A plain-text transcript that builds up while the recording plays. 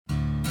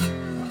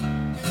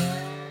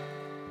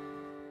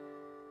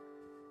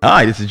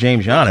Hi, this is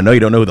James Yon. I know you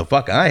don't know who the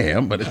fuck I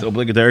am, but it's the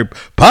Obligatory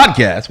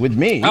Podcast with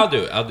me. I'll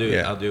do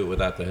it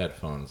without the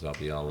headphones. I'll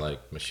be all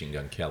like Machine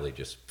Gun Kelly,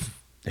 just...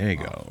 There you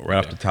go, right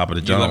off the top of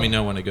the dome. You let me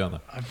know when to go,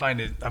 though. I find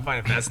it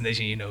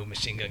fascinating. You know who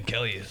Machine Gun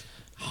Kelly is.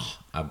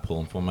 I'm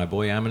pulling for my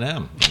boy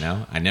Eminem. You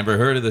know, I never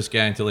heard of this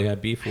guy until he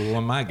had beef with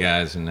one of my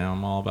guys, and now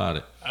I'm all about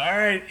it. All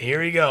right,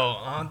 here we go.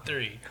 On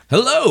 3.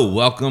 Hello,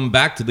 welcome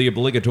back to the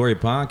Obligatory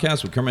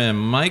Podcast with Kermit and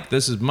Mike.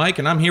 This is Mike,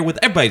 and I'm here with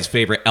everybody's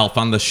favorite elf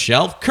on the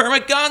shelf,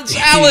 Kermit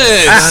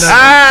Gonzalez.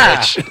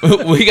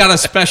 We got a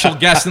special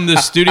guest in the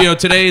studio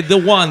today, the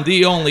one,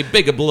 the only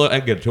big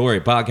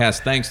Obligatory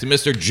Podcast. Thanks to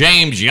Mr.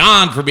 James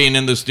Yon for being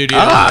in the studio.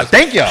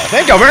 Thank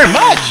y'all very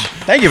much.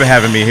 Thank you for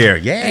having me here.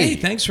 Yay. Hey,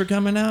 thanks for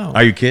coming out.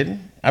 Are you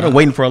kidding? I've been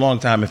waiting for a long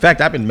time. In fact,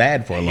 I've been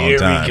mad for a long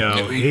time.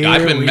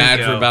 I've been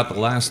mad for about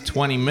the last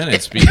 20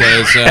 minutes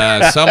because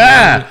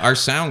our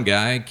sound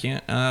guy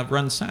can't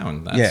run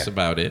sound. That's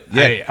about it.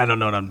 Yeah. I don't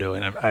know what I'm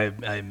doing. I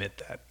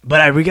admit that.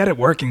 But we got it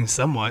working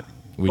somewhat.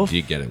 We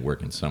did get it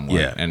working somewhat.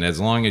 Yeah. And as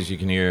long as you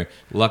can hear,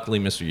 luckily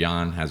Mr.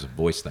 Yon has a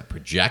voice that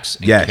projects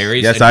and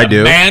carries and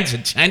demands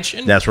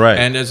attention. That's right.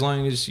 And as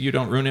long as you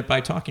don't ruin it by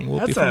talking,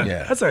 we'll be fine.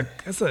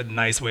 That's a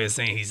nice way of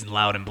saying he's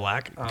loud and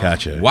black.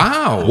 Gotcha.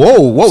 Wow.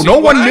 Whoa. See, no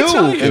one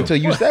knew until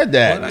you said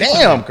that.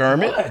 Damn,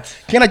 Kermit.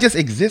 What? Can't I just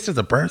exist as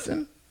a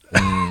person?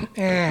 Let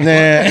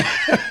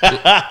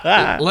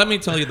me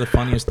tell you the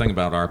funniest thing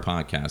about our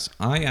podcast.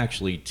 I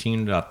actually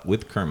teamed up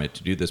with Kermit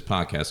to do this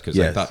podcast because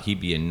I thought he'd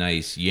be a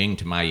nice yin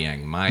to my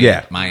yang. My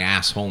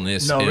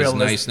assholeness, his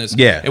niceness.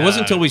 Yeah. It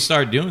wasn't until we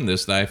started doing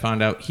this that I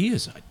found out he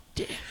is a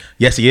dick.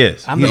 Yes, he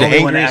is. I'm the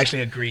only one that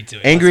actually agreed to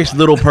it. Angriest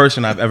little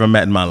person I've ever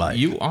met in my life.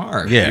 You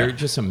are. Yeah. You're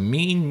just a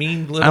mean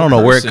little person. I don't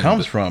know where it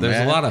comes from,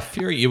 There's a lot of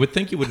fury. You would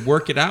think you would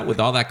work it out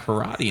with all that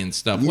karate and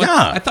stuff.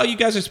 Yeah. I thought you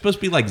guys are supposed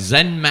to be like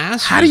Zen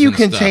masters. How do you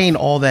contain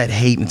all that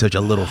hate in such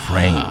a little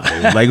frame?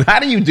 Like, how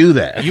do you do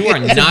that? You are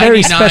it's a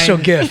very special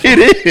gift.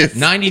 It is.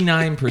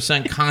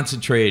 99%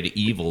 concentrated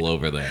evil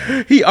over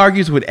there. He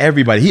argues with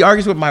everybody. He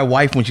argues with my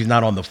wife when she's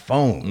not on the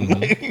phone.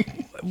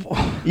 Mm-hmm.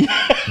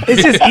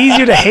 It's just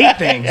easier to hate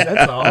things.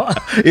 That's all.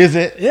 Is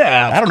it?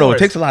 Yeah. I don't know. It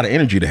takes a lot of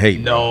energy to hate.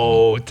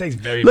 No, it takes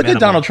very. Look at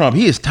Donald Trump.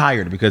 He is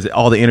tired because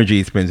all the energy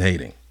he spends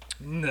hating.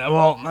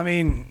 Well, I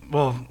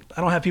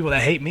don't have people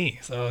that hate me,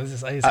 so I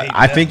just hate.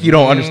 I think you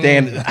don't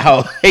understand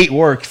how hate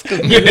works. You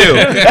do. Who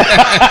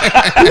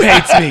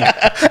hates me?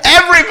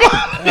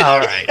 Everybody. All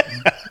right.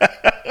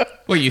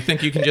 Well, you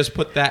think you can just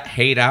put that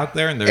hate out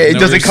there and there's no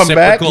does it come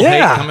back?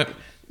 Hate coming?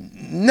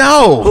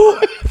 No.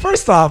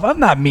 First off, I'm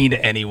not mean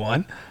to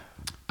anyone.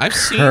 I've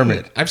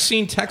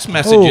seen text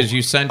messages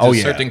you send to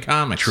certain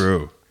comics.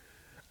 True.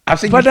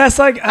 That's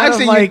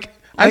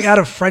out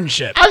of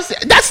friendship.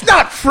 That's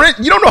not friend.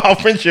 You don't know how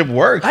friendship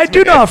works. I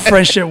do know how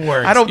friendship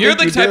works. You're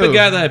the type of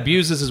guy that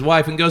abuses his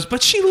wife and goes,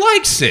 but she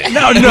likes it.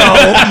 No.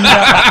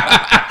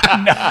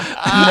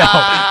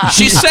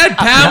 She said,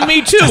 pound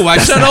me too. I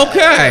said,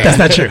 okay.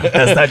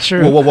 That's not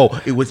true. Whoa.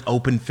 It was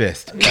open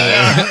fist.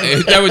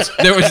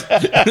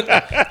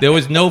 There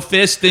was no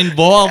fist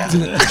involved.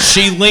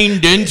 She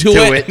leaned into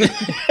it.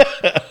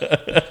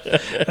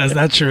 That's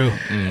not true.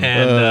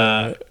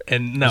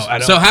 And no, I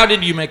don't. So how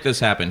did you make this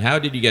happen? How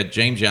did you get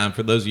James Yon?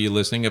 For those of you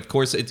listening, of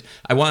course,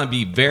 I want to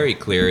be very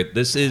clear.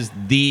 This is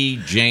the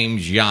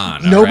James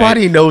Yon.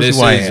 Nobody knows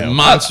who I am. This is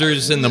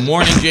Monsters in the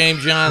Morning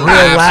James Yon. Real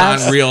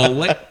laughs on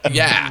Real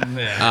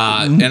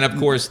Yeah. And of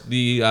course,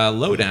 the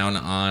lowdown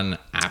on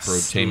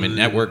Afrotainment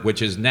Network,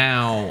 which is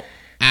now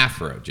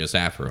Afro. Just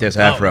Afro.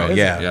 Right?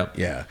 Yep.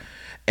 Yeah.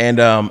 And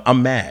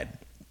I'm mad.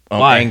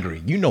 I'm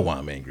angry. You know why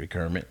I'm angry,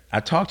 Kermit. I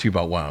talked to you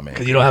about why I'm angry.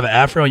 Because you don't have an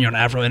afro and you're on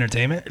Afro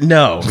Entertainment?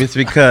 No, it's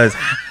because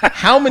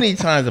how many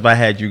times have I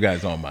had you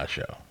guys on my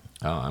show?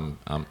 Oh,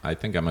 I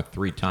think I'm a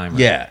 3-timer.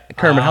 Yeah.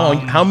 Kermit,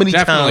 how many definitely times?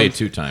 Definitely a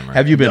 2-timer.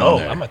 Have you been on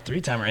there? I'm a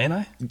 3-timer, ain't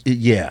I?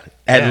 Yeah,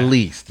 at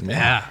least.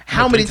 Yeah.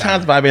 How many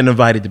times have I been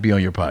invited to be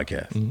on your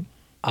podcast?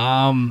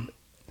 Mm-hmm.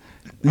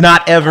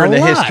 Not ever in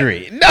the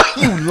history. No,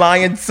 you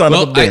lying son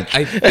of a bitch.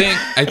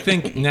 I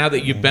think now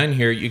that you've been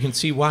here, you can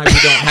see why we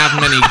don't have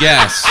many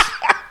guests.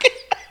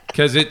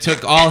 Because it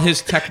took all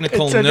his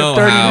technical know-how.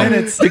 30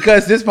 minutes.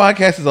 Because this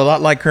podcast is a lot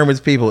like Kermit's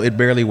People. It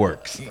barely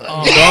works.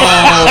 Oh,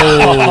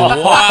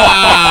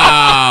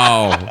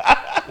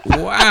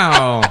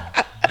 wow.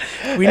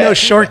 We know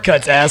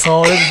shortcuts,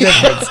 asshole. There's a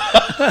difference.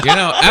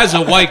 As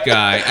a white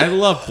guy, I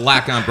love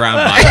black on brown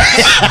bikes.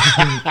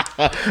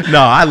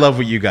 No, I love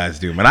what you guys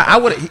do, man. I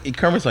would.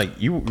 Kermit's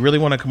like, you really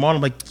want to come on?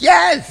 I'm like,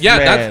 yes. Yeah,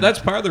 man. that's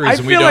part of the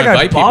reason we don't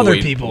invite bother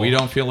people. We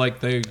don't feel like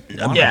they.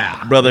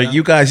 Brother,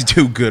 you guys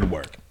do good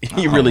work.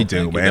 You really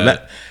do, man.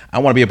 I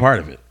want to be a part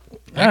of it.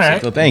 All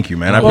right. So thank you,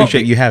 man. I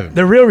appreciate you having me.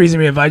 The real reason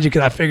we invited you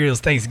because I figured it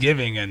was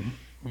Thanksgiving and.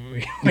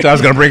 You thought I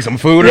was going to bring some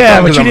food or something?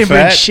 Yeah, but you didn't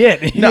bring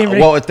shit.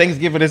 Well,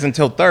 Thanksgiving is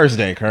until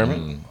Thursday,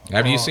 Kermit.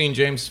 Have you seen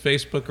James'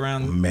 Facebook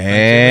around?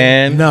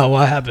 Man. No,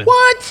 what happened?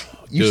 What?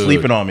 You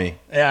sleeping on me.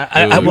 Yeah,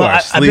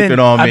 I've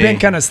been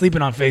kind of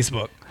sleeping on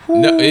Facebook.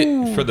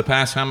 For the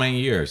past how many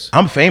years?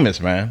 I'm famous,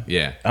 man.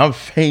 Yeah. I'm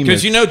famous.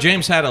 Because you know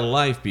James had a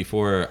life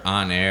before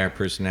on-air,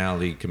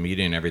 personality,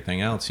 comedian,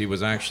 everything else. He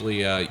was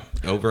actually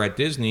over at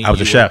Disney. I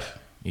was a chef.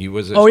 He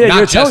was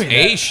not just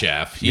a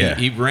chef. Yeah.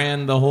 He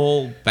ran the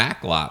whole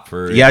back lot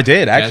for. Yeah, I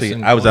did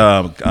actually. I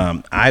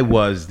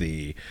was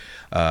the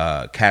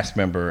cast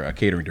member,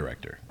 catering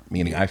director.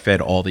 Meaning, I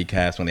fed all the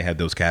cast when they had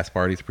those cast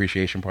parties,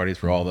 appreciation parties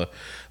for all the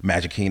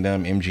Magic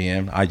Kingdom,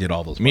 MGM. I did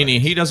all those. Meaning,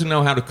 parties. he doesn't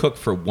know how to cook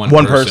for one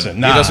person.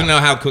 Nah. He doesn't know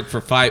how to cook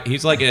for 5.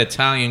 He's like an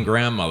Italian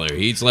grandmother.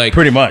 He's like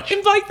pretty much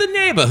invite the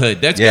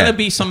neighborhood. There's gonna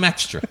be some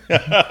extra. I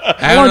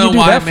long don't did know you do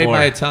why I that made for?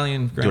 my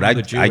Italian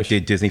grandmother Jewish. I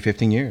did Disney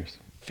 15 years.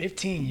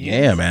 15 years.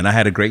 Yeah, man, I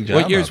had a great job.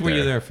 What years out were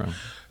you there from?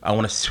 I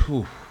want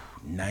to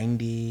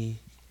 90.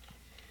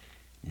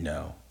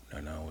 No,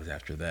 it was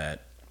after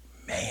that.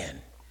 Man,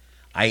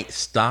 I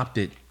stopped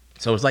it.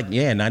 So it was like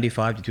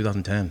 95 to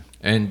 2010.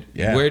 And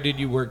where did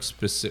you work?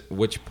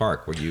 Which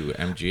park were you?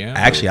 MGM?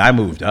 Actually, I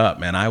moved up,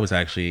 man. I was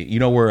actually, you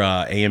know where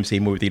AMC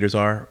movie theaters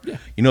are? Yeah.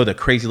 You know the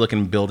crazy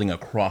looking building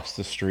across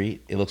the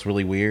street? It looks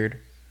really weird.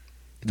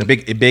 It's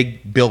a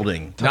big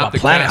building. Not the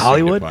Planet casting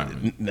Hollywood?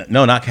 department.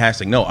 No, not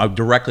casting. No, I'm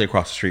directly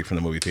across the street from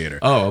the movie theater.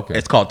 Oh, okay.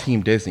 It's called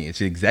Team Disney. It's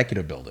the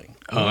executive building.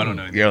 Oh, I don't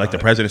know. Yeah, like the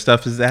president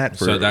stuff is that.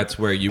 So that's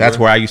where you That's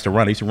were? where I used to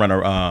run. I used to run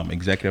a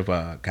executive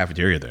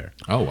cafeteria there.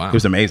 Oh, wow. It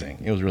was amazing.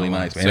 It was really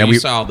nice, man. So And you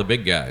saw all the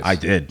big guys. I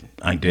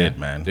did,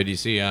 man. Did you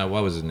see,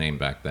 what was his name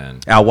back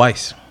then? Al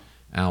Weiss.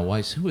 Al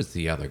Weiss. Who was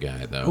the other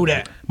guy, though? Who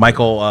that?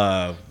 Michael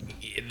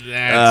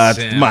That's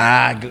him.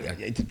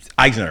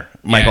 Eisner.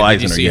 Michael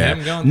did you Eisner, see yeah.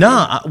 him going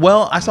No,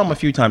 well, I saw him a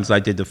few times. I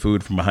did the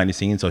food from behind the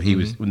scenes, so he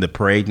was in the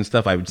parade and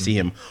stuff. I would see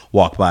him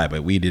walk by,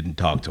 but we didn't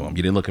talk to him.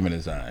 You didn't look him in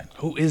his eye.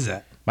 Who is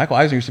that? Michael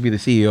Eisner used to be the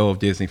CEO of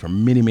Disney for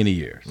many, many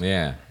years.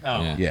 Yeah.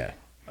 Oh. Yeah.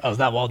 Oh, is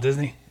that Walt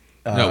Disney?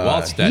 No,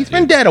 Walt's dead. He's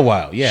been dead a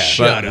while, yeah. But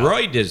Shut up.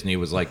 Roy Disney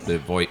was like the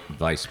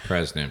vice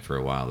president for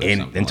a while. Or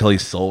something Until like he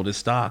sold his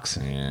stocks.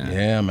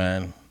 Yeah,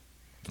 man.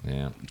 that.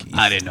 Yeah.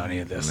 I didn't know any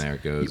of And this. there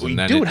it goes. Dude,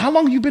 And then how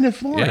long have you been in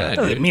Florida? Yeah,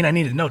 Doesn't mean I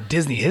need to know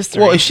Disney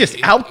history. Well, it's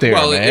just out there,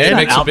 Well, man. it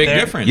makes a Out big there.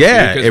 difference.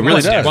 Yeah, because it really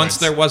once, does. Once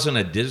there wasn't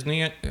a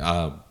Disney,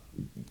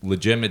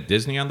 legitimate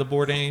Disney on the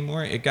board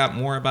anymore, it got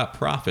more about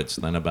profits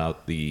than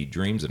about the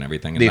dreams and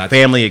everything. And The that's-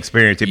 family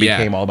experience, it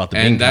became all about the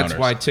bean and that's counters.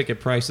 why ticket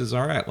prices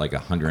are at like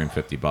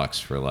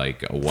 $150 for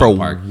like a For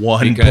park.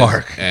 one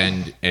park.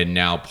 And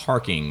now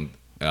parking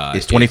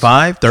It's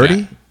 25,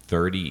 30?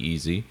 30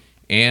 easy.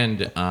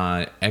 And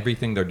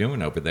everything they're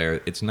doing over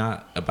there, it's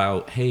not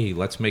about, hey,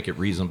 let's make it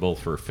reasonable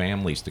for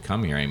families to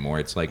come here anymore.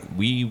 It's like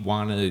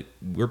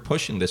we're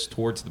pushing this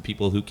towards the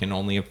people who can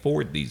only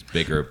afford these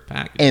bigger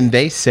packages. And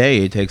they say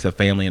it takes a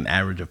family an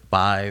average of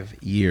 5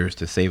 years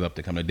to save up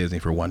to come to Disney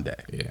for one day.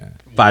 Yeah.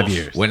 5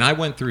 years. When I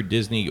went through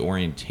Disney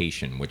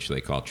orientation, which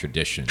they call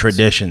traditions.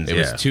 Traditions, It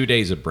yeah. was 2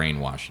 days of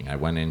brainwashing. I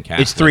went in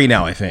Catholic. It's 3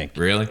 now, I think.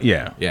 Really?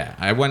 Yeah. Yeah.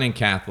 I went in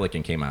Catholic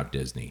and came out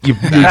Disney. You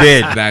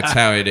did. That's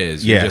how it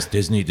is. Yeah. You're just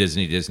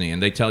Disney.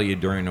 And they tell you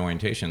during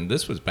orientation,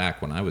 this was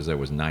back when I was there,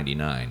 was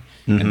 99.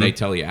 And they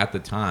tell you at the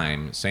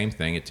time, same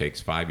thing, it takes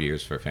 5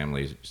 years for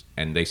families,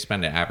 and they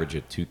spend an average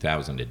of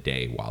 $2,000 a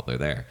day while they're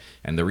there.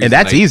 And the reason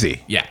that's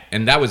easy. Yeah.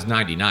 And that was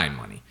 99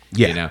 money.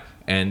 Yeah. You know?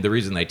 And the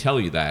reason they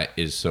tell you that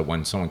is so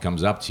when someone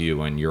comes up to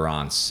you and you're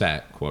on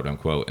set, quote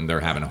unquote, and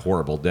they're having a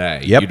horrible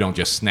day, Yep. you don't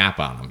just snap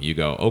on them. You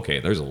go, okay,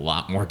 there's a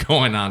lot more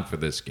going on for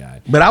this guy.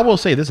 But I will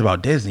say this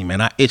about Disney,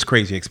 man. It's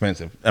crazy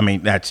expensive. I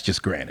mean, that's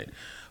just granted.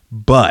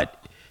 But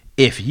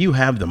if you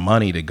have the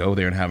money to go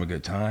there and have a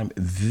good time,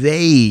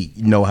 they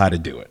know how to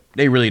do it.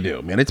 They really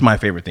do, man. It's my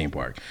favorite theme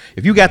park.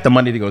 If you got the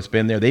money to go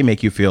spend there, they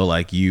make you feel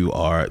like you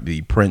are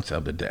the prince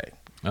of the day.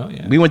 Oh,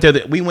 yeah. We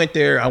went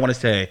there, I want to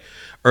say,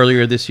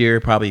 earlier this year,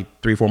 probably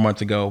 3-4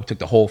 months ago. Took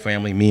the whole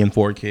family, me and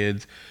 4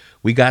 kids.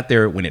 We got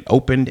there when it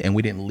opened, and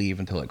we didn't leave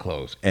until it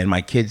closed. And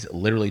my kids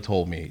literally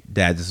told me,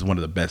 Dad, this is one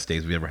of the best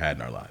days we've ever had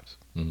in our lives.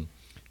 Mm-hmm.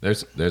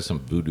 There's some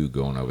voodoo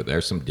going over there.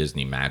 There's some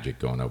Disney magic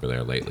going over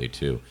there lately,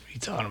 too. What are you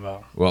talking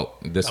about? Well,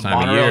 this The time of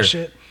monorail year.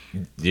 shit?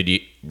 Did you,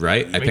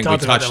 right? I think we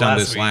talked about touched that on last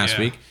this week, last yeah.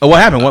 week. Oh, what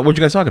happened? What you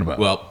guys talking about?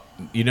 Well,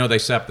 you know they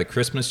set up the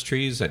Christmas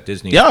trees at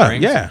Disney Yeah,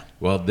 Springs? yeah.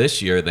 Well,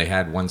 this year they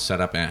had one set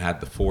up and it had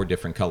the 4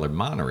 different colored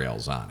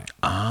monorails on it.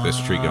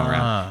 This tree going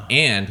around.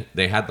 And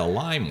they had the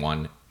lime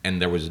one,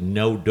 and there was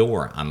no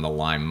door on the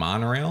lime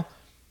monorail.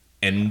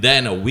 And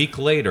then a week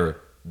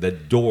later, the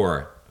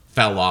door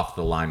fell off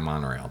the lime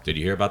monorail. Did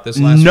you hear about this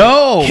last week?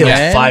 No, Killed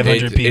man.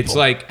 500 people. It's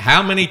like,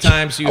 how many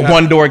times you have...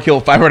 One door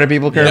killed 500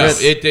 people, Kermit?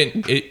 No, it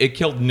didn't. It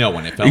killed no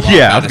one. It fell off.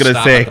 Yeah, I was Had to going to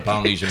stop say, at the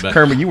Polynesian Bay.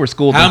 Kermit, you were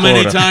schooled How in many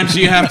Florida. times do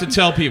you have to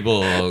tell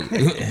people,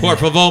 por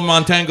favor,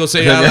 Montango,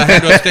 say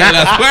Alejandro de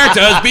las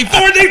Puertas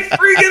before they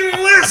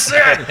freaking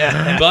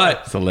listen? But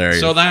It's hilarious.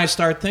 So then I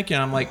start thinking,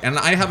 I'm like, and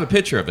I have a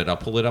picture of it. I'll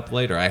pull it up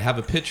later. I have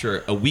a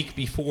picture a week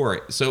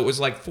before. So it was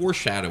like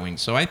foreshadowing.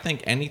 So I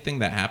think anything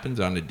that happens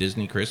on a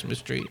Disney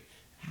Christmas tree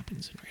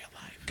happens in real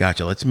life.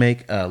 Gotcha. Let's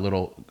make a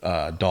little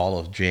doll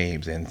of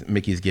James, and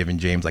Mickey's giving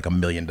James like $1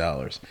 million.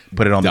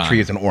 Put it on the tree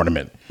as an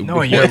ornament.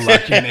 No, you're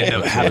lucky and end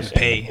up having to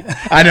pay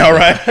I know,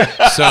 right?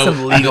 So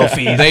some legal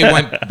fees.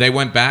 they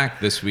went back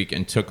this week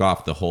and took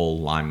off the whole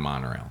lime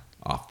monorail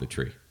off the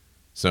tree.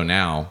 So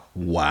now,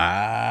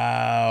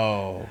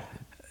 Wow.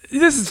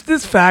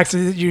 This facts.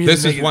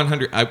 this is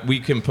 100. We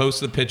can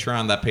post the picture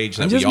on that page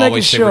that we just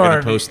always say making we're going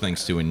to sure. post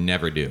things to and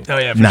never do. Oh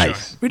yeah, for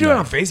Nice. sure. We do it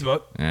on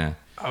Facebook. Yeah.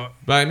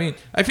 But I mean,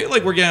 I feel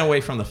like we're getting away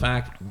from the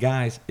fact,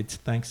 guys, it's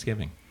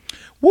Thanksgiving.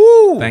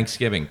 Woo!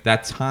 Thanksgiving.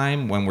 That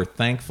time when we're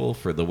thankful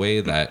for the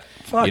way that,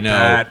 Fuck you know,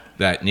 that.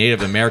 that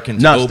Native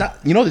Americans... No, stop.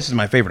 You know this is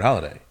my favorite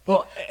holiday.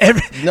 Well,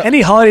 any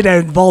holiday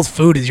that involves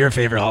food is your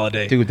favorite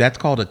holiday. Dude, that's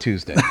called a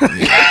Tuesday.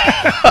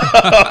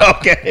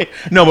 Okay.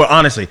 No, but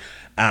honestly,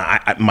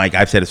 Mike,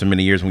 I've said this for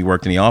many years when we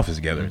worked in the office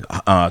together.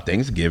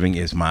 Thanksgiving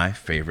is my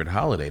favorite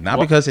holiday. Not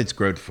because it's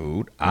good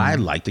food. I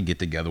like to get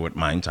together with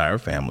my entire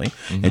family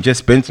and just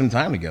spend some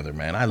time together,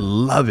 man. I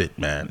love it,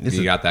 man.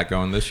 You got that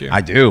going this year?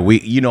 I do.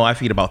 I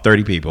feed about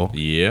 30 people.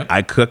 Yeah.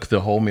 I cook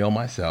the whole meal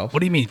myself. What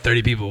do you mean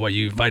 30 people? What,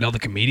 you invite all the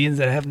comedians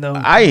that have no...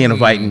 I ain't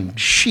inviting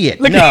shit.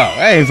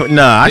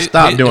 I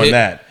stopped doing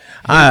that.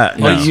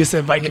 Well, you used to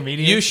invite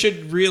comedians? You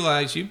should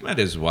realize you've met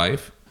his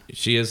wife.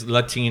 She is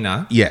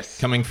Latina. Yes.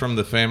 Coming from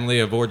the family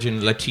of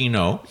origin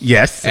Latino.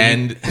 Yes.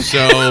 And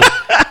so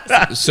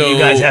You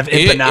guys have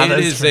empanadas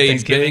it is for a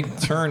Thanksgiving? big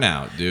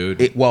turnout,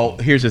 dude. Well,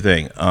 here's the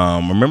thing.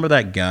 Remember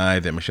that guy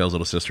that Michelle's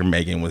little sister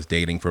Megan was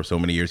dating for so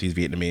many years? He's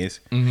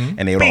Vietnamese,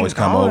 and they would always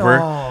come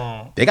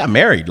over. They got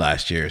married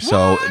last year,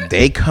 so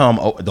they come.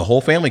 The whole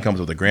family comes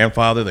with the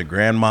grandfather, the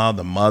grandma,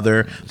 the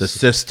mother, the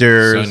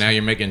sisters. So now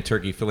you're making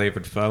turkey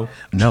flavored pho?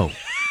 No,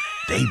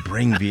 they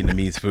bring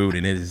Vietnamese food,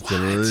 and it is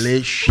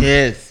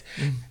delicious.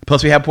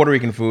 Plus, we have Puerto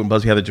Rican food, and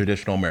plus we have the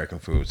traditional American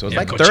food. So it's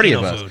like 30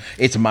 of us. Food.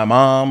 It's my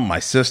mom, my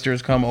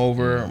sisters come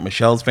over,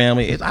 Michelle's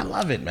family. I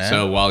love it, man.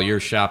 So while you're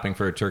shopping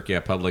for a turkey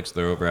at Publix,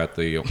 they're over at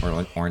the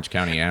Orange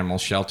County Animal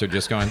Shelter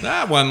just going,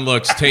 that one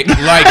looks like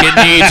it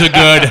needs a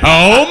good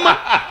home.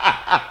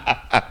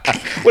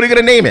 What are you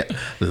going to name it?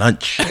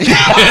 Lunch. Here,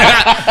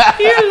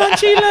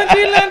 lunchy,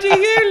 lunchy, lunchy.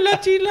 Here,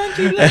 lunchy,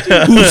 lunchy,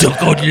 lunchy. Who's a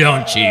good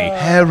lunchy?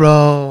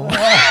 Hero.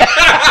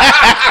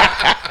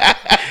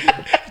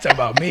 It's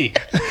about me.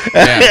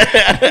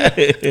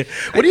 Yeah.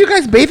 What are you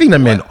guys bathing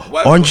them in?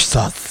 Orange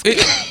sauce.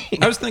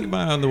 I was thinking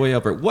about it on the way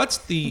over. What's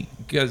the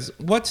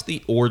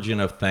origin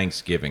of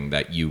Thanksgiving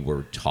that you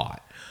were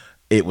taught?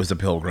 It was the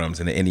Pilgrims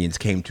and the Indians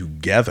came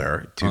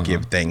together to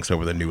give thanks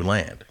over the new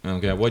land.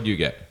 Okay, what'd you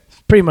get?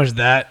 Pretty much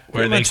that,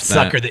 where they much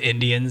sucker that. the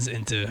Indians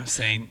into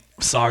saying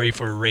sorry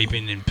for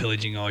raping and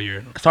pillaging all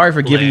your Sorry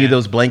for giving you land.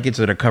 those blankets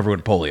that are covered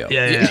with polio.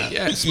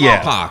 Yeah.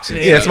 Smallpox.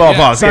 Yeah,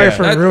 smallpox. Sorry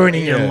for Yeah.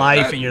 ruining your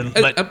life and your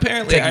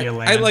apparently taking your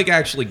land. I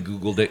actually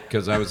Googled it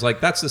because I was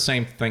like, that's the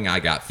same thing I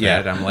got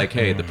fed. Yeah. I'm like,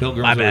 hey, the My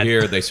Pilgrims were bad.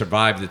 here. They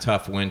survived the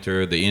tough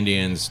winter. The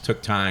Indians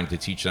took time to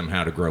teach them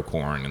how to grow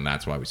corn, and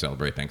that's why we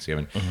celebrate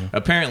Thanksgiving.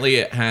 Apparently,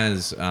 it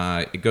has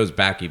it goes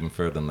back even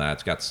further than that.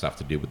 It's got stuff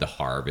to do with the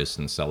harvest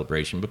and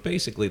celebration, but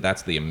basically,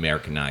 that's the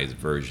Americanized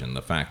version.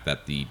 The fact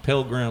that the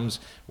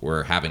Pilgrims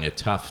were having a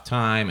tough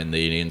time and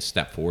the Indians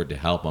stepped forward to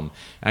help them.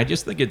 I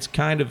just think it's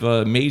kind of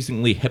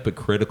amazingly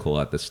hypocritical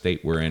at the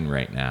state we're in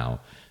right now,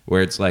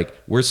 where it's like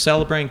we're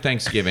celebrating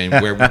Thanksgiving,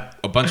 where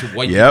a bunch of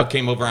white people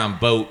came over on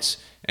boats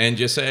and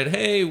just said,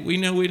 hey, we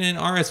know we didn't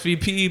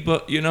RSVP,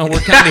 but, we're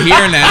kind of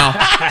here now.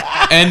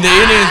 And the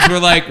Indians were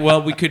like,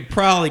 well, we could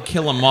probably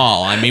kill them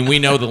all. I mean, we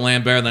know the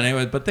land better than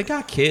anyone, but they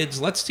got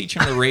kids. Let's teach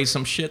them to raise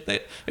some shit.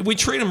 That if we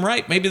treat them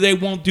right, maybe they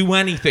won't do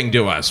anything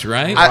to us,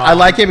 right? I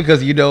like it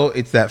because,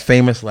 it's that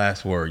famous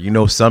last word.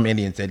 Some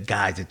Indian said,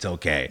 guys, it's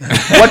okay.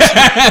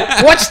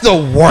 What's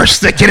the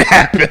worst that can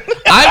happen?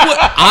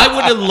 I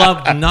would have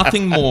loved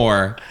nothing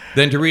more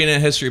than to read in a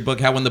history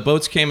book how when the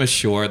boats came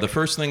ashore, the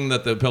first thing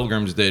that the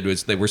Pilgrims did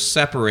was they were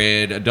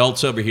separated.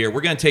 Adults over here, we're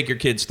going to take your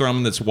kids, throw them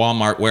in this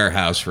Walmart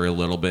warehouse for a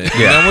little bit.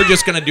 And then we're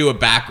just going to do a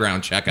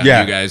background check on you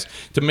guys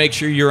to make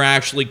sure you're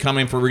actually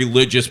coming for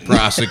religious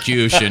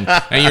prosecution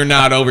and you're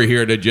not over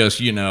here to just,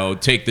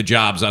 take the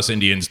jobs us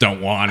Indians don't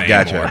want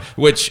anymore.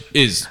 Which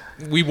is...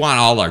 we want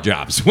all our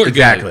jobs. We're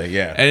exactly, good.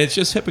 yeah. And it's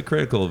just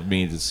hypocritical of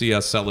me to see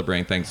us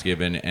celebrating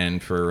Thanksgiving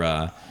and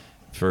for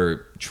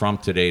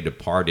Trump today to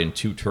pardon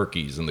 2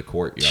 turkeys in the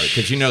courtyard,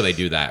 because they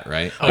do that,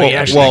 right? Oh, he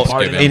actually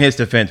pardoned them. In his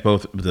defense,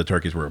 both the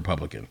turkeys were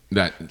Republican.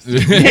 That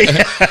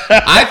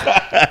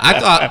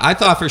I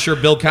thought for sure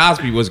Bill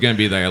Cosby was going to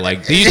be there,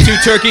 like these 2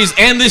 turkeys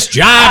and this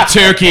job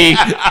turkey.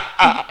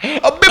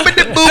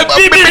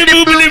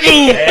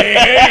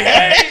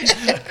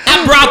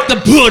 I brought the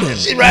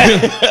pudding. Right.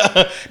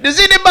 Does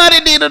anybody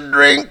need a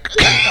drink?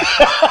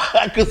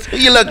 Because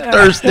you look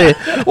thirsty.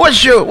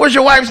 What's your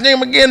wife's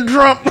name again,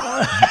 Trump?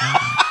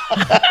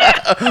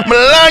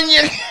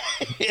 Melania.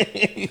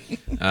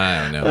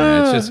 I don't know,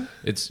 man.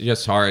 It's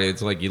just hard.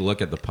 It's like you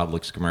look at the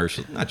Publix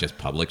commercials, not just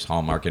Publix,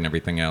 Hallmark, and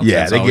everything else.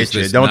 Yeah, it's they always get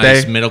you, this don't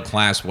nice they? Middle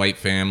class white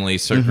family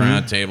sitting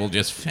around a table,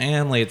 just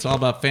family. It's all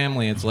about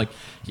family. It's like,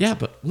 yeah,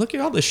 but look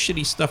at all the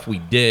shitty stuff we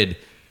did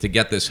to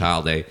get this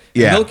holiday.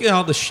 Yeah. And look at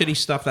all the shitty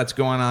stuff that's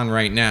going on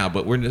right now.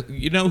 But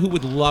you know who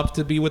would love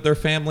to be with their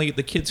family?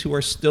 The kids who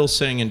are still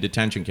sitting in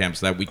detention camps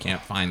that we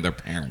can't find their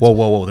parents.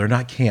 Whoa. They're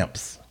not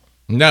camps.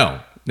 No,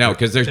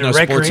 because there's They're no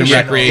sports and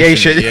recreational.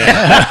 recreation.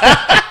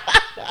 Yeah.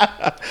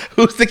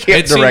 Who's the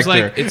camp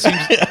director?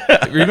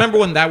 Remember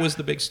when that was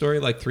the big story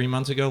like 3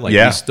 months ago? Like,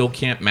 Yeah. we still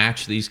can't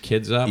match these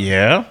kids up.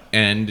 Yeah.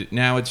 And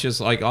now it's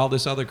just like all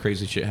this other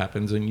crazy shit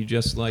happens, and you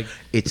just like,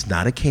 It's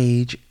not a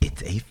cage.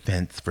 It's a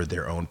fence for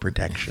their own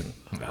protection.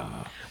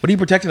 What are you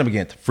protecting them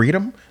against?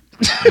 Freedom?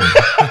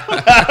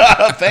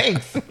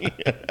 Thanks.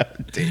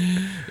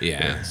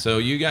 yeah. So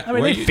you got. I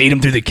mean, where they you- feed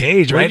them through the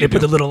cage, right? you They put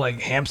do? the little like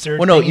hamster.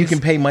 Well, no, you things. can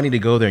pay money to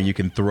go there and you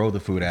can throw the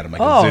food at them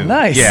like Oh, a zoo.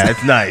 nice. Yeah,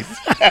 it's nice.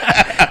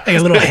 like a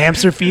little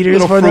hamster feeders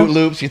Little for Fruit them.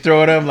 Loops, you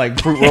throw at them like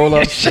fruit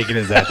roll-ups. Shaking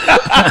his head.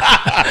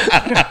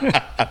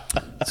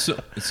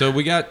 So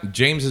we got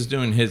James is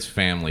doing his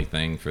family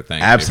thing for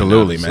Thanksgiving.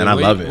 Absolutely, man. I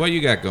love it. What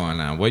you got going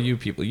on? What you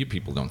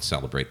people don't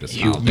celebrate this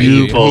You holiday. do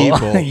you?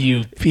 people.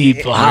 You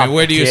people. I mean,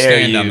 where do you How dare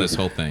stand on you? this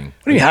whole thing?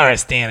 What do you mean, how do I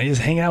stand? I'm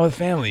just hanging out with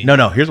family.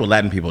 No, here's what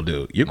Latin people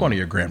do. You're going to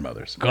your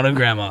grandmother's. Go to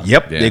grandma.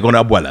 Yep, Yeah. they're going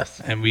to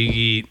abuelas. And we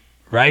eat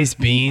rice,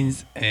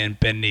 beans, and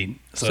pernil.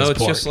 So it's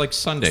pork. just like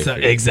Sunday. So, for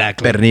you.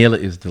 exactly. Pernil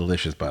is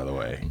delicious, by the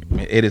way.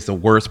 It is the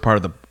worst part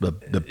of the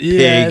pig.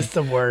 Yeah, it's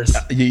the worst.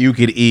 You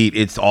could eat.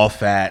 It's all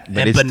fat,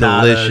 but it's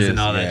Empanadas delicious. and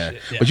all that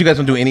shit, yeah. But you guys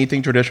don't do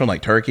anything traditional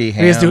like turkey,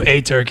 ham? We just do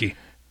a turkey.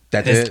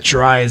 That's It's it?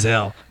 dry as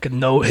hell. 'Cause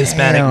no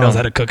Hispanic Damn. knows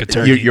how to cook a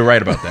turkey. You're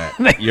right about that.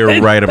 Like, You're they-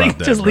 right they about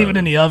that. Just leave it brother.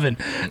 in the oven.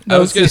 I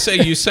was gonna say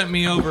you sent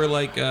me over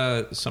like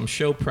some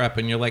show prep,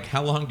 and you're like,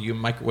 "How long do you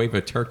microwave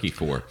a turkey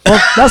for?"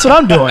 Well, that's what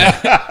I'm doing.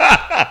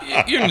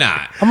 You're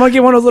not. I'm gonna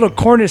get one of those little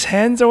Cornish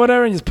hens or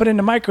whatever, and just put it in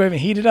the microwave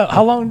and heat it up.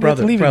 How long do you have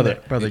to leave it there?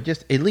 brother,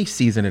 just at least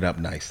season it up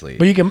nicely.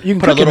 But you can put a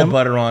cook it little in-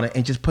 butter on it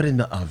and just put it in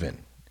the oven.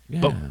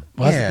 But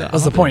what's, Yeah.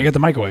 what's the point? You got the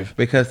microwave,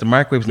 Because the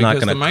microwave's not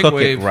Because going the to cook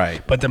it microwave-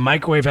 right. but the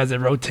microwave has a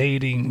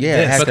rotating. Yeah,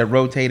 it has disc. that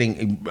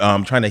rotating,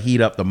 trying to heat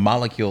up the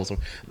molecules,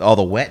 all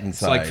the wet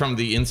inside. It's like from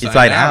the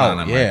inside out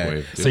on a yeah.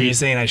 microwave. So you're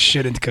saying I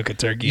shouldn't cook a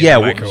turkey Yeah,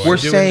 in the microwave? we're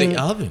Do it in saying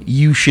the oven.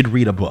 you should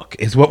read a book.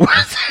 Is what we're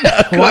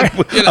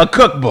saying. A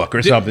cookbook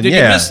or something. Did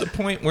yeah. you miss the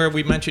point where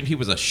we mentioned he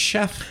was a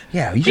chef?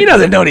 Yeah, He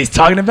doesn't know what he's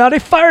talking about. They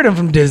fired him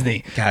from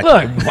Disney. Gotcha.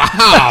 Look,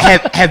 Wow.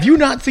 have you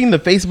not seen the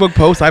Facebook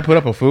post I put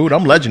up of food?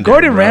 I'm legendary.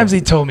 Gordon bro.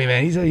 Ramsay told me,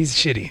 man, he's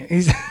shitty.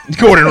 He's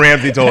Gordon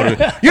Ramsay told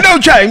him. You know,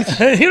 James.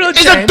 he don't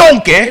He's a change.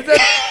 donkey.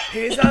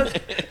 He's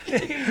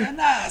a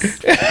nice.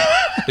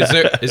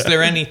 Is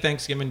there any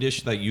Thanksgiving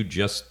dish that you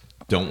just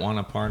don't want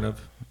a part of?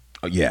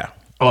 Yeah.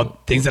 Oh,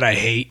 things that I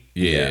hate.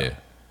 Yeah.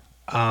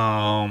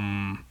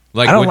 I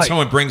Like don't when like-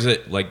 someone brings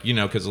it, like, you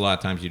know, because a lot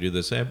of times you do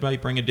this, hey, everybody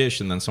bring a dish,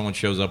 and then someone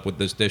shows up with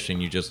this dish,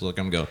 and you just look at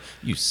them and go,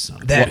 you son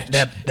of a bitch.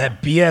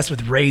 that BS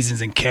with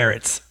raisins and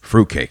carrots.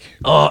 Fruitcake.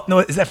 Oh no,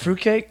 is that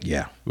fruitcake?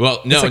 Yeah.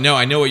 Well, no, like- no,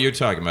 I know what you're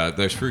talking about.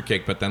 There's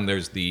fruitcake, but then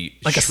there's the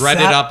Like a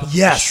shredded sal- up,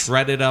 yes.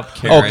 shredded up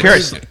Oh,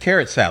 carrots.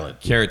 carrot salad.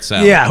 Carrot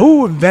salad. Yeah,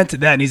 who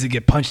invented that needs to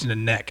get punched in the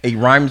neck. It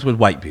rhymes with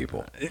white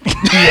people.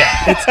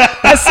 Yeah,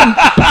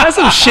 that's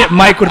some shit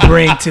Mike would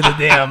bring to the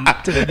damn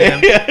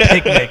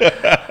picnic.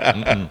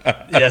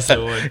 Yes, it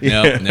would.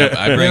 No,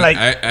 I bring,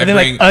 And then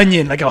like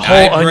onion, like a whole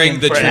I bring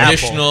onion the for an apple.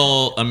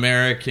 traditional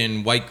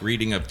American white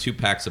greeting of 2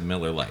 packs of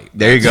Miller Lite.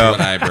 There you That's go.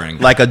 what I bring.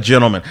 Like a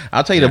gentleman.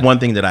 I'll tell you the one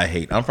thing that I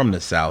hate. I'm from the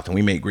South, and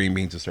we make green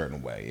beans a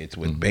certain way. It's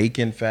with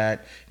bacon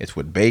fat. It's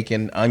with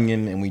bacon,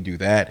 onion, and we do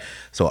that.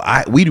 So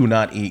we do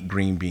not eat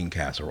green bean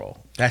casserole.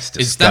 That's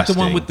disgusting. Is that the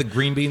one with the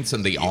green beans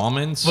and the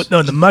almonds? But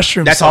no, the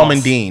mushroom. That's sauce.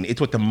 almondine.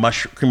 It's with the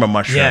cream of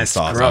mushroom Yes,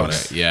 sauce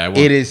gross. on it. Yeah, I won't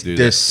It is do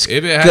that. disgusting.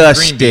 If it has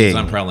green beans,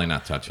 I'm probably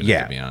not touching it,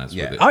 to be honest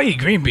with it. I'll eat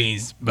green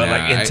beans, but Yeah,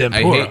 like in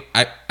tempura.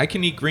 I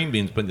can eat green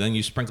beans, but then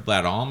you sprinkle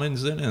that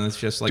almonds in, and it's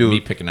just like Dude, me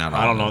picking out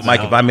almonds. I don't know.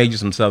 Mike, if I made you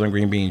some southern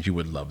green beans, you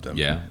would love them.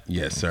 Yeah.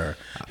 Yes, sir.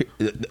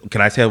 Can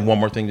I say one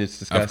more thing that's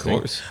disgusting? Of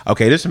course.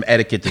 Okay, there's some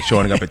etiquette to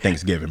showing up at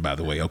Thanksgiving, by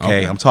the way.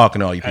 Okay, I'm talking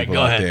to all you people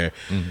go out ahead. there.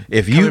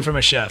 If you Coming from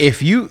a chef.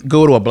 if you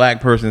go to a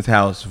black person's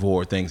house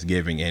for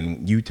Thanksgiving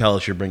and you tell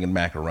us you're bringing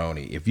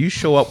macaroni, if you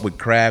show up with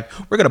Kraft,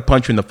 we're gonna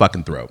punch you in the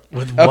fucking throat.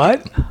 With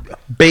what?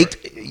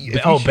 Baked.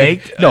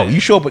 Baked? No, you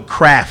show up with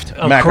Kraft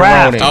macaroni.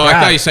 Kraft. Oh, I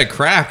Crack. thought you said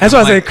crack. That's why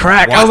I I'm said like,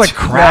 crack. I was what? like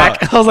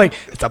crack. I was like,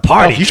 it's a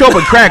party. If you show up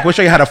with crack, we'll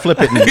show you how to flip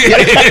it.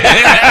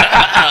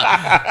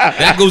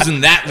 That goes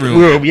in that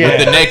room Yeah.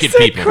 with the naked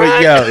people.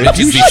 But, yo, if Just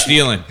you be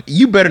stealing.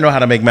 You better know how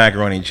to make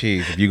macaroni and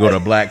cheese if you go to a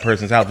black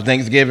person's house for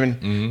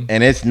Thanksgiving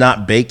and it's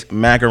not baked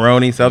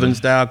macaroni Southern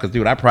style. Because,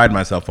 dude, I pride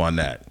myself on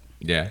that.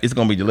 Yeah. It's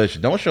going to be delicious.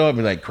 Don't show up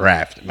and like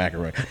Kraft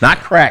macaroni. Not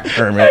crack,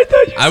 Kermit.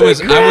 I was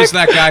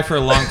that guy for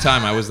a long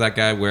time. I was that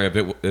guy where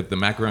if the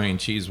macaroni and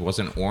cheese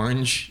wasn't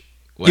orange,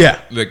 like Yeah.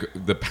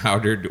 the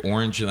powdered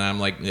orange, and I'm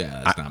like,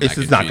 yeah, that's not This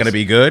is not going to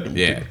be good.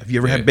 Yeah. Have you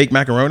ever had baked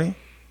macaroni?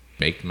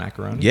 baked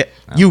macaroni. Yeah.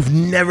 You've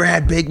never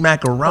had baked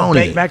macaroni.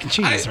 Baked mac and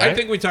cheese, right? I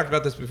think we talked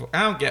about this before.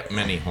 I don't get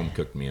many home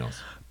cooked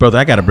meals. Brother,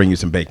 I got to bring you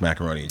some baked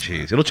macaroni and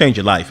cheese. It'll change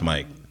your life,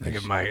 Mike. Look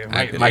at Mike's and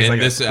like,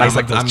 this- Mike's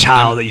like the I'm-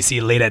 child that you see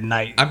late at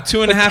night. I'm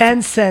 2.5.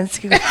 10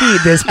 cents. You can feed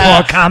this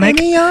poor comic.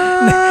 In the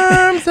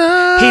arms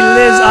of He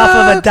lives off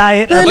of a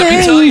diet of, Let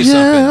me tell you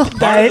something.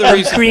 Part of the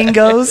reason,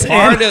 gringos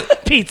part and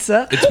of-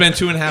 pizza. it's been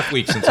 2.5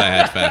 weeks since I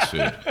had fast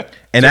food.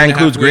 And that 2.5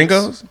 includes weeks.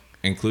 gringos?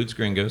 Includes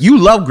gringos. You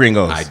love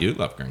gringos. I do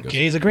love gringos.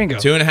 Okay, he's a gringo.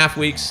 2.5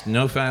 weeks,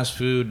 no fast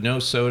food, no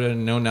soda,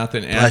 no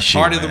nothing. And Bless you,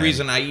 part of the man.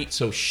 reason I eat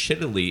so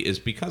shittily is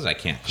because I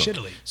can't cook.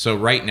 Shittily. So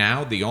right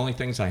now, the only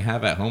things I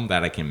have at home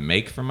that I can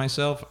make for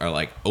myself are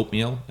like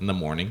oatmeal in the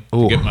morning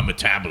Ooh. to get my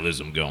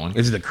metabolism going.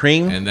 Is it the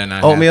cream? And then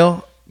I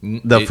oatmeal?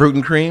 have- The it- fruit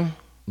and cream?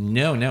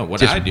 No. What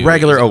Just I do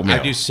regular is oatmeal.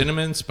 I do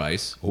cinnamon and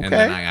spice, Okay. and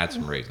then I add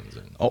some raisins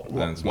in. Oh,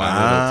 That's my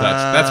little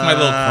touch. That's my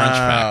little crunch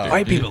factor.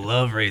 White people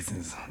love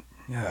raisins.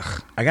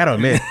 Ugh. I got to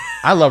admit,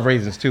 I love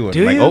raisins too.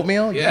 Do like you?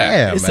 oatmeal?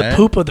 Yeah. It's man. the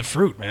poop of the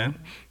fruit, man.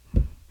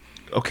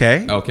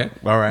 Okay. Okay.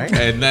 All right.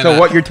 And then so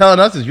what you're telling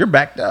us is you're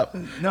backed up.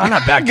 No, I'm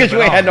not back Because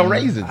you ain't had no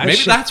raisins. I Maybe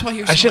shit- that's why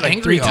you're I so shit like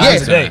angry 3 all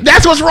times the a day. time.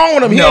 That's what's wrong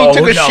with him. He ain't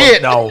took a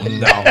shit. No.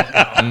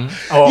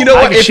 Oh, You know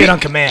I what? can If shit he- on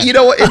command. You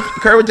know what? If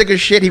Kermit took a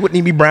shit, he wouldn't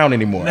even be brown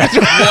anymore. Wow.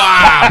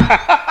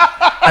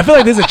 I feel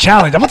like this is a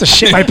challenge. I'm about to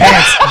shit my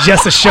pants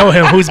just to show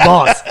him who's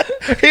boss.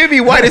 He'd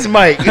be white as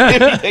Mike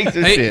if he takes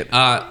his Hey, shit.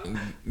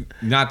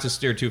 not to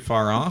steer too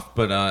far off,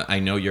 but I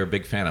know you're a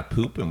big fan of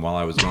poop, and while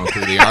I was going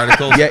through the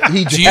articles, Yeah,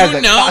 he do has you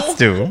a know?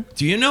 costume.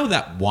 Do you know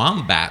that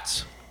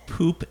wombats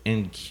poop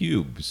in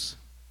cubes,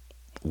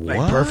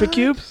 Like perfect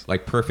cubes?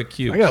 like perfect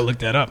cubes? I gotta look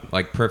that up.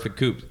 Like perfect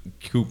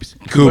coops.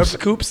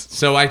 Coops.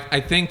 So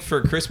I think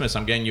for Christmas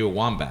I'm getting you a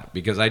wombat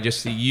because I just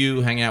see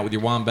you hang out with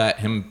your wombat,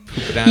 him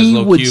pooping down his He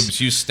little would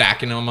cubes, you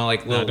stacking them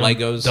like little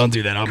Legos. Don't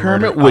do that. I'll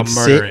Kermit murder, would I'll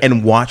murder sit it.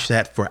 and watch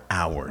that for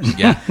hours.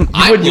 Yeah,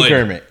 wouldn't you,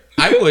 Kermit?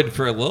 I would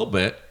for a little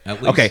bit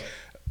at least.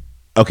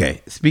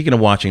 Okay. Speaking of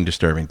watching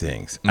disturbing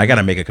things, I got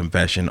to make a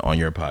confession on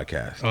your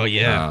podcast. Oh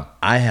yeah.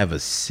 I have a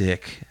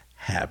sick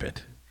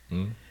habit.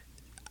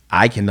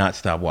 I cannot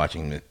stop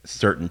watching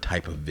certain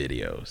type of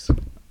videos.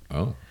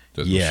 Oh,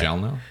 does Yeah. Michelle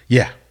know?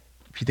 Yeah.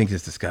 She thinks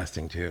it's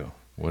disgusting too.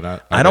 What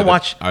I don't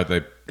watch. Are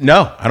they?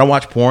 No, I don't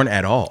watch porn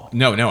at all.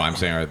 No. I'm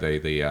saying, are they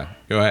the?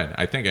 Go ahead.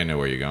 I think I know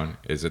where you're going.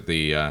 Is it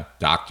the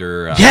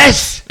doctor?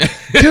 Yes,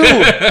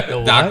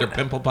 dude. Doctor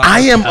Pimple Popper. I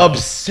am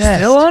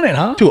obsessed. Still on it,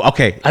 huh? Dude,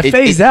 okay. I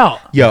phased out.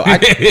 Yo, I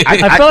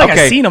feel like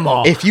I've seen 'em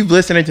all. If you've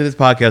listening to this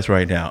podcast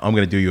right now, I'm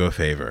going to do you a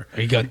favor.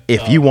 Are you good?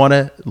 If you want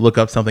to look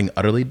up something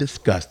utterly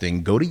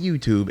disgusting, go to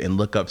YouTube and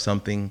look up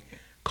something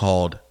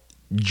called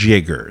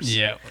Jiggers.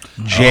 Yeah.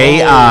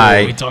 Jiggers.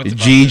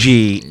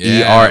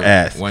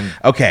 Yeah, when-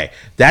 Okay,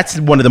 that's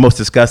one of the most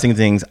disgusting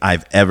things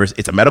I've ever.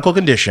 It's a medical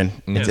condition.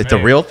 It's a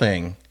right. real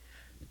thing.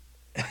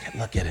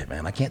 Look at it,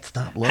 man. I can't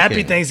stop looking.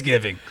 Happy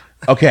Thanksgiving.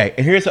 Okay,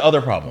 and here's the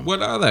other problem.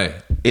 What are they?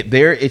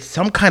 It's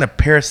some kind of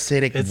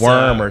parasitic It's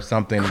worm or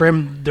something.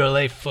 Creme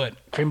brulee foot.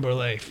 Creme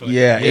brulee foot.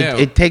 Yeah, Yeah.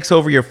 It takes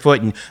over your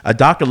foot, and a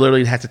doctor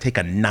literally has to take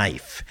a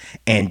knife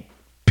and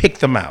pick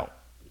them out.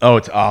 Oh,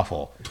 it's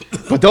awful.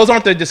 But those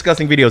aren't the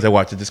disgusting videos I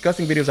watch. The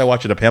disgusting videos I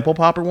watch are the pimple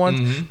popper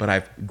ones, but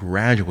I've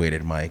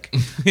graduated, Mike.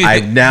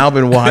 I've now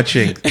been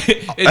watching.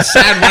 It's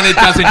sad when it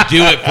doesn't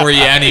do it for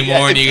you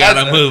anymore, and you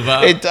got to move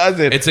up. It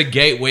doesn't. It's a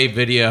gateway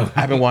video.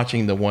 I've been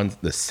watching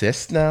the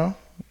cysts now.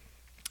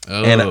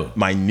 Oh, And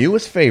my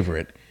newest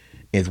favorite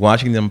is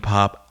watching them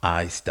pop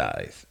eye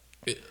styes.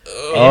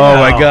 Oh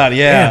my God,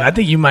 yeah. Man, I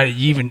think you might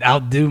even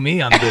outdo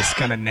me on this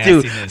kind of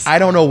Dude, nastiness. I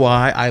don't know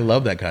why I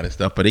love that kind of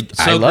stuff, but I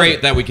so love great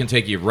it. that we can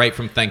take you right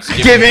from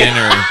Thanksgiving Give it.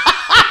 dinner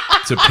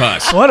to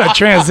puss. What a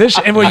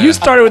transition. And when you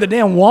started with the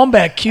damn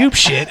wombat cube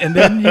shit, and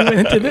then you went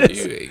into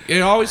this.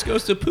 It always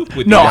goes to poop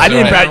with you. No, I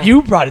so didn't.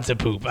 You brought it to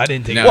poop. I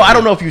didn't take No. it. Well, I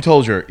don't know if you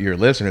told your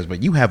listeners,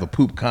 but you have a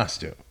poop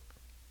costume.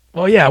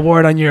 Well, yeah, I wore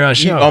it on your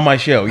show. On my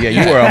show. Yeah,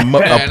 you were a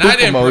poop And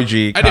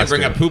emoji I didn't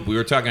bring up costume. poop. We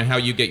were talking how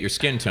you get your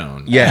skin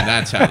tone. Yeah. And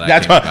that's how that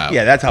that's came how, about.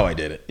 Yeah, that's how I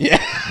did it. Yeah.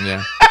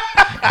 Yeah.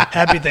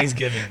 Happy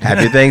Thanksgiving.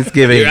 Happy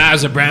Thanksgiving. Your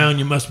eyes are brown.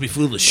 You must be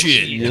full of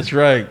shit. That's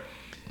right.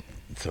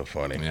 It's so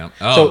funny. Yeah.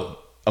 So,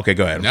 okay,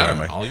 go ahead. I'm No, sorry,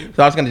 Mike. all you.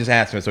 So I was going to just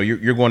ask you, so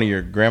you're going to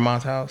your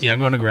grandma's house? Yeah, I'm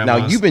going to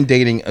grandma's. Now, you've been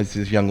dating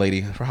this young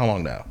lady for how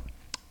long now?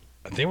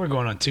 I think we're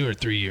going on 2 or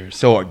 3 years.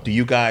 So are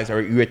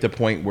you at the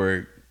point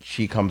where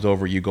she comes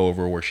over, you go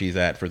over where she's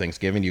at for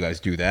Thanksgiving? Do you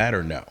guys do that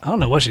or no? I don't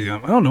know what she's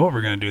gonna. I don't know what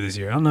we're gonna do this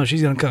year. I don't know if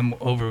she's gonna come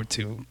over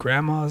to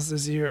grandma's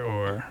this year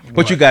or. But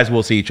what. you guys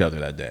will see each other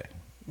that day.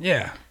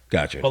 Yeah.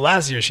 Gotcha. Well,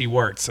 last year she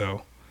worked,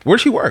 so Where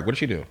does she work? What does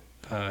she do?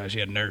 she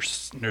had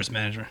nurse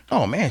management.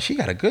 Oh, man, she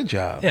got a good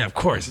job. Yeah, of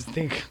course. You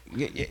think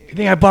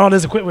Yeah. I bought all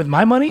this equipment with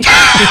my money?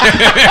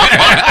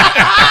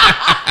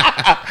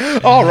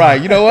 All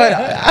right, you know what?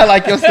 I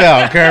like your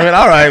style, Kermit.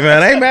 All right,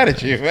 man. I ain't mad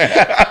at you,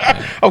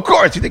 man. Of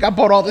course, you think I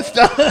bought all this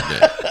stuff?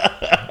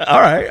 All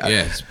right.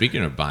 Yeah.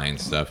 Speaking of buying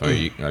stuff, are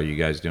you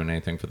guys doing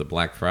anything for the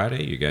Black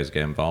Friday? You guys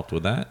get involved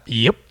with that?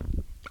 Yep.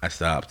 I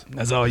stopped.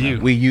 That's all you.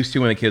 We used to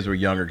when the kids were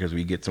younger because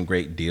we get some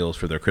great deals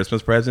for their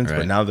Christmas presents, but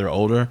Right. now they're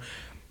older.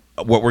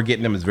 what we're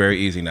getting them is very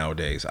easy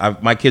nowadays.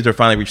 My kids are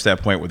finally reached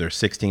that point where they're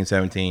 15, 16,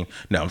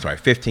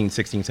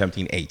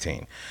 17,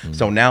 18.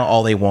 So now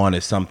all they want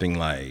is something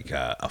like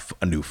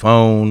a new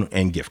phone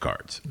and gift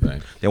cards.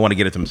 Right. They want to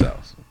get it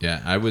themselves.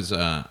 Yeah, I was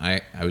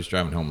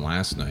driving home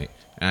last night,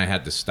 and I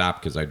had to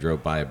stop because I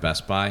drove by a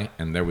Best Buy,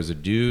 and there was a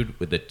dude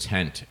with a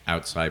tent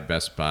outside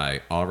Best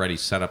Buy already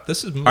set up.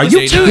 This is Monday Are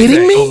you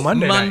kidding me? Oh,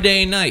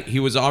 Monday night. He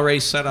was already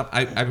set up.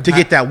 To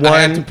get that one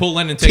I had to pull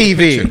in and take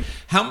TV. a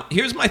picture.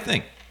 Here's my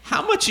thing.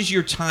 How much is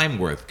your time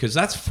worth? Because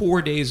that's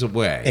 4 days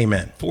away.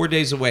 Amen. 4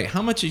 days away.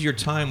 How much is your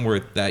time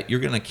worth that you're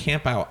going to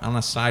camp out on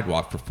a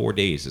sidewalk for 4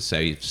 days to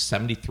save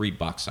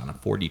 $73 on a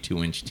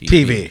 42-inch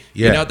TV?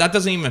 Yeah. You know, that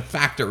doesn't even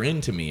factor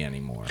into me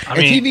anymore. And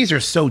TVs are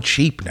so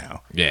cheap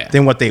now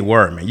than what they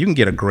were, man. You can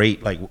get a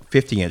great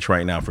 50-inch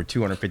right now for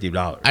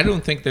 $250. I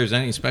don't think there's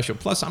any special.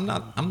 Plus, I'm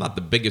not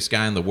the biggest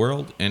guy in the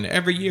world, and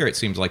every year it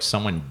seems like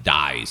someone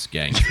dies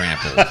getting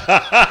trampled.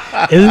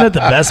 Isn't that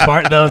the best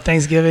part though? Of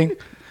Thanksgiving.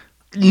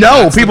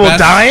 No, people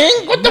dying?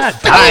 What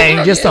not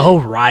dying? Just the whole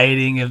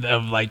rioting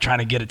of like trying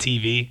to get a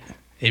TV.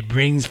 It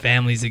brings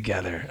families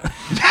together.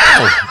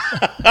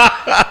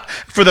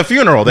 For the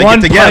funeral, they One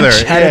get together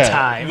punch at a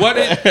time.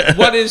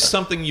 What is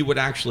something you would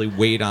actually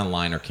wait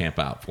online or camp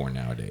out for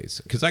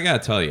nowadays? Because I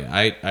got to tell you,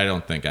 I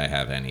don't think I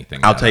have anything.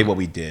 I'll tell you what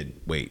we did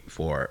wait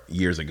for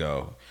years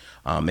ago.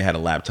 They had a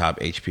laptop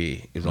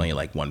HP. It was only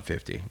like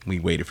 $150. We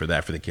waited for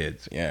that for the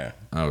kids. Yeah.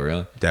 Oh,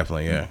 really?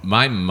 Definitely, yeah.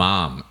 My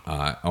mom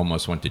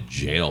almost went to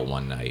jail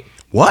one night.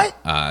 What?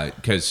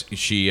 Because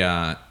she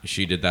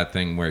did that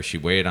thing where she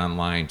waited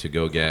online to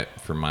go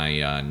get for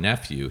my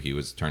nephew. He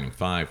was turning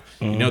 5.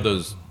 You know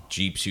those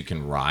Jeeps you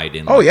can ride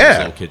in? Oh, yeah. Those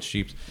little kids'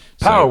 Jeeps.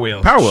 Power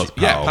wheels. Power wheels.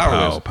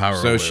 Power wheels. Power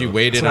so wheels. she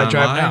waited That's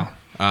what I drive online.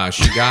 now.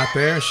 She got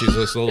there. She's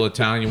this little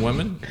Italian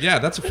woman. Yeah,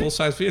 that's a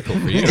full-size vehicle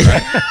for you,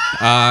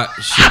 right?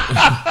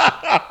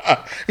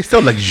 It's so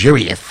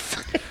luxurious.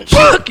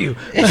 Fuck you.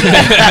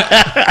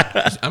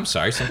 I'm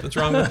sorry, something's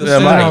wrong with this.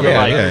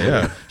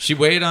 Yeah. She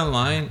waited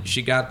online.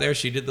 She got there.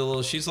 She did the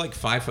little. She's like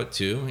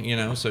 5'2", you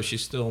know, so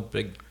she's still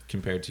big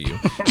compared to you.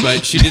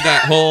 But she did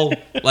that whole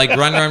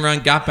run.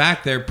 Got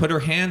back there, put her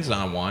hands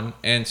on one,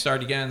 and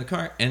started getting in the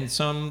car. And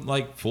some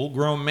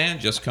full-grown man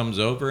just comes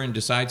over and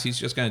decides he's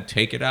just going to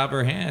take it out of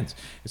her hands.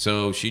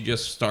 So she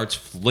just starts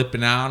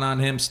flipping out on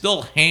him,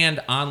 still hand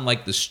on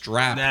the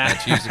strap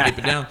that she used to keep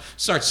it down.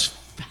 Starts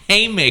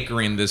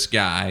haymakering this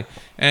guy,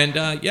 and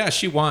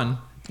she won.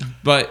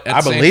 But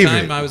at the same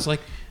time, I was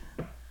like,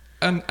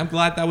 I'm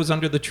glad that was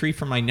under the tree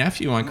for my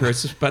nephew on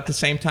Christmas, but at the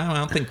same time, I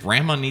don't think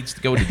Grandma needs to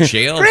go to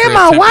jail.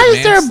 Grandma, why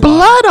is there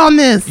blood on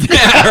this?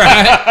 Yeah,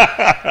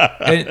 right.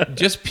 And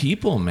just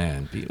people,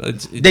 man.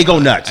 They go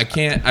nuts.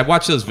 I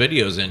watch those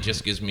videos and it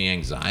just gives me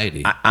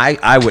anxiety.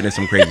 I witnessed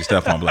some crazy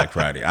stuff on Black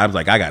Friday. I was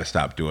like, I got to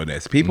stop doing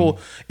this. People,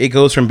 it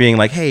goes from being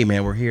like, hey,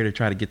 man, we're here to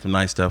try to get some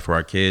nice stuff for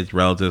our kids,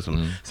 relatives,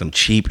 some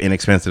cheap,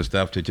 inexpensive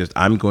stuff to just,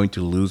 I'm going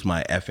to lose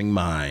my effing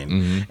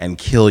mind and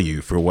kill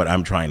you for what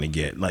I'm trying to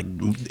get.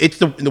 It's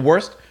the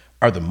worst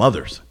are the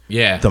mothers.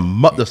 Yeah.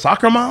 The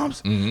soccer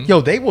moms.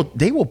 Yo, they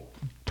will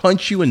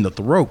punch you in the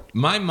throat.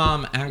 My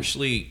mom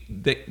actually,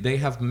 they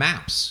have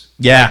maps.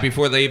 Yeah.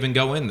 Before they even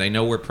go in, they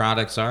know where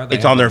products are.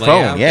 It's on their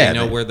phone. Yeah. They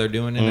know where they're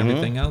doing and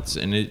everything else.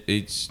 And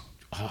it's...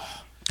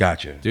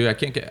 Gotcha. Dude, I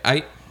can't get...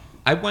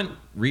 I went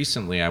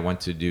recently, I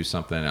went to do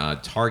something.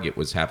 Target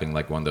was having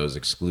one of those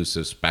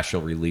exclusive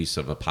special release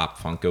of a Pop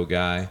Funko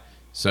guy.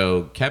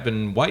 So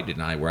Kevin White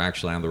and I were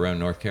actually on the road in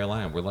North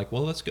Carolina. We're like,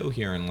 well, let's go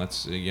here and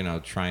let's,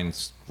 try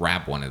and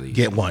grab one of these.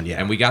 Get one, yeah.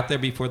 And we got there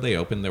before they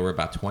opened. There were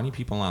about 20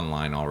 people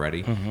online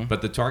already.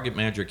 But the Target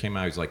manager came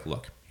out. He's like,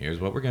 look, here's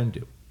what we're going to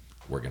do.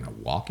 We're going to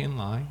walk in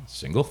line,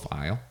 single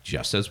file,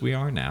 just as we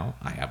are now.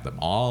 I have them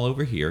all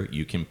over here.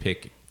 You can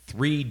pick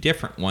 3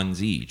 different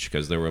ones each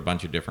because there were a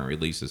bunch of different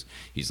releases.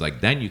 He's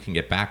like, then you can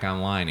get back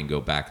online and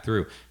go back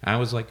through. And I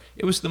was like,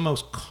 it was the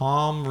most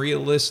calm,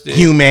 realistic,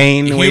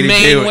 humane way to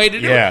do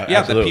it. Yeah,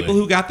 absolutely. The people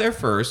who got there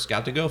first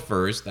got to go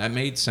first. That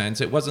made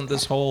sense. It wasn't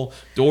this whole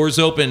doors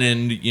open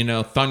and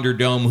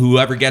Thunderdome.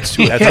 Whoever gets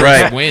to it That's first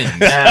right.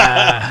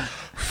 wins.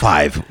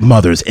 5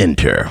 mothers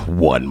enter,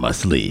 1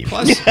 must leave.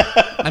 Plus,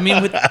 I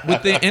mean, with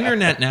the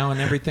internet now and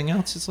everything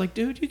else, it's like,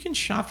 dude, you can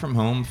shop from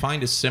home,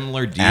 find a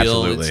similar deal.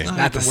 Absolutely. It's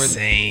not the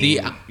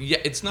same.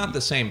 It's not the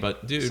same,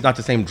 but dude, It's not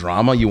the same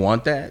drama. You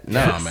want that?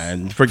 No,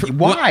 man.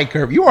 Why,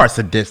 Curb? You are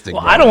sadistic.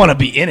 Well, bro. I don't want to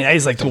be in it. I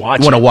just like to watch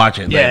it. You want to watch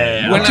it?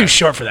 Yeah, later. I'm too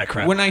short for that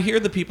crap. when I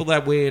hear the people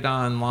that waited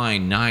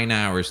online 9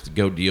 hours to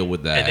go deal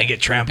with that, And they get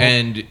trampled.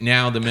 and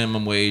now the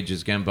minimum wage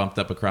is getting bumped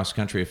up across the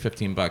country at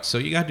 $15. So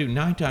you got to do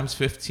 9 times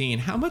 15.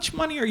 How much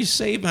money are you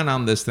saving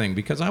on this thing?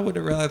 Because I would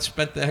have rather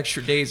spent the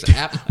extra days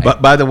at my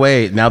But by the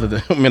way, now that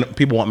the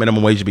people want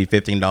minimum wage to be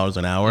 $15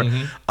 an hour,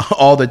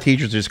 all the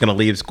teachers are just going to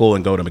leave school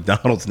and go to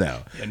McDonald's now.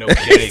 Yeah, no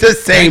kidding. It's the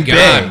same Thank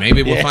God. thing.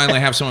 Maybe we'll finally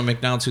have someone at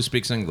McDonald's who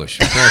speaks English.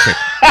 Perfect.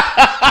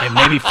 And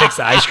maybe fix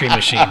the ice cream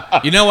machine.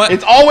 You know what?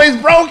 It's always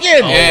broken.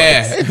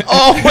 Yeah. It's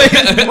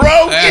always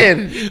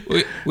broken.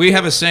 We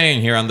have a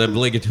saying here on the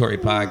obligatory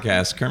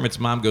podcast. Kermit's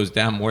mom goes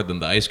down more than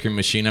the ice cream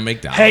machine at Hey,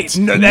 McDonald's.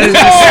 no, that is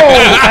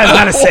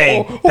not a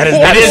saying. That is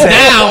not a saying.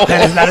 now.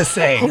 That is not a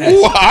saying.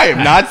 Ooh, I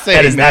am not saying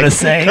That is not a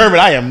saying. Kermit,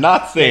 I am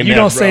not saying that. You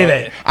don't bro. say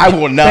that. I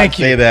will not Thank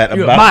you. say that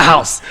You about at my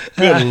house.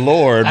 Good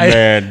Lord,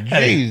 man.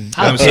 Hey, Jeez.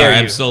 how I'm dare sorry.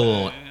 you. I'm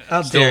still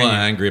How dare you.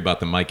 angry about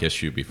the mic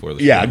issue before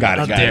the Yeah, show. I got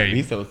it. How Got dare it. you.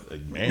 He's so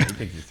man. He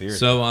takes it serious.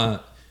 So,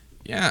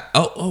 yeah.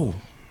 Oh,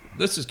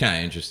 this is kind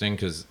of interesting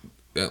because,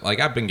 like,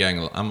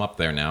 I'm up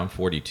there now. I'm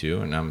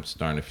 42, and I'm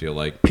starting to feel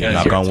like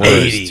Knock on wood.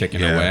 is ticking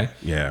Yeah, away.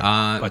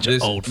 yeah. Bunch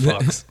of old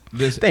fucks.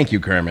 Thank you,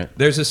 Kermit.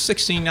 There's a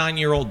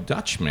 69-year-old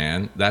Dutch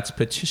man that's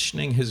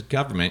petitioning his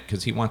government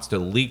because he wants to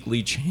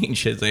legally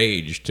change his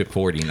age to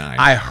 49.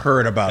 I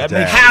heard about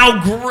that.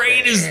 How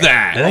great is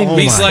that? That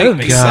He's that like,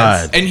 makes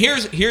God. sense. and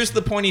here's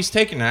the point he's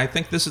taking. And I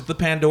think this is the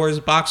Pandora's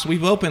box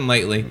we've opened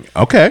lately.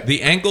 Okay.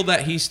 The angle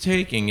that he's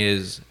taking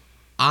is,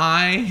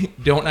 I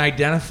don't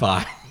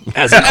identify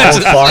As an as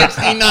old a fart.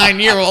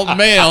 69-year-old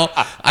male.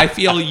 I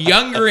feel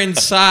younger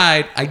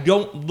inside. I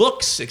don't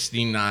look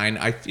 69.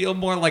 I feel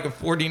more like a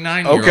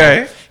 49-year-old.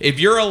 Okay. If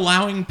you're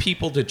allowing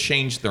people to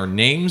change their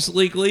names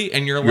legally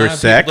and you're Your allowing people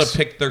sex? to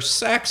pick their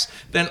sex,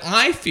 then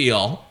I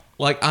feel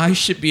like I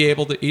should be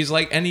able to. He's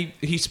like, and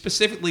he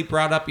specifically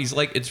brought up, he's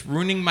like, it's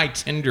ruining my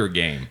Tinder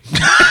game.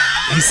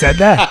 He said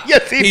that.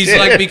 Yes, he He's did.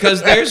 like,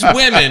 because there's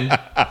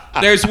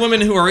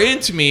women who are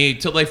into me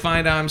till they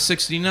find out I'm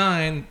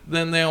 69,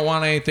 then they don't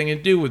want anything to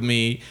do with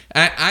me.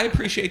 I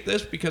appreciate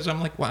this because I'm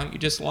like, why don't you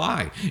just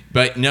lie?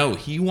 But no,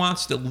 he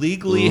wants to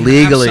legally have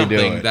do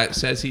something it. that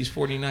says he's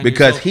 49 because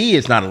years old. he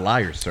is not a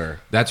liar, sir.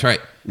 That's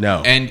right.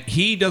 No. And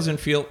he doesn't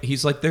feel,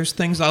 he's like, there's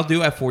things I'll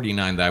do at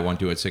 49 that I won't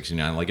do at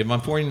 69. Like, if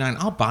I'm 49,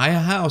 I'll buy a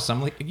house.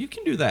 I'm like, you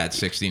can do that at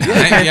 69.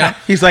 Yeah.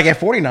 He's like, at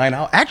 49,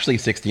 I'll actually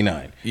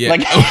 69. Yeah.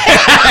 Like,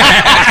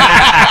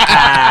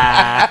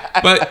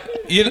 But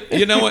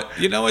you know what?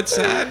 You know what's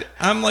sad?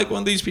 I'm like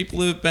one of these people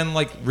who've been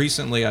like,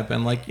 recently I've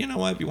been like, you know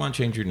what? If you want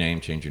to change your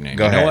name, change your name.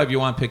 Go you know ahead. what? If you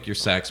want to pick your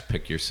sex,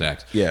 pick your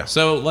sex. Yeah.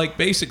 So like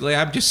basically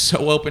I'm just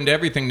so open to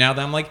everything now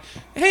that I'm like,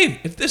 hey,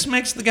 if this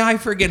makes the guy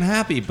friggin'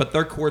 happy, but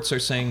their courts are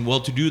saying, well,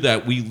 to do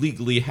that, we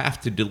legally have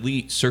to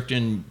delete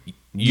certain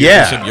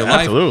years of your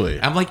life. absolutely.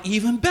 I'm like,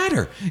 even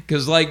better.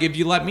 Because like, if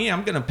you let me,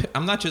 I'm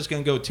not just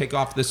going to go take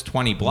off this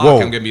 20 block. Whoa.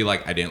 I'm going to be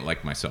like, I didn't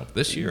like myself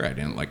this year. I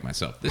didn't like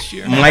myself this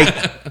year. Mike,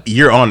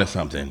 you're onto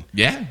something.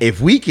 Yeah.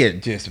 If we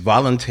could just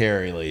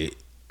voluntarily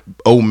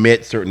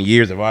omit certain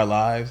years of our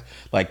lives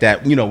like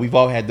that, you know, we've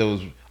all had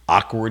those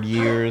awkward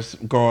years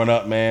growing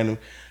up, man.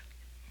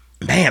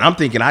 Man, I'm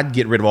thinking I'd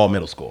get rid of all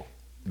middle school.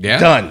 Yeah.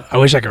 Done. I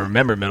wish I could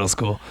remember middle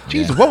school.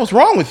 Jesus, what was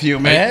wrong with you,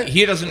 man?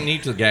 He doesn't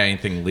need to get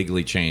anything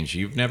legally changed.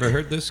 You've never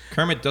heard this?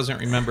 Kermit doesn't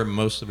remember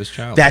most of his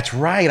childhood. That's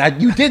right.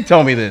 You did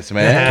tell me this,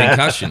 man.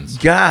 Concussions.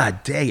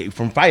 God dang it.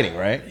 From fighting,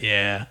 right?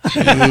 Yeah.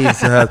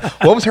 Jesus.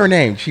 What was her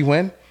name? She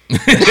win?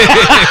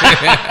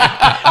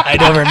 I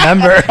don't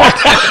remember.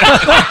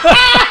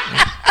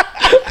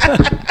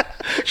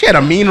 She had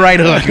a mean right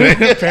hook.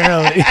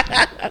 Apparently.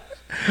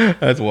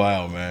 That's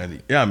wild,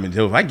 man. Yeah, I mean,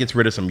 if I get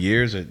rid of some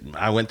years and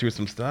I went through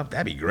some stuff,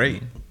 that'd be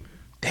great.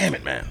 Damn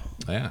it, man.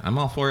 Yeah, I'm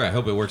all for it. I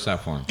hope it works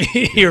out for him.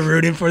 You're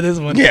rooting for this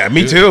one. Yeah,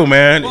 me too,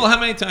 man. Well, how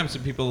many times do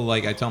people,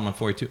 like, I tell them I'm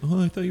 42,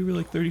 oh, I thought you were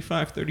like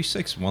 35,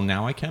 36. Well,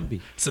 now I can be.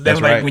 So then,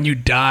 That's like, right. when you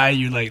die,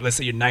 you're like, let's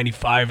say you're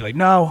 95. You're like,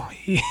 no,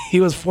 he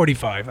was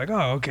 45. Like,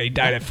 oh, okay, he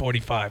died at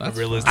 45. But That's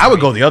realistically, I would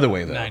go the other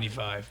way, though.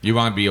 95. You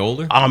want to be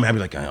older? I'm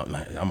like, I'm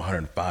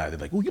 105. They're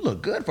like, oh, you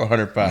look good for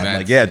 105. I'm like,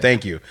 That's- yeah,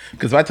 thank you.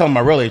 Because if I tell them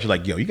my real age, you're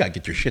like, yo, you got to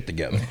get your shit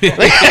together.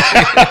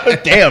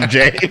 Like, damn,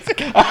 James.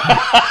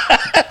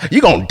 You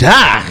going to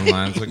die.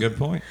 Well, that's a good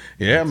point.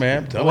 Yeah,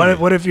 man. I'm telling you.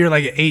 What if you're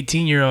like an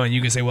 18-year-old and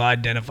you can say, well, I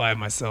identify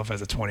myself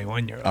as a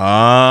 21-year-old.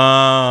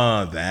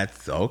 Ah,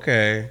 that's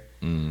okay.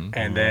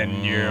 And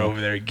then you're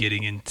over there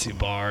getting into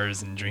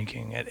bars and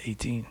drinking at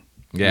 18.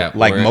 Yeah.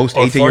 Like or- most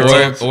or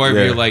 18-year-olds. Or if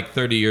Yeah. you're like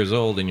 30 years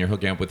old and you're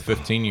hooking up with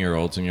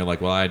 15-year-olds and you're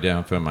like, well, I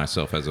identify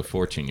myself as a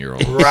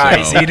 14-year-old.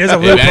 Right. So See, there's a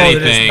if loophole to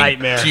this anything,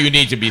 nightmare. You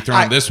need to be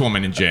throwing this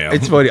woman in jail.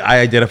 It's funny. I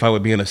identify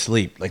with being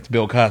asleep, like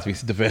Bill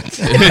Cosby's defense.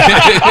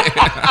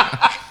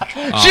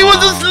 She was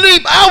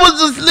asleep. I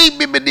was asleep.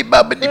 Bibbidi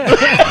bobbidi boo.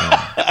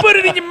 Put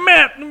it in your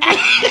map.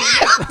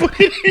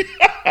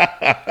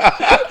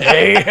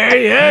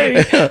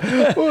 hey.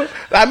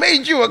 I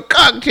made you a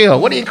cocktail.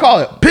 What do you call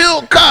it?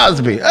 Bill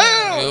Cosby.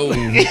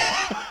 Oh.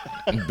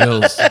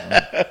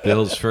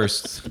 Bill's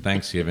first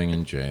Thanksgiving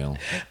in jail.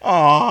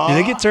 Do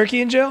they get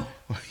turkey in jail?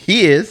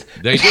 He is.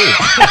 They do.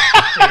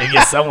 They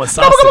get someone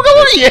sausage.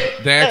 Yeah.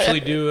 They actually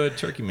do a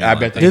turkey meal. I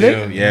bet they Do do.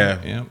 they?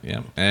 Yeah.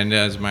 Yeah. And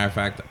as a matter of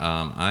fact,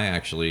 I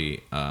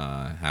actually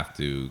have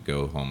to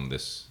go home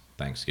this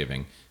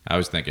Thanksgiving. I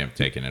was thinking of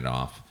taking it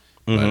off,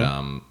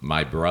 but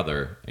my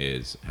brother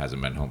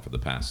hasn't been home for the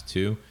past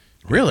 2,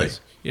 Really?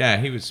 Yeah,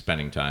 he was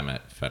spending time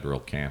at federal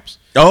camps.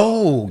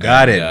 Oh,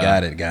 got it.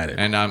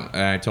 And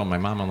I told my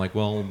mom, I'm like,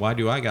 well, why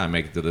do I got to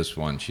make it to this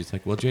one? She's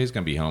like, well, Jay's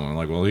going to be home. I'm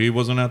like, well, he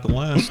wasn't at the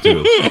last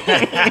two.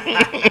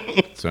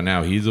 So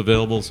now he's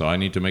available, so I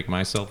need to make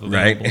myself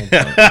available.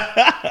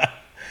 Right.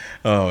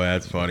 Oh,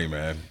 that's funny,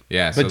 man.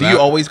 Yeah. But do you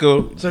always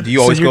go? Do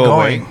you always go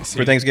away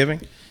for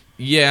Thanksgiving?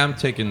 Yeah, I'm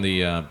taking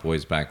the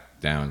boys back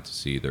down to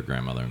see their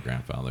grandmother and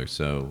grandfather.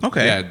 So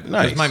okay, yeah,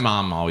 nice. My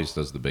mom always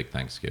does the big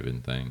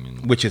Thanksgiving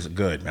thing, which is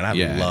good, man. I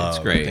love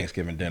it's great.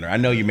 Thanksgiving dinner. I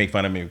know you make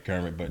fun of me,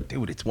 Kermit, but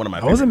dude, it's one of my.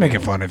 I wasn't making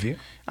fun of you.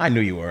 I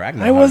knew you were.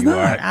 I was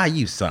not.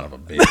 You son of a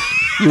bitch.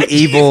 You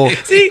evil.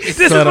 See,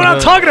 this is what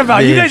I'm talking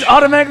about. Bitch. You guys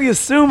automatically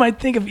assume I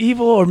think of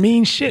evil or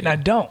mean shit, and I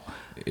don't.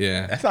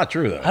 Yeah, that's not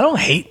true though. I don't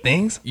hate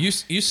things. You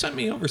sent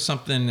me over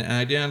something, and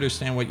I didn't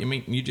understand what you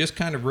mean. You just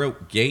kind of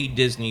wrote "gay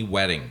Disney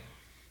wedding."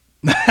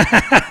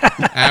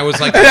 I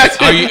was like,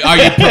 are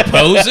you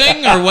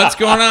proposing or what's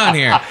going on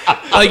here?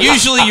 Like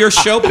usually your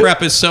show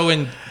prep is so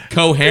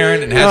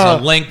incoherent and has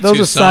a link to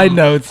some side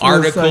notes.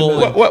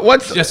 article.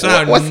 What's just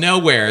out of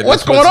nowhere?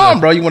 What's going on,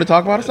 bro? You want to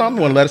talk about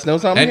something? Want to let us know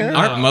something? And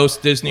aren't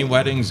most Disney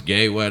weddings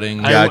gay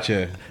weddings?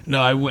 Gotcha.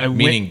 I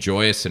meaning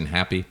joyous and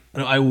happy.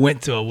 No, I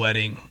went to a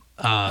wedding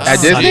at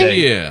Sunday.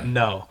 Disney. Yeah.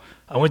 No.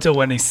 I went to a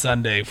wedding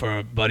Sunday for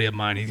a buddy of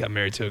mine. He got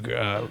married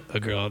to a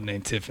girl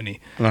named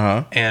Tiffany.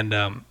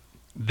 And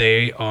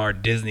they are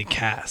Disney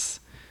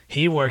casts.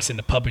 He works in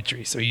the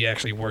puppetry, so he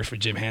actually works for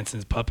Jim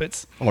Henson's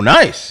puppets. Oh,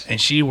 nice.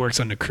 And she works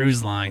on the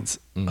cruise lines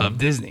of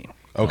Disney.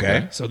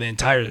 Okay. So the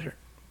entire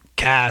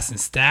cast and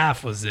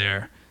staff was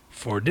there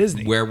for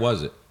Disney. Where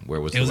was it?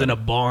 It was in a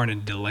barn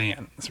in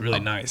DeLand. It's really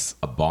nice.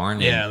 A barn?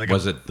 Yeah.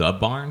 Was it the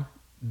barn?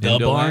 The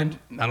barn?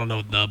 I don't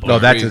know the barn. No,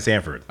 that's in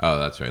Sanford. Oh,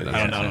 that's right.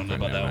 I don't know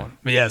about that one.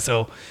 But yeah,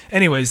 so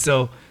anyway,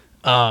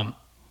 the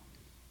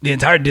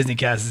entire Disney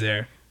cast is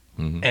there.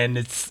 And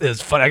it's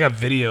fun. I got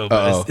video,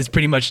 but it's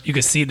pretty much, you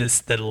can see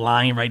the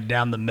line right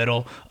down the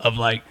middle of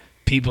like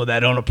people that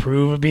don't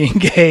approve of being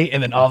gay,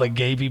 and then all the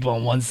gay people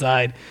on one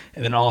side,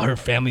 and then all her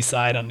family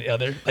side on the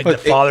other. Like but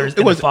the fathers.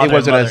 It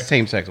wasn't a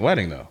same-sex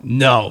wedding though.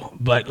 No,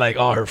 but like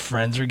all her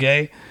friends were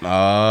gay.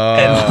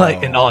 Oh.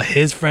 And all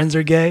his friends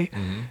are gay.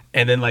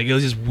 And then like it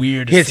was just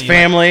weird to his see,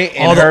 family like,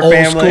 and all her the old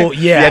family. School,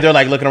 yeah, they're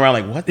like looking around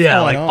like what?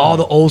 Like on? all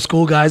the old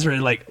school guys were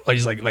like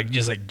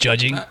just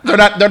judging. They're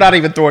not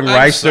even throwing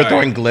rice. Sorry. They're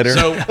throwing glitter.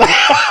 So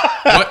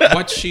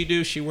what's she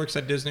do? She works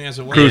at Disney as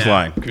a cruise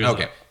line.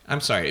 Okay. I'm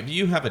sorry. If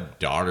you have a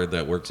daughter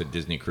that works at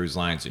Disney Cruise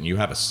Lines and you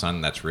have a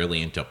son that's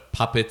really into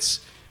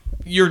puppets,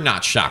 you're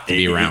not shocked to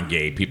be around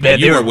gay people.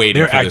 You were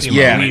waiting for this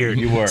moment. Weird.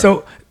 You were.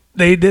 So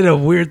they did a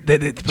weird.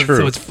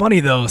 So it's funny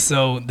though.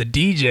 So the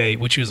DJ,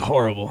 which was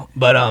horrible,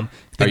 but are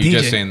you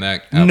just saying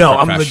that? No,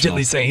 I'm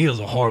legitimately saying he was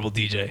a horrible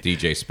DJ.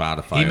 DJ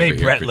Spotify. He made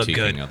Brett look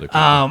good.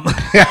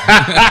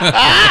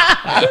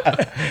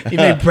 He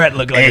made Brett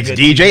look like it's a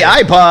good DJ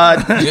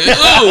iPod.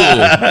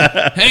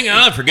 Oh, hang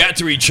on, forgot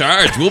to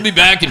recharge. We'll be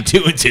back in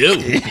 2 and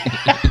 2.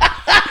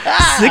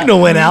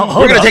 Signal went out.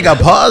 We're gonna take a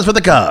pause for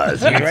the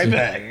cause. We'll be right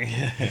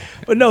back.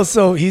 But no,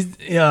 so he's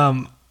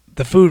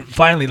the food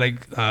finally we're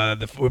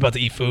about to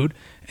eat food,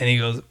 and he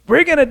goes,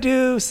 "We're gonna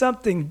do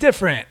something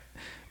different.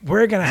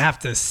 We're gonna have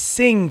to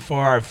sing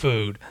for our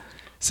food."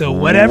 So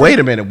whatever. Wait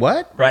a minute,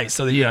 what? Right.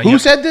 So who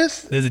said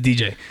this? There's a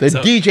DJ. The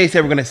DJ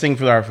said we're gonna sing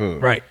for our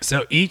food. Right.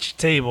 So each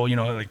table,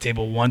 like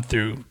table 1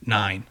 through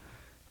 9,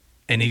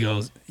 and he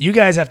goes, "You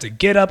guys have to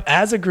get up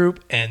as a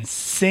group and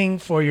sing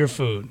for your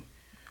food."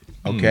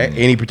 Okay.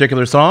 Any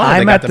particular song?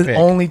 I'm at the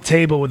only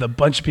table with a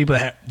bunch of people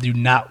that do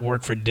not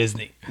work for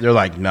Disney. They're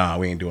like, nah,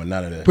 we ain't doing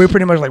none of this. We're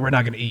pretty much like, we're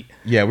not going to eat.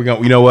 Yeah, we're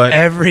going. You know what?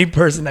 Every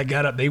person that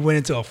got up, they went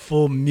into a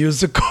full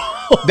musical.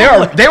 They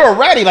were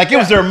ready. Like it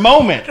was their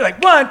moment. They're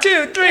like 1,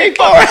 2, 3,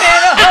 4, and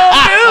a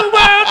whole new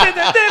world.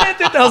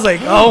 I was like,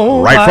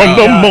 oh, right from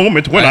the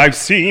moment when I've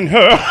seen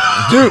her,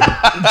 dude,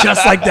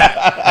 just like that.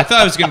 I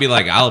thought it was gonna be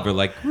like Oliver,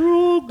 like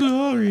rule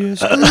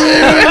glorious. Might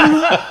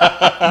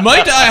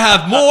I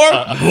have more?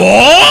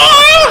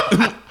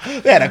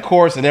 They had a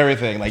chorus and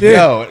everything. Like,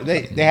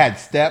 they had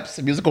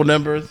steps, musical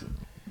numbers.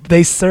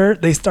 They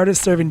started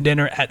serving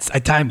dinner at. I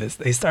timed this.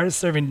 They started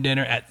serving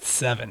dinner at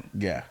 7.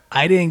 Yeah.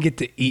 I didn't get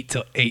to eat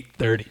till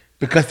 8:30.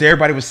 Because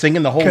everybody was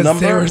singing the whole number?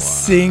 Because they were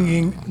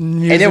singing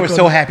musical. And they were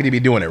so happy to be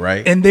doing it,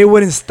 right? And they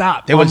wouldn't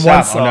stop. They wouldn't stop.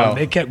 One song. Oh, no.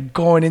 They kept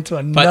going into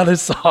another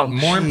song.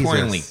 More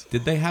importantly,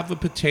 did they have a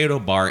potato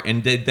bar?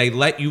 And did they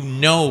let you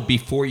know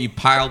before you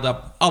piled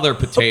up other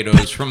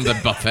potatoes from the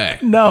buffet?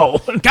 No.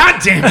 God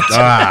damn it.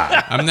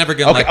 I'm never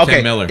going to like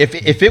Tim Miller.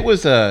 If it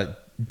was a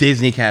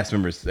Disney cast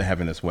members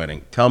having this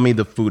wedding, tell me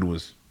the food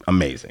was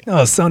amazing.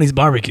 Oh, Sonny's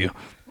barbecue.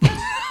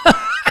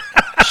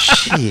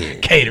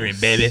 Shit. Catering,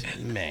 baby.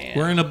 Man.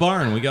 We're in a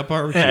barn. We got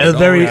barbecue. Yeah, it was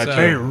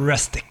very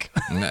rustic.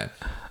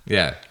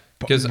 Yeah.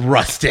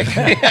 Rustic.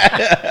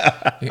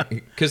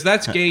 Because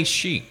that's gay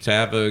chic to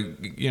have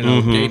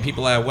gay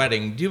people at a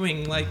wedding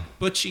doing like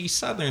butchy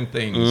southern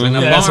things in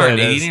a barn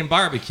eating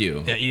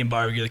barbecue. Yeah, eating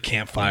barbecue, the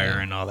campfire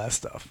and all that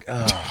stuff.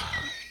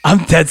 I'm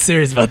dead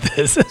serious about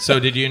this. So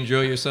did you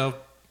enjoy yourself?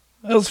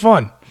 It was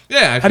fun.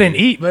 Yeah, I didn't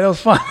eat, but it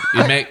was fun.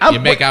 You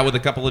make out with a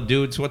couple of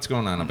dudes. What's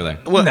going on over there?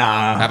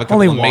 Nah, Have a couple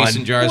only of one.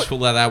 mason jars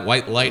full of that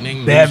white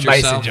lightning. They have Lose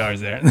mason yourself?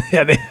 jars there.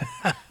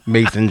 Yeah,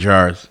 Mason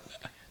jars.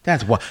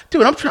 That's what,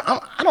 dude.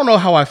 I don't know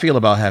how I feel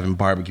about having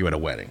barbecue at a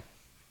wedding.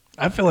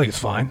 I feel like it's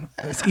fine.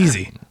 It's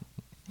easy.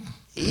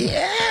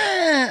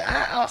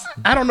 Yeah,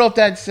 I don't know if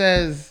that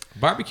says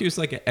Barbecue is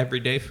like an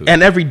everyday food.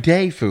 an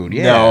everyday food.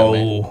 Yeah, No.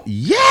 man.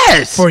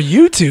 Yes. For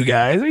you two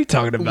guys, what are you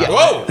talking about?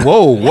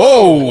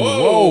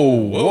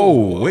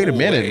 Whoa. Wait a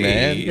minute,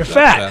 man. You're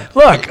fat.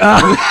 Look,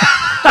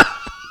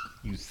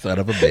 You son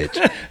of a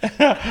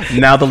bitch.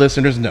 Now the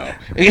listeners know.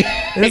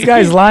 this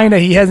guy's lying that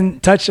he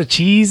hasn't touched a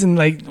cheese in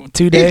like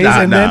 2 days.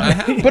 Then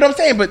But I'm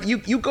saying, but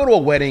you go to a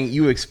wedding,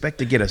 you expect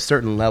to get a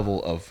certain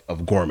level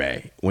of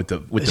gourmet with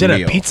the It should meal.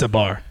 have a pizza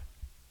bar.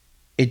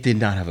 It did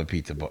not have a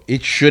pizza bar.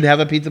 It should have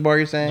a pizza bar.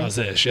 You're saying? I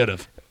said it should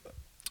have.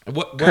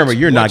 Kermit,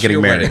 you're not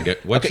getting married.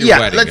 What's Okay, your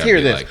wedding let's gonna hear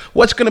be this. like?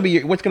 What's gonna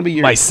be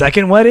your? My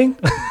second wedding?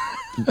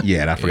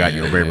 Yeah, and I forgot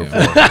you were married before.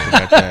 I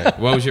forgot that.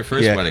 What was your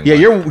first wedding? Yeah,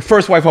 like? your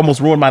first wife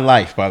almost ruined my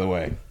life. By the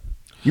way,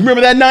 you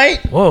remember that night?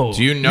 Whoa.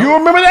 Do you know? You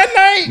remember that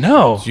night?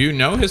 No. Do you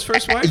know his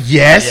first wife?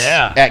 Yes.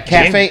 Yeah. At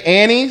Cafe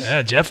Annie's.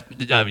 Yeah, Jeff.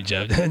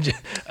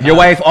 Your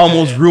wife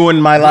almost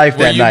ruined my life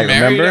Were that you night.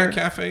 married Remember? at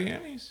Cafe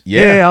Annie's?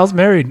 Yeah, I was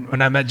married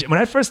when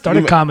I first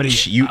started comedy.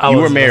 You I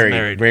were was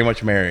married, very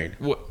much married.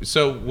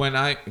 So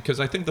because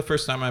I think the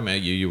first time I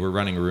met you, you were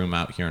running a room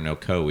out here in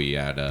Ocoee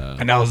at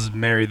And I was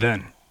married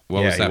then. what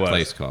Yeah, was he that was.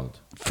 place called?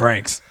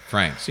 Frank's.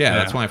 Frank's. Yeah,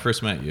 that's when I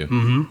first met you.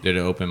 Mm-hmm. Did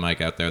an open mic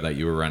out there that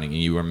you were running,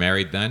 and you were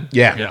married then?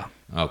 Yeah. Yeah.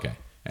 Okay.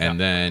 And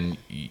then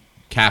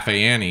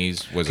Cafe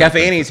Annie's was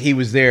Cafe Annie's, he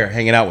was there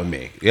hanging out with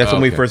me. That's when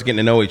we Okay. first getting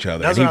to know each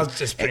other. That's And when I he- was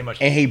just pretty much.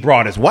 And he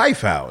brought his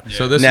wife out.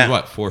 So this Now- is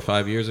what 4 or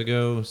 5 years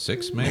ago,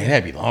 6 maybe. Man,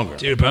 that'd be longer.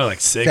 Dude, probably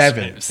like 6. Seven.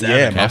 maybe Yeah,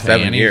 seven. about Cafe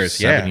 7 Annie's, years.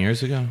 7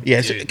 years ago.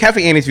 Yes, Dude.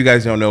 Cafe Annie's, if you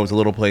guys don't know, is a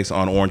little place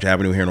on Orange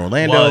Avenue here in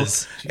Orlando.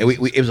 Was. And it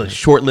was a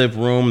short-lived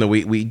room that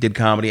we did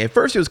comedy. At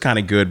first, it was kind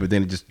of good, but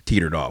then it just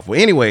teetered off.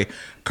 Well, anyway,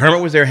 Kermit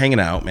was there hanging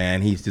out,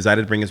 man. He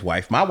decided to bring his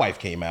wife. My wife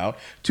came out.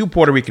 2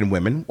 Puerto Rican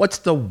women. What's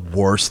the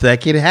worst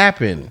that could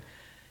happen?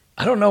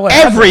 I don't know what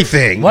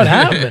Everything. happened. What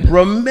happened?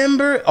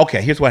 Remember?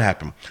 Okay, here's what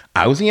happened.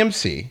 I was the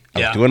MC. I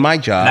was Yeah. doing my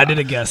job. And I did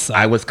a guest side.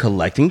 I was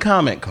collecting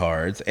comment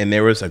cards, and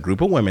there was a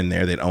group of women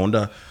there that owned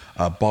a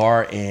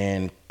bar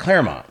in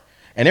Claremont.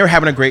 And they were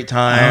having a great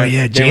time. Oh,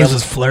 yeah. They James were-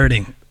 was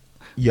flirting.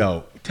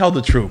 Yo, tell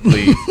the truth,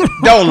 please.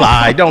 Don't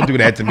lie. Don't do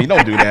that to me.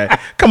 Don't do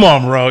that. Come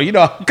on, bro.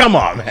 Come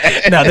on, man.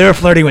 No, they were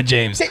flirting with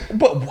James.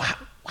 But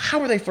how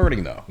were they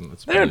flirting, though?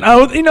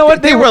 You know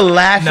what? They were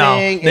laughing. No,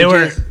 and they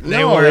were. just- They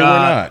no, were. they were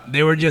not.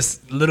 They were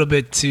just a little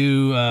bit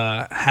too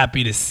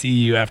happy to see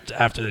you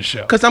after the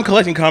show. Because I'm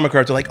collecting comment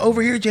cards. They're like,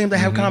 over here, James, I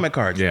have comment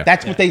cards. Yeah.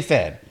 That's what they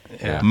said.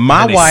 Yeah.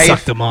 My And they wife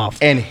sucked them off.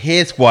 and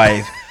his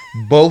wife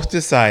both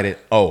decided,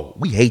 oh,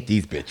 we hate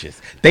these bitches.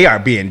 They are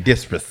being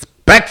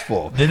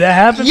disrespectful. Did that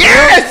happen?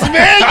 Yes,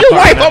 man. Your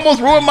wife almost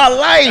ruined my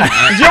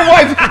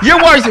life.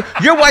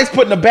 Your wife's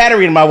putting a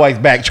battery in my wife's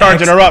back,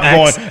 charging her up,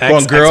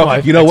 going, girl,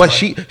 ex-wife, you know what?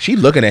 ex-wife. She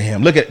looking at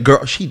him.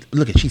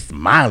 She's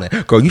smiling.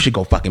 Girl, you should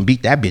go fucking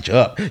beat that bitch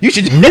up. You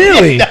should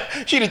Really?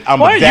 Why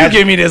are you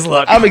giving me this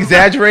look? I'm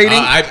exaggerating.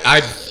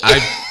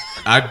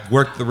 I've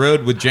worked the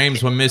road with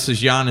James when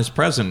Mrs. Yon is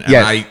present, and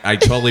Yes. I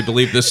totally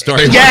believe this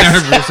story 100%.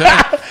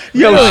 Yes.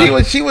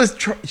 Yo, she was.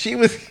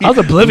 I was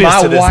oblivious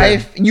my to this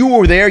wife, you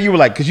were there. You were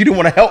like, because you didn't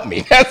want to help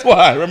me. That's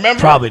why. Remember?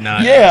 Probably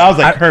not. Yeah, I was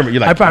like, Kermit.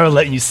 You're like, I probably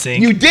letting you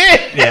sing. you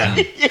did. Yeah,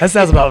 that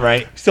sounds about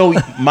right. So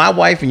my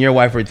wife and your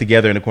wife were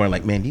together in the corner,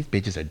 like, man, these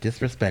bitches are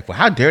disrespectful.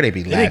 How dare they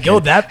be laughing? Did it go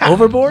that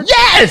overboard?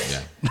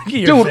 Yes. Look at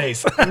your Dude,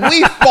 face.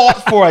 we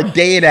fought for a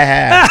day and a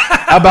half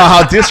about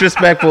how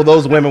disrespectful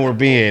those women were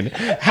being.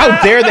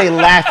 How dare they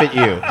laugh at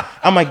you?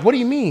 I'm like, what do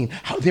you mean?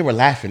 How they were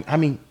laughing?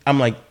 I'm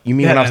like, you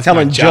mean Yeah, when I was that's my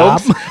telling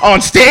job. jokes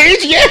on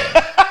stage? Yeah.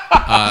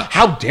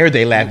 How dare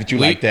they laugh at you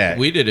like that?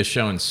 We did a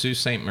show in Sault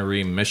Ste.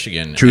 Marie,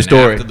 Michigan. True and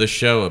story. After the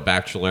show, a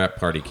bachelorette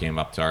party came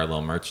up to our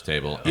little merch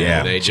table. And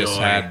Yeah. they just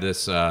Joy. had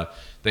this.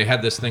 They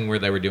had this thing where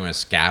they were doing a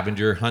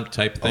scavenger hunt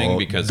type thing Oh,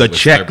 because the it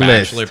was their checklist.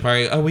 bachelor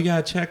party. Oh, we got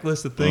a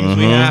checklist of things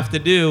we have to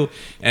do.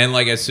 And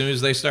like as soon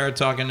as they started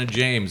talking to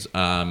James,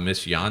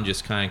 Miss Yon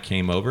just kind of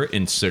came over,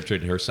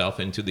 inserted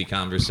herself into the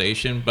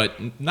conversation, but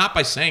not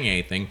by saying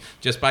anything,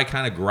 just by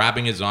kind of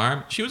grabbing his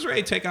arm. She was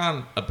ready to take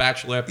on a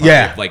bachelorette party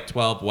Yeah. of like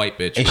 12 white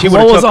bitches. And she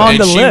What would've was took- on And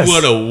the she list?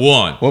 would have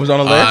won. What was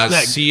on the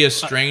list? See a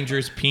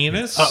stranger's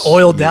penis.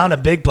 Oiled down a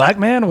big black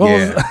man. What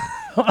Yeah.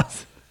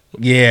 was?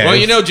 Yeah. Well,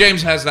 you know,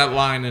 James has that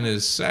line in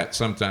his set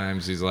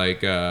sometimes. He's like,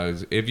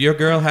 if your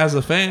girl has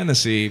a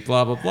fantasy,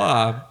 blah, blah,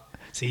 blah.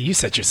 See, you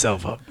set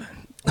yourself up.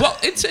 Well,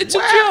 it's a It's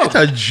joke.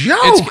 a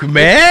joke,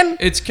 man.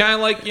 It's kind of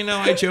like, you know,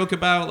 I joke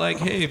about like,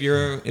 hey, if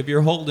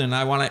you're holding,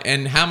 I want to,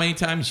 and how many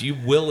times you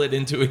will it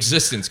into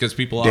existence because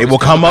people They always will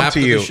come up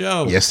after to the you.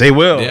 show. Yes, they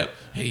will. Yep.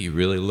 Hey, you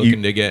really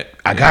looking to get?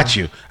 I got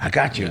you.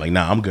 Like,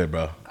 nah, I'm good,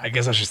 bro. I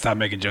guess I should stop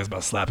making jokes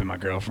about slapping my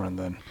girlfriend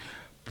then.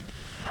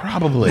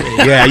 Probably.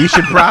 Yeah, you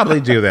should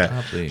probably do that.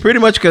 Probably. Pretty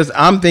much because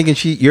I'm thinking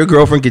your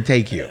girlfriend could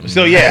take you.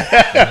 So, yeah.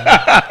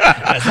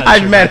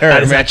 I've met her.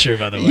 That is not true,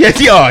 by the way. Yes,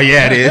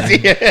 it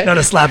is. Yeah. No,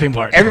 the slapping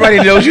part. Everybody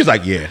knows she's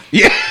like, yeah.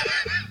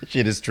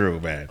 Shit is true,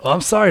 man. Well,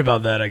 I'm sorry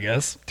about that, I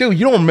guess. Dude,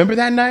 you don't remember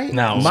that night?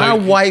 No. My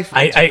wife.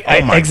 I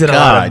exited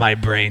out of my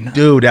brain.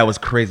 Dude, that was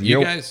crazy.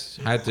 You guys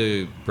had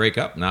to break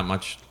up. Not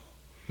much.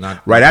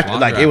 Not right much after,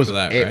 longer like it was.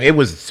 after that, right? It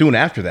was soon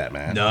after that,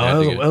 man.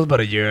 No, it was about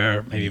a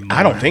year, maybe more.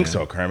 I don't think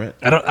so, Kermit.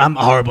 I'm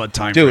horrible at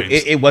time Dude,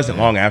 frames. it wasn't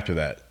long after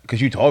that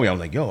because you told me. I was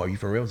like, "Yo, are you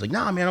for real?" I was like,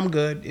 "Nah, man, I'm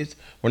good.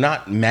 We're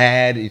not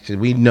mad. It's just,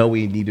 we know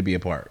we need to be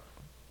apart."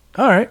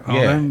 All right. Well,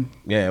 Yeah, then,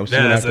 yeah. It was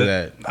soon after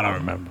that. I don't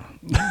remember.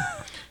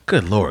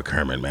 Good Lord,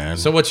 Kermit, man.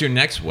 So what's your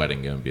next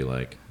wedding gonna be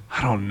like?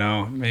 I don't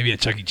know. Maybe a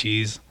Chuck E.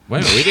 Cheese.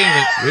 Wait, we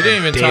didn't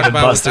even Dave talk and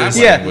about what that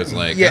Buster's. wedding was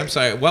like. Yeah. I'm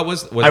sorry. What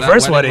was My that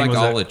first wedding wedding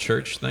like? was All a a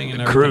church thing and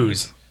A everything?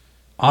 cruise.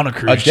 On a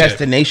cruise A ship.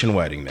 destination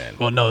wedding, then.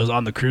 Well, no, it was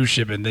on the cruise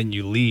ship, and then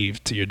you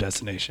leave to your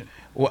destination.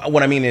 Well,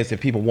 what I mean is, if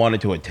people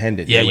wanted to attend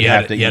it, Yeah, they would you have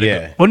had to. to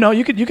Yeah. go. Well, no,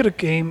 you could have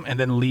came and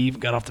then leave,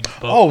 got off the boat.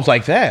 Oh, it was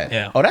like that.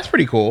 Yeah. Oh, that's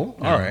pretty cool.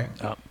 All right.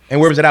 Oh. And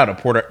where was it out? At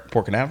Port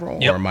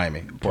Canaveral Yep. or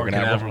Miami? Port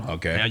Canaveral.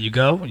 Okay. Yeah, you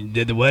go. You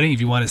did the wedding. If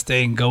you want to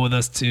stay and go with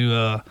us to,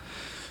 I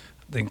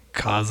think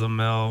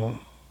Cozumel,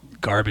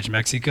 Garbage,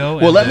 Mexico.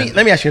 Well, and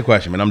let me ask you a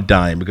question, man. I'm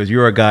dying because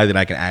you're a guy that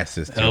I can ask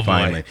this to. Oh, boy.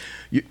 Finally,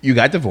 you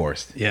got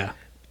divorced. Yeah.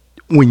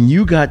 When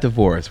you got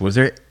divorced, was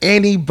there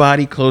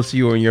anybody close to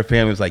you or in your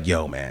family who was like,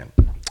 "Yo, man,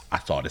 I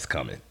saw this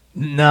coming"?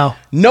 No.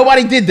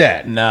 Nobody did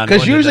that. No, because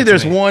no one did usually that to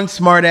there's me. one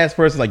smart ass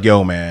person like,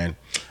 "Yo, man,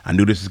 I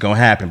knew this was gonna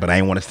happen, but I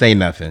didn't want to say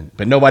nothing."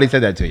 But nobody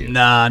said that to you.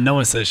 Nah, no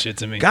one says shit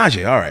to me.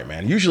 Gotcha. All right,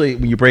 man. Usually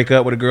when you break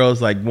up with a girl,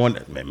 it's like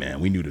man,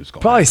 we knew this was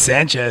going. Probably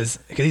Sanchez,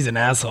 because he's an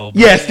asshole.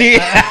 Yes, he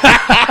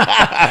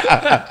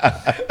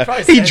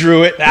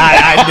drew it.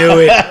 I knew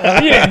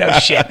it. You didn't know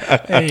shit.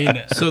 You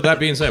know. So that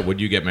being said,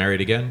 would you get married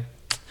again?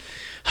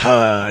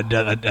 I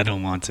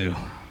don't want to.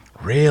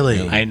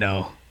 Really? I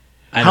know.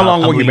 How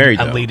long were you married,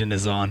 I'm though? leading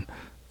this on.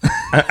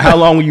 How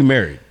long were you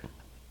married?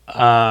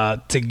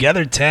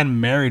 Together 10,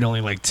 married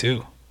only like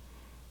 2.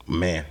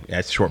 Man,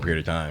 that's a short period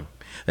of time.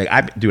 Like,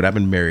 I've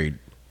been married.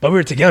 But we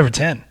were together for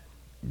 10.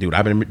 Dude,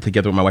 I've been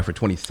together with my wife for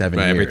 27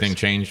 But years. everything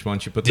changed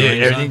once you put the Dude,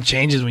 rings everything on?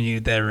 changes when you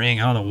get that ring.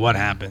 I don't know what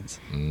happens.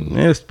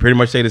 Yeah, it's pretty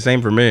much stay the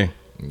same for me.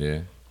 Yeah.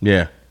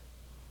 Yeah.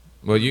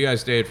 Well, you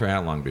guys dated for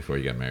how long before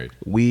you got married?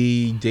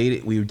 We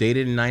dated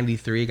in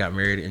 93, got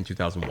married in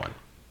 2001.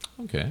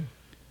 Okay.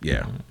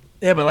 Yeah.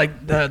 Yeah, but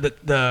like the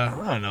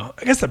I don't know.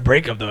 I guess the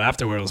breakup though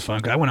afterward was fun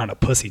because I went on a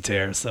pussy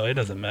tear, so it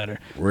doesn't matter.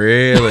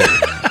 Really?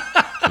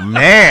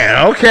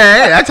 Man,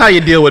 okay. That's how you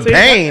deal with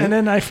pain. And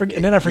then I forget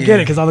it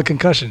because all the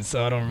concussions,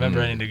 so I don't remember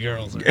any of the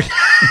girls.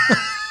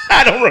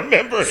 I don't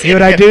remember. See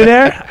what I do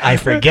there? I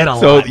forget a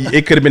So lot.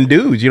 it could have been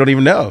dudes. You don't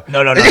even know.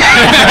 No. that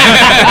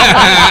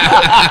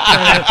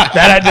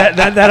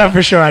I'm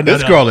for sure I know.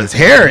 This girl is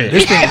hairy.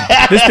 This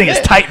thing is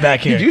tight back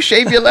here. Did you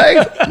shave your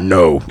legs?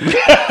 No.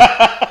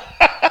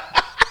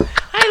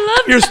 I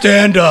love your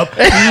stand up.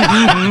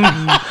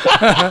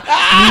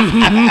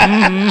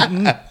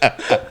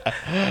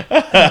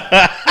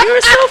 You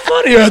were so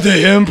funny at the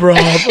improv.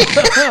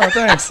 Oh,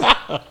 thanks.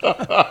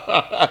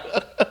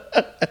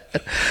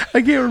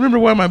 I can't remember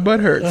why my butt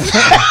hurts.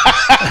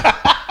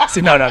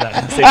 See, no.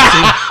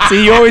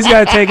 See, you always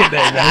gotta take it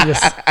there, man.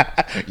 Just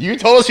You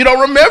told us you don't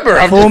remember.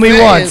 I'm fool just me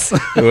saying. once.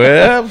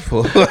 Well,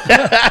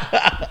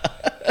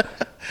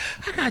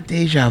 I got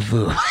deja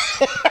vu.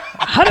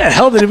 How the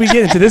hell did we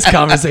get into this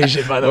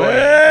conversation, by the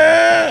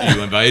way?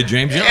 You invited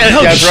James Yon.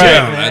 That's shit,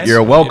 right. man.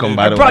 You're welcome,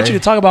 by I the way. brought you to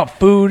talk about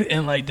food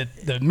and like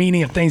the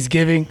meaning of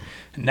Thanksgiving.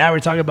 And now we're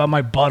talking about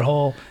my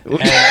butthole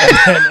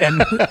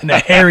and a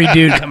hairy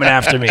dude coming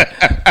after me.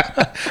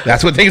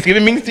 That's what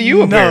Thanksgiving means to you,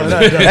 No.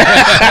 apparently.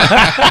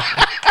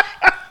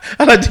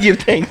 I like to give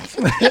thanks.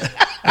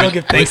 I don't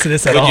give thanks to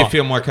this at Would all. you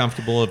feel more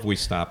comfortable if we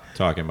stopped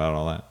talking about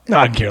all that? No,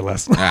 I can care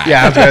less.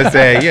 Yeah, I was going to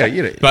say, yeah,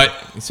 you know. But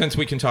since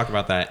we can talk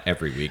about that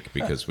every week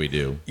because we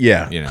do,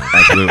 Yeah, you know,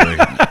 absolutely.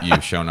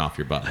 you've shown off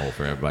your butthole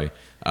for everybody.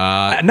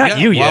 Not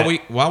you yet.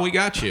 While we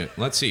got you,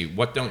 let's see.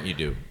 What don't you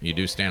do? You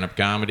do stand-up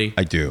comedy.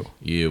 I do.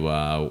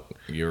 You're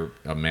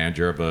a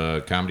manager of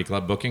a comedy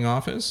club booking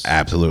office.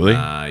 Absolutely.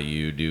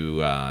 You do.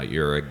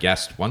 You're a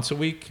guest once a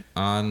week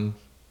on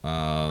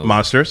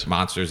Monsters.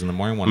 Monsters in the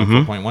Morning,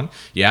 104.1.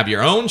 You have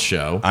your own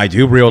show. I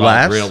do. Real called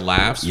Laughs. Real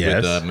Laughs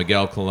Yes. with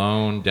Miguel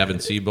Colon, Devin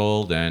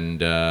Siebold, and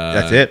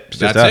That's it. It's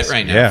That's just us. it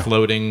right now. Yeah.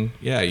 Floating.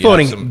 Yeah. You have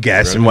Floating some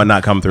guests and floating-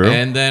 whatnot come through.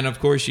 And then, of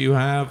course, you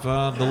have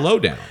the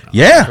Lowdown.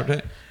 Yeah.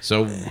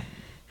 So,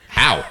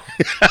 how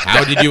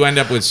did you end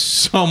up with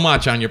so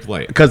much on your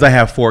plate? Because I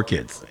have 4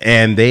 kids,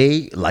 and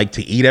they like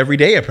to eat every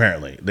day,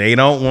 apparently. They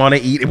don't want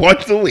to eat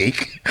once a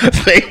week.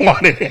 They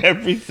want it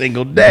every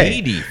single day.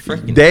 Needy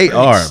freaking They freaks.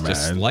 are, man.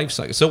 Just life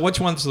cycle. So,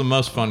 which one's the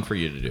most fun for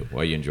you to do?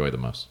 What you enjoy the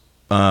most?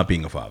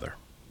 Being a father.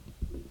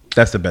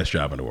 That's the best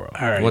job in the world.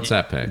 All right. What's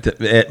that pay?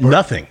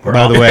 Nothing,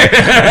 by the way.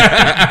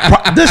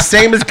 The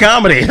same as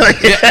comedy.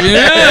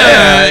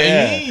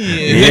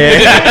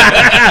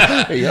 Yeah.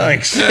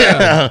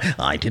 Yikes.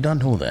 I did not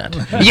know that.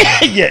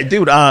 Yeah,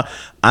 dude.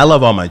 I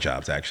love all my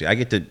jobs,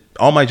 actually.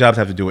 All my jobs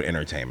have to do with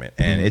entertainment,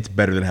 and it's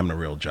better than having a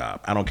real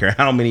job. I don't care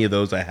how many of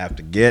those I have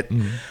to get,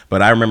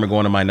 but I remember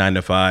going to my 9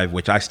 to 5,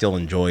 which I still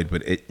enjoyed,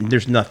 but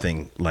there's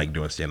nothing like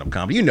doing stand-up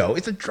comedy.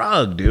 It's a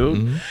drug,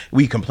 dude.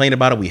 We complain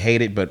about it, we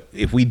hate it, but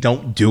if we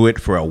don't do it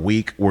for a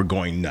week, we're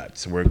going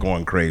nuts. We're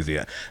going crazy.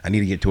 I need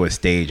to get to a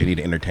stage. I need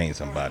to entertain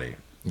somebody.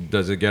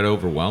 Does it get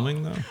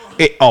overwhelming, though?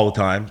 All the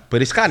time,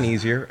 but it's gotten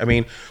easier. I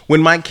mean,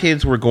 when my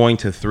kids were going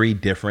to 3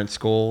 different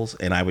schools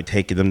and I would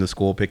take them to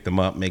school, pick them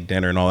up, make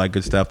dinner and all that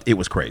good stuff, it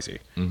was crazy.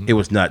 It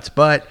was nuts.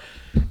 But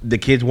the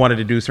kids wanted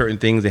to do certain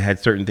things. They had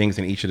certain things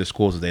in each of the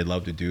schools that they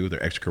love to do,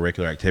 their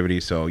extracurricular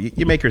activities. So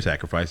you make your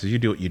sacrifices. You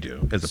do what you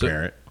do as a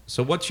parent.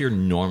 So what's your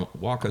normal,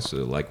 walk us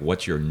through,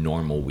 what's your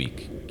normal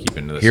week?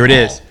 Keeping this Here it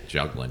is.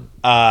 Juggling.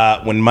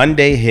 When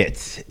Monday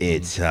hits,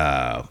 it's,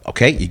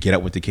 okay, you get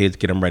up with the kids,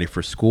 get them ready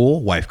for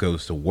school. Wife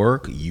goes to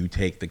work. You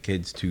take the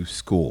kids to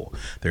school.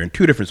 They're in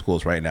 2 different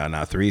schools right now,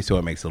 not 3, so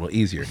it makes it a little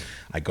easier.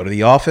 I go to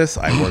the office.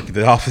 I work at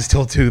the office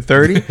till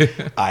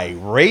 2:30. I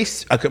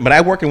race, but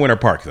I work in Winter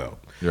Park, though.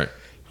 Right.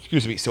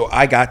 Excuse me. So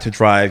I got to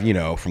drive,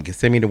 from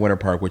Kissimmee to Winter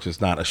Park, which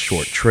is not a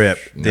short trip.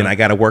 No. Then I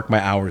got to work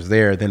my hours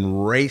there, then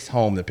race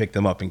home to pick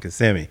them up in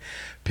Kissimmee.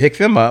 Pick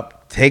them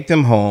up, take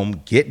them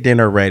home, get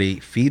dinner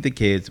ready, feed the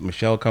kids.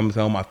 Michelle comes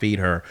home, I feed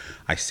her.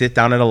 I sit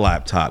down at a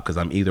laptop because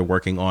I'm either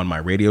working on my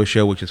radio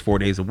show, which is 4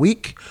 days a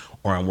week,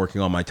 or I'm working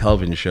on my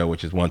television show,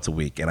 which is once a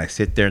week. And I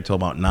sit there until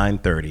about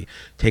 9:30,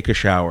 take a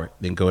shower,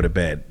 then go to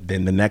bed.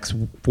 Then the next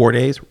 4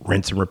 days,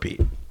 rinse and repeat.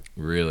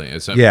 Really?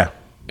 Yeah.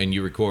 And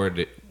you record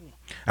it?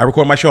 I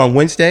record my show on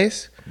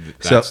Wednesdays.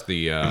 That's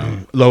the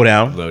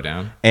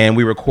Lowdown. And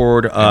we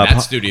record and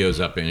that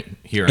studio's up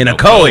here in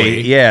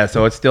Ocoee. Yeah,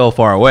 so it's still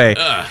far away.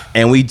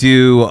 And we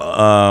do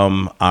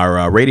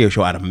our radio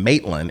show out of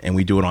Maitland, and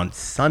we do it on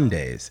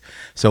Sundays.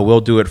 So we'll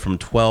do it from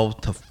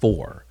 12 to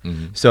 4.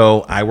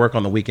 So I work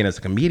on the weekend as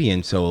a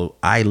comedian, so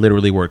I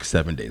literally work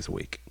 7 days a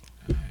week.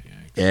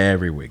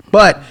 Every week.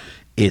 But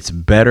it's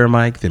better,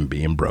 Mike, than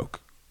being broke.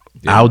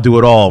 Yeah. I'll do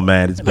it all,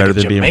 man. It's better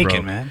than being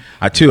broke. Man.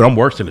 I'm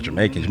worse than a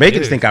Jamaican.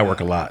 Jamaicans think I work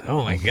a lot.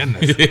 Oh my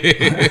goodness.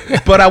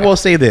 But I will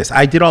say this.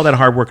 I did all that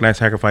hard work and I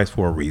sacrificed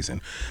for a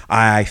reason.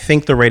 I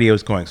think the radio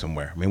is going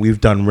somewhere. I mean,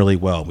 we've done really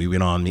well. We've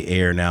been on the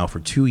air now for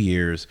 2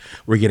 years.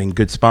 We're getting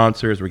good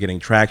sponsors. We're getting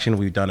traction.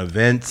 We've done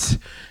events.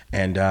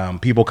 And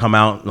people come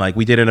out. Like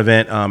we did an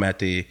event at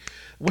the...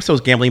 What's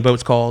those gambling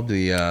boats called?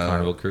 The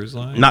Carnival Cruise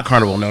Line? Not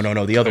Carnival.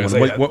 No. The other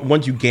one.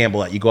 Once you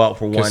gamble at, you go out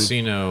for one.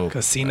 Casino.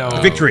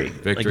 Victory.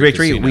 Victory.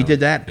 Casino. We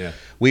did that. Yeah.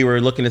 We were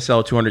looking to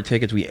sell 200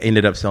 tickets. We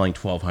ended up selling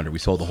 1,200. We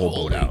sold the whole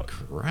boat out.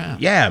 Crap.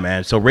 Yeah,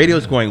 man. So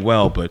radio's going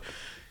well, but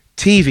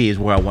TV is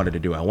what I wanted to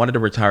do. I wanted to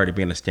retire to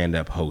being a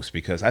stand-up host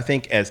because I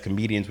think as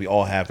comedians, we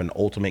all have an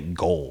ultimate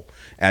goal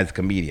as a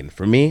comedian.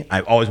 For me,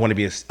 I've always wanted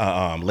to be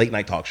a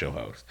late-night talk show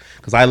host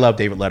because I love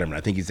David Letterman.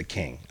 I think he's a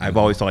king. I've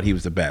always thought he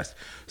was the best.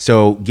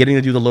 So getting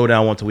to do the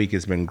Lowdown once a week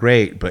has been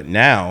great, but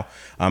now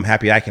I'm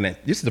happy I can.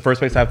 This is the first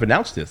place I've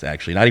announced this,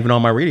 actually, not even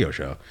on my radio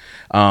show.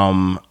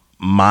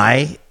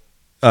 My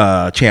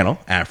channel,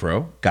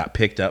 Afro, got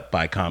picked up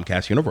by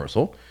Comcast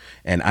Universal,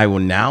 and I will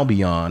now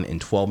be on in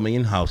 12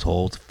 million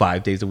households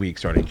 5 days a week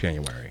starting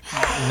January.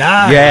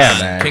 Nice. Yeah,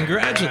 man.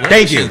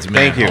 Congratulations, Thank you.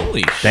 man. Thank you.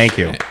 Holy Thank shit.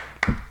 you.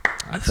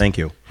 Thank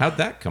you. How'd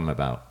that come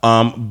about?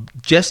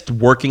 Just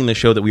working the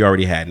show that we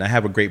already had. And I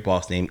have a great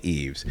boss named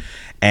Eves.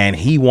 And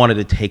he wanted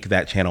to take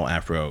that channel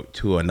Afro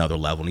to another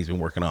level. And he's been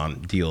working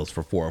on deals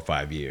for 4 or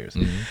 5 years.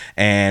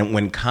 And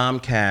when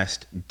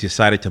Comcast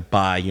decided to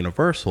buy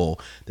Universal,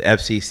 the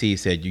FCC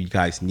said, you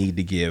guys need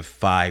to give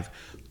 5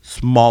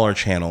 smaller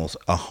channels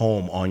a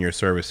home on your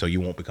service so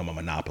you won't become a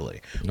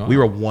monopoly. Wow. We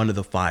were one of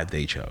the 5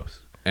 they chose.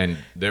 And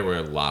there were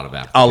a lot of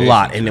applications. A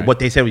lot. And right? what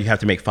they said was you have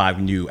to make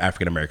 5 new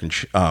African-American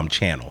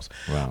channels.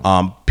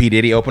 Wow. P.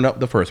 Diddy opened up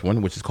the first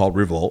one, which is called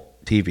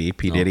Revolt TV.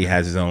 P. Diddy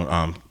has his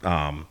own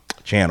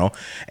channel.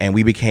 And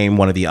we became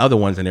one of the other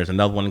ones. And there's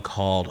another one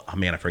called, oh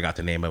man, I forgot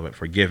the name of it.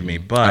 Forgive me.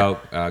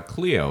 But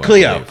Cleo.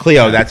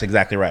 Cleo, that's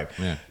exactly right.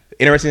 Yeah.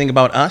 Interesting thing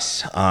about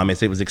us,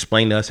 as it was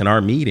explained to us in our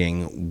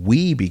meeting,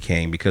 we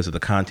became, because of the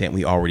content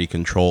we already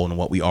control and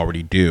what we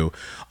already do,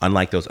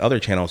 unlike those other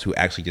channels who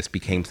actually just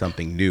became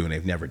something new and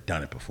they've never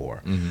done it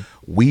before.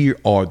 We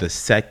are the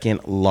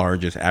second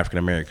largest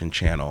African-American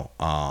channel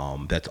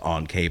that's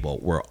on cable.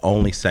 We're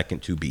only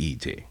second to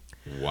BET.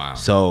 Wow.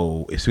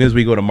 So as soon as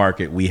we go to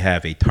market, we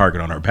have a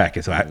target on our back.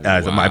 As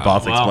my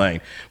boss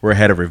explained, we're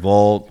ahead of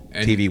Revolt,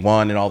 and TV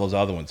One, and all those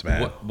other ones,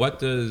 man. What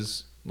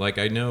does... Like,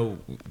 I know,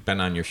 been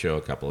on your show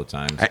a couple of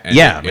times.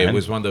 And it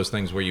was one of those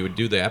things where you would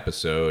do the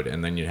episode,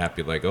 and then you'd have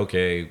to be like,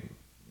 okay,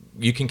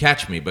 you can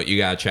catch me, but you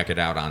gotta check it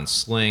out on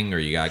Sling, or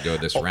you gotta go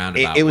this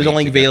roundabout. It was way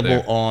only to get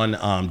available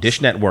there. on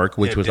Dish Network,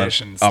 which was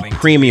Dish a and Sling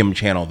premium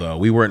channel, though.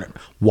 We weren't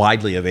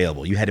widely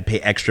available. You had to pay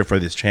extra for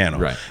this channel.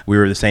 Right. We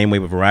were the same way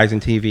with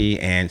Verizon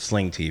TV and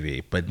Sling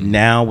TV. But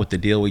now, with the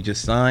deal we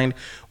just signed,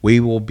 we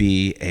will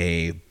be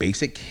a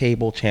basic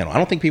cable channel. I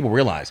don't think people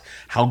realize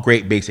how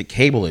great basic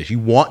cable is. You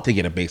want to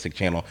get a basic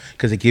channel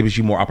because it gives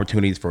you more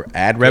opportunities for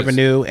ad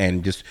revenue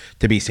and just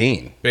to be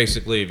seen.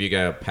 Basically, if you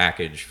got a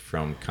package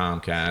from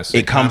Comcast,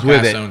 It comes Comcast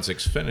with it. owns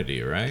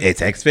Xfinity, right?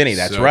 It's Xfinity.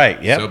 That's So-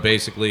 right. Yep. So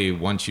basically,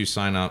 once you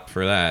sign up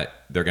for that,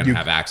 they're going to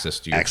have access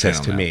to your access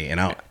channel to now. me,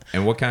 and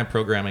And what kind of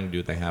programming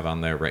do they have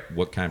on there? Right?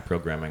 What kind of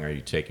programming are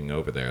you taking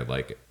over there?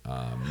 Like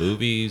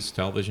movies,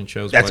 television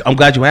shows? I'm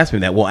glad you asked me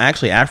that. Well,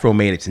 actually, Afro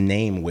made its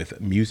name with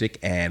music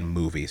and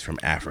movies from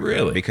Africa.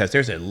 Really? Because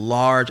there's a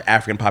large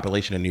African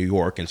population in New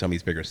York and some of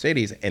these bigger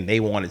cities, and they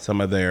wanted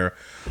some of their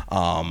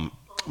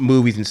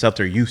movies and stuff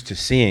they're used to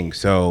seeing.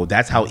 So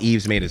that's how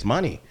Eves made his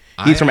money.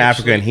 He's from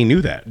Africa, and he knew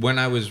that. When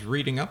I was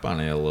reading up on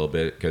it a little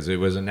bit, because it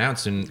was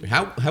announced, and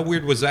how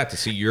weird was that to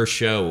see your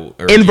show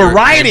In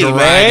Variety,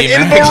 man.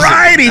 In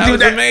Variety, that dude.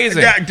 was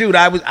amazing.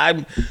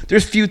 Dude,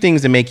 there's few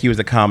things that make you as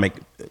a comic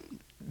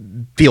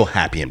feel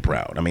happy and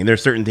proud. I mean,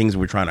 there's certain things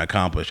we're trying to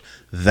accomplish.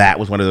 That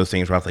was one of those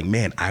things where I was like,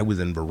 man, I was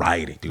in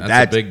Variety, dude.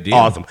 That's a big deal.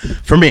 Awesome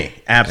for me.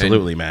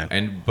 Absolutely,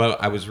 man.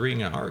 But I was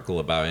reading an article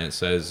about it, and it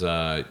says,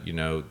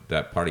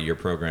 that part of your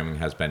programming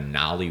has been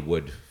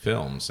Nollywood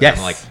films. And Yes.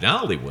 I'm like,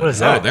 Nollywood? What is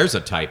that? Oh, there's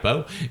a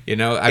typo.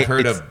 I've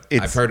heard of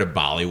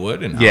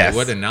Bollywood and Hollywood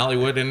Yes. and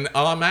Nollywood, and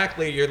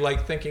automatically you're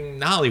like thinking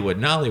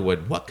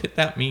Nollywood. What could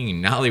that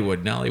mean?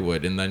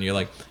 Nollywood. And then you're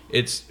like,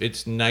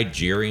 it's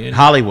Nigerian.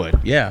 Hollywood.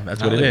 Yeah,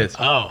 that's what it Hollywood. is.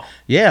 Oh,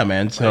 Yeah,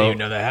 man. I So didn't even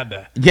know they had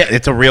that. yeah,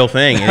 it's a real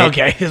thing. And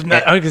Okay, it's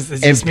not, it's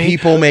and just me.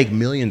 people make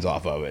millions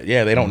off of it.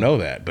 Yeah, they don't know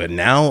that. But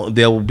now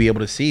they'll be able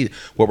to see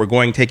what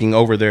we're taking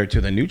over there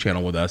to the new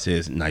channel with us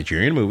is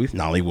Nigerian movies,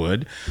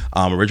 Nollywood,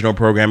 original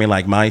programming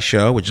like my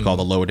show, which is called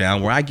The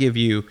Lowdown, where I give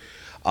you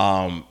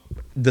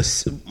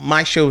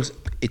my shows.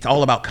 It's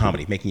all about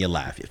comedy, making you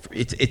laugh.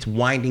 It's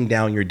winding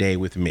down your day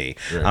with me.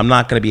 Right. I'm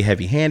not going to be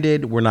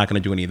heavy-handed. We're not going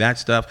to do any of that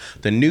stuff.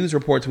 The news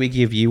reports we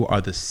give you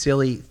are the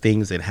silly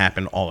things that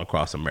happen all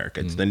across America.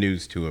 It's the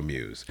news to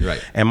amuse.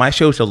 Right. And my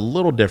show's a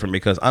little different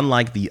because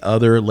unlike the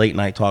other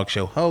late-night talk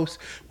show hosts,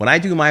 when I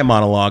do my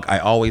monologue, I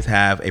always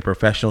have a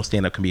professional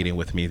stand-up comedian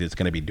with me that's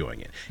going to be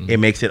doing it. It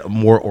makes it a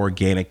more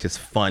organic, just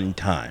fun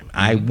time.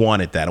 I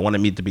wanted that. I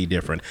wanted me to be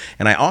different.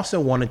 And I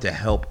also wanted to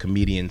help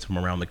comedians from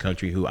around the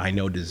country who I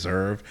know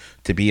deserve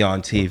to be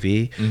on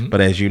TV, but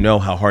as you know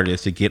how hard it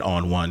is to get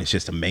on one. It's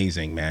just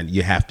amazing, man.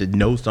 You have to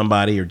know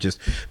somebody or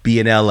just be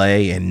in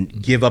LA and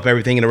give up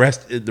everything and the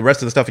rest of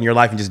the stuff in your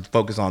life and just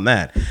focus on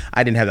that.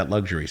 I didn't have that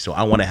luxury, so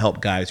I want to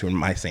help guys who are in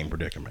my same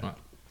predicament. Wow,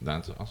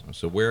 that's awesome.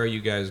 So where are you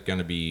guys going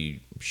to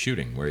be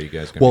shooting? Where are you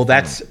guys going to be Well,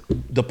 filming? that's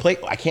the place.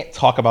 I can't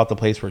talk about the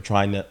place we're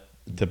trying to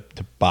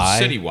buy.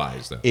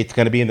 City-wise, though. It's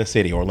going to be in the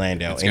city,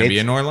 Orlando. It's going to be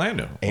in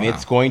Orlando. And Wow.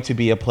 it's going to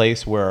be a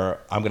place where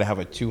I'm going to have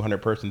a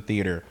 200-person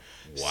theater.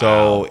 Wow.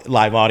 So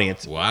live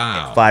audience.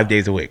 Wow. 5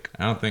 days a week.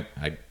 I don't think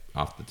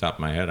off the top of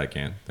my head, I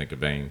can't think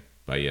of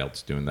anybody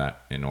else doing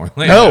that in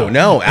Orlando.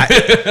 No.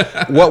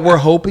 What we're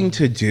hoping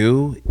to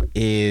do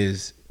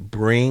is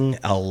bring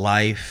a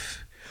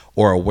life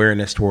or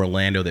awareness to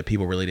Orlando that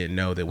people really didn't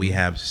know, that we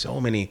have so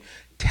many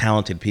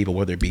talented people,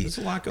 whether it be There's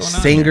a lot going on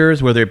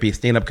singers, whether it be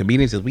stand-up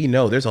comedians. As we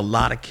know, there's a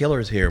lot of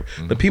killers here,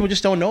 but people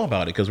just don't know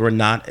about it because we're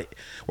not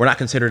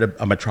considered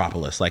a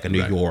metropolis like a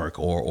New York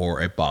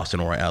or a Boston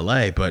or a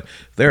LA. But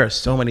there are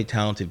so many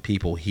talented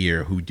people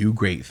here who do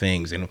great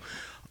things, and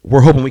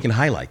we're hoping we can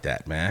highlight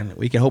that, man.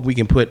 We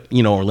can put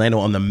Orlando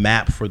on the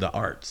map for the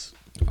arts.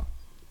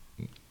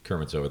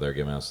 Kermit's over there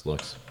giving us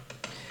looks.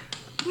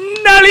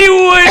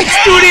 Nollywood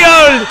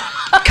Studios,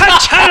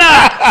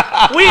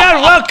 Kachana. We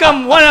are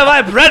welcome one of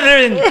our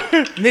brethren,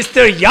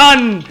 Mr.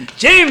 Yon,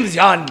 James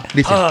Yon.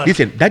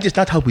 Listen, that is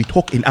not how we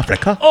talk in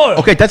Africa. Oh.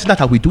 Okay, that's not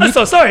how we do I'm it.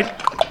 so sorry. See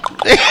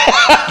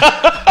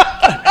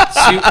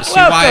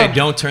why I Welcome.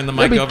 don't turn the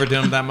mic over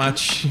to him that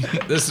much?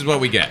 This is what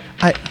we get.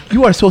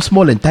 You are so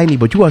small and tiny,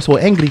 but you are so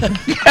angry.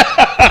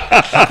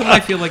 How come I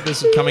feel like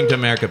this is Coming to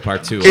America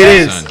Part 2? It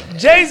is. Son?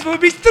 James will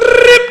be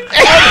stripped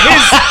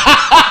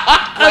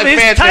of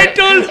his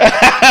title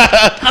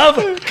of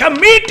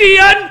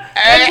comedian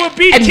and will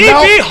be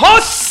TV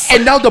host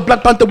And now the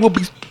Black Panther will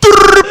be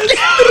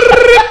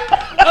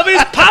of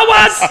his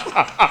powers.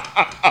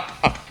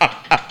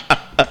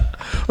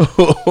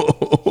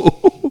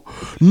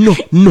 No,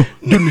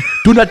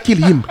 do not kill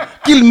him.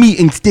 Kill me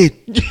instead.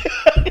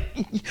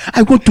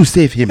 I want to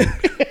save him.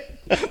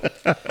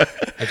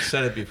 I've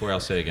said it before, I'll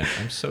say it again.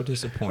 I'm so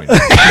disappointed.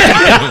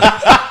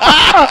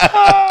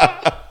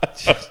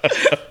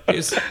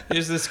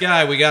 Here's this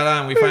guy we got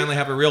on. We finally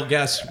have a real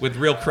guest with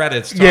real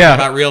credits talking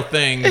about real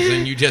things,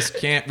 and you just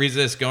can't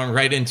resist going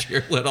right into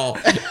your little...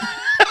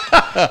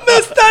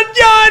 Mr.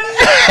 John.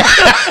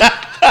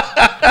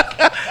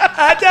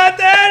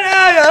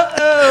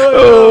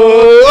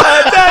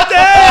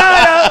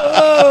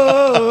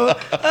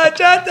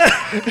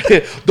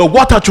 The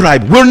water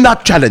tribe will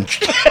not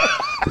challenge.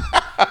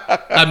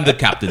 I'm the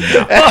captain now.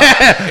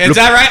 Is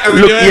that right? Are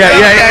we doing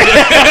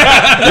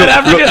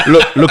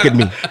it? Look at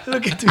me.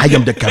 I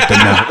am the captain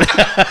now.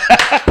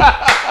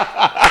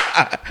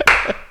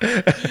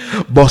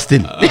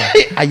 Boston.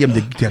 I am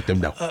the captain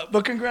now.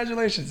 But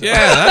congratulations. Yeah,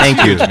 that's Thank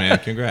huge, you, man.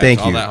 Congrats. Thank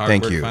All you, that hard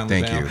thank work you, finally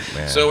thank paid you, off.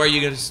 man. So, are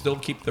you going to still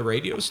keep the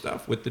radio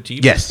stuff with the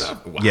TV Yes,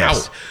 stuff? Wow.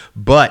 yes.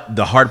 But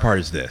the hard part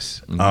is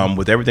this: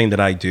 with everything that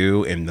I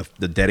do and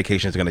the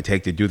dedication it's going to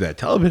take to do that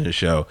television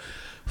show,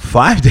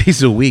 5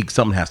 days a week,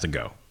 something has to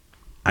go.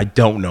 I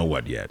don't know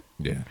what yet.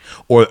 Yeah.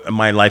 Or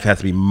my life has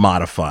to be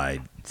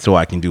modified so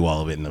I can do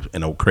all of it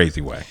in a crazy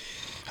way.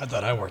 I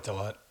thought I worked a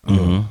lot.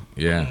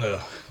 Yeah.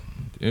 Ugh.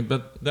 Yeah,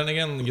 but then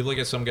again, you look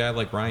at some guy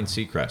like Ryan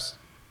Seacrest,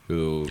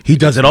 who He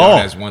does it known all.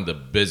 as one of the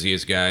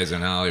busiest guys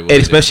in Hollywood,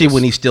 And especially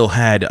when he still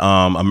had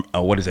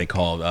what is it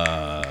called,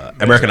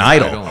 American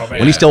Idol. Idol.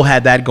 When he still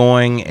had that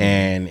going,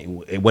 and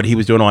what he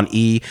was doing on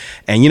E,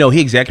 and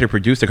he executive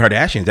produced the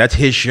Kardashians. That's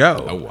his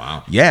show. Oh,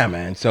 wow. Yeah,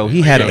 man. So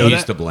he had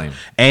he's to blame.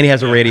 and he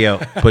has a radio,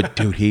 but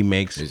dude, he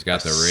makes He's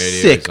got the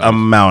radio. sick He's on-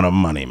 amount of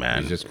money, man.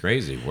 He's just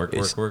crazy. Work.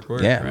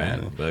 yeah, right?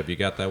 man. But if you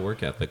got that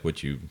work ethic,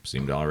 which you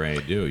seem to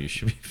already do, you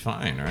should be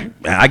fine, right?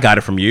 Man, I got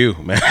it from you,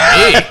 man.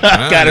 Hey,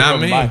 I got it not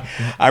from me. Mike.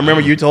 I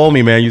remember you told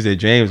me, man. You said,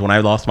 James, when I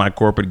lost my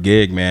corporate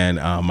gig, man,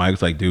 Mike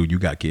was like, dude, you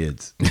got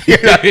kids.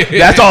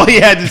 That's all he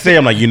had to say.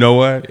 I'm like, you know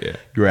what? Yeah.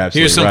 You're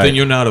absolutely Here's something right.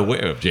 you're not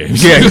aware of,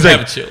 James. Yeah, You he's have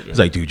like, children. he's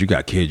like, dude, you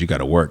got kids, you got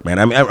to work, man.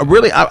 I mean,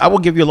 I will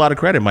give you a lot of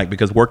credit, Mike,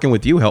 because working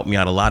with you helped me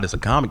out a lot as a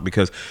comic.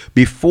 Because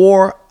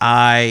before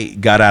I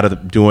got out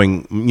of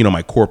doing,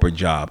 my corporate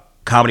job,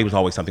 comedy was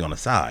always something on the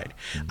side.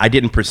 I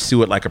didn't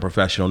pursue it like a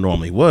professional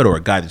normally would, or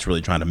a guy that's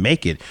really trying to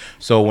make it.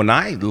 So when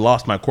I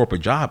lost my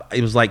corporate job,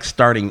 it was like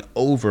starting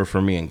over for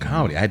me in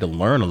comedy. I had to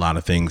learn a lot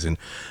of things, and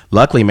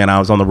luckily, man, I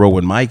was on the road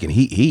with Mike, and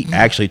he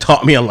actually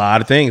taught me a lot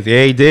of things.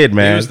 Yeah, he did,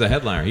 man. He was the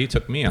headliner. He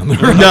took me on the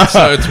road,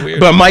 so it's weird.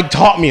 But Mike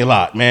taught me a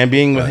lot, man.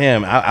 Being with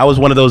him, I was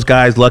one of those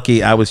guys.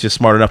 Lucky I was just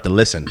smart enough to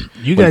listen.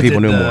 You when guys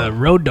people did knew the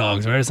more. Road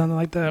Dogs, right? Or something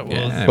like that?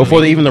 Yeah.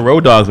 Before even the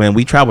Road Dogs, man,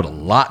 we traveled a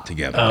lot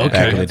together Oh, okay.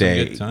 back in the Had some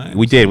day. good times.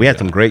 We did. We had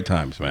some great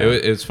times, man.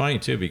 It was funny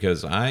too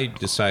because I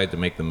decided to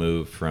make the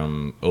move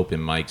from open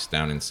mics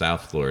down in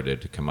South Florida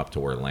to come up to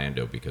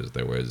Orlando because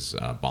there was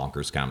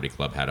Bonkers Comedy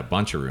Club had a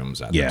bunch of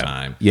rooms at the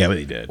time. Yeah, but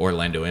he did.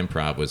 Orlando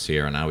Improv was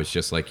here, and I was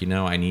just like,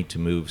 I need to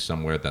move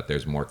somewhere that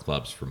there's more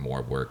clubs for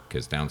more work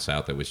because down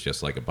south it was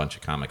just like a bunch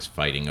of comics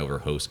fighting over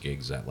host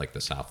gigs at like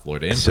the South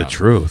Florida Improv. It's the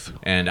truth.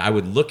 And I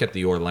would look at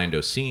the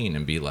Orlando scene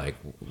and be like,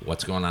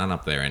 what's going on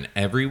up there? And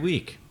every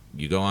week,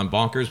 you go on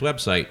Bonkers'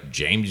 website,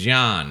 James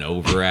Yon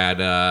over at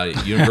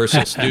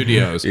Universal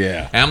Studios.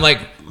 Yeah. And I'm like,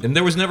 and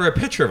there was never a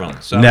picture of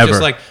him. So I Never. was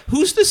just like,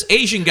 who's this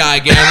Asian guy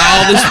getting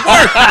all this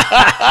work?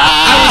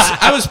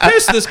 I was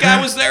pissed. This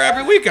guy was there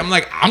every week. I'm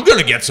like, I'm going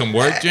to get some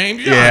work.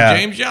 James Yon, Yeah.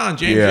 James Yon,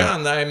 James Yeah.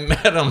 Yon. I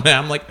met him, and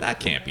I'm like, that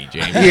can't be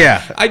James.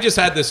 Yeah. I just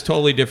had this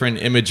totally different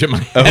image in my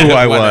Of head who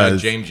I what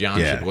was. James Yon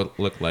Yeah. should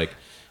look like.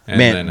 And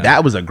Man, then,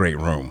 that was a great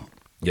room.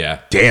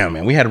 yeah. Damn,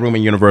 man. We had a room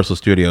in Universal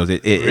Studios.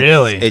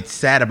 Really? It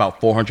sat about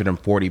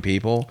 440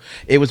 people.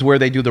 It was where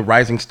they do the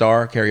Rising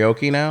Star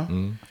karaoke now.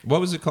 What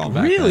was it called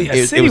back Really? then? At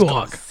It City was Walk?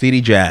 called City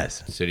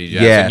Jazz. City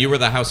Jazz. Yeah. And you were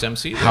the house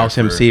MC there House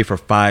for- MC for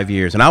 5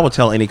 years. And I will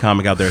tell any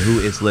comic out there who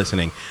is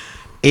listening,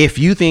 if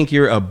you think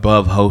you're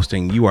above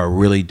hosting, you are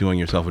really doing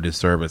yourself a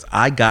disservice.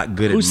 I got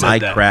good Who at said my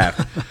that?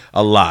 craft.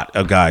 A lot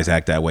of guys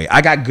act that way. I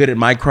got good at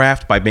my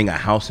craft by being a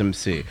house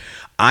MC.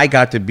 I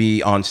got to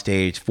be on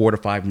stage 4 to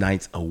 5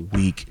 nights a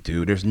week,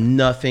 dude. There's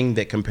nothing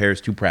that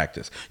compares to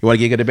practice. You want to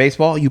get good at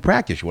baseball? You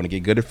practice. You want to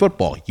get good at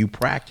football? You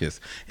practice.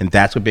 And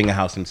that's what being a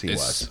house MC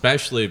was.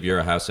 Especially if you're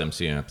a house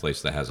MC in a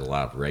place that has a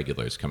lot of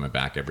regulars coming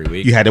back every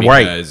week. You had to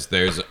write.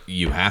 Because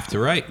you have to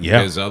write. Yeah.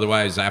 Because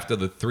otherwise, after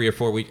the 3 or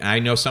 4 weeks, I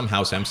know some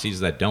house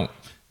MCs that don't.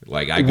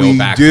 Like I go We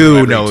back do to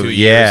every know, 2 years,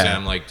 yeah. and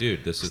I'm like,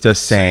 dude, this is the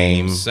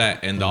same.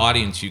 set. And the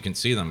audience, you can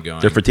see them going.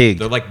 They're fatigued.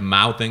 They're like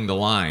mouthing the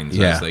lines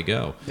Yeah. as they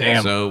go.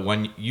 Damn. So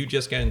when you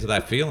just get into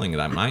that feeling,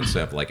 that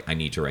mindset of like, I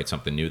need to write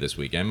something new this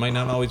weekend. It might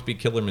not always be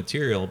killer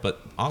material,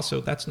 but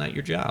also that's not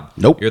your job.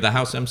 Nope. You're the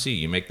house MC.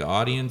 You make the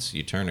audience.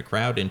 You turn a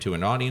crowd into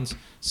an audience.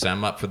 Set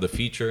them up for the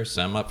feature.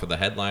 Set them up for the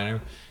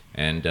headliner.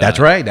 And That's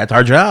right. That's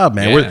our job,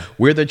 man. Yeah.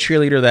 We're the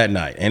cheerleader that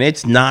night. And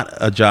it's not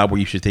a job where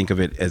you should think of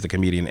it as a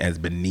comedian as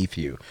beneath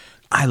you.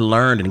 I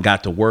learned and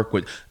got to work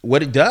with,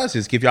 what it does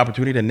is give you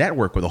opportunity to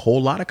network with a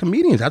whole lot of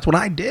comedians. That's what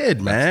I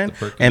did, man. the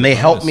perk of And the they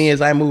helped bonus. me as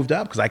I moved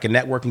up because I could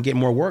network and get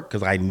more work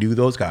because I knew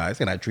those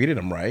guys and I treated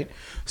them right.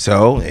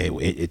 So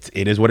it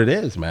is what it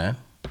is, man.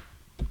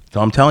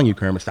 So I'm telling you,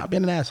 Kermit, stop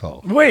being an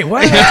asshole. Wait,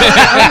 what?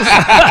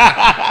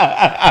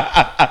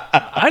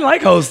 I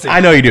like hosting. I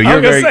know you do. I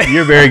You're was gonna say,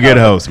 you're a very good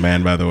host,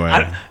 man, by the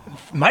way.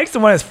 Mike's the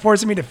one that's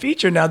forcing me to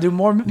feature now. Do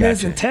more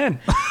minutes than 10.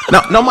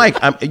 No, Mike.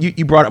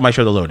 You brought up my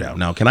show, The Lowdown.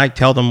 Now, can I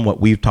tell them what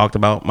we've talked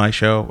about my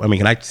show? I mean,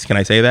 can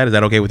I say that? Is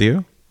that okay with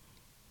you?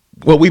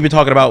 Well, we've been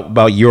talking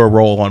about your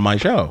role on my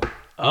show.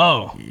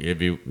 Oh.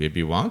 If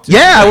you want to.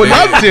 Yeah, I would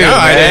love to, man.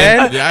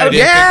 I didn't think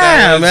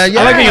that was- man. Yeah.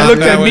 I like how you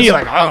looked at That me was-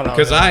 like, I don't know.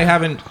 Because I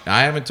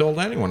haven't told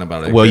anyone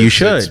about it. Well, you 'cause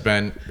should. It's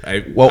been,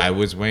 Well- I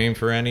was waiting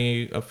for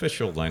any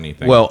official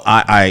anything. Well,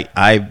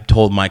 I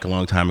told Mike a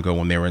long time ago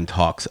when they were in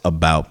talks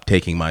about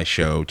taking my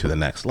show to the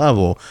next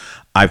level.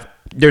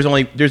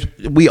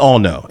 We all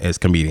know as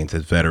comedians,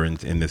 as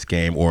veterans in this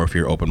game, or if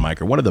you're open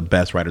micer, one of the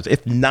best writers,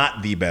 if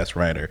not the best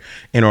writer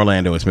in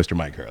Orlando, is Mr.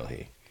 Mike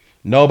Hurley.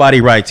 Nobody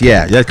writes,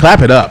 just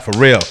clap it up for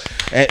real.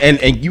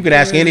 And you can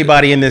ask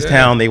anybody in this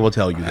town, they will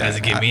tell you that.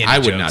 Doesn't give me any I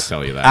would jokes. not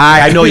tell you that.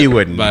 I know you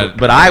wouldn't, But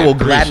but I will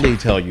appreciate- gladly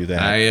tell you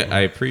that. I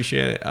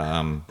appreciate it.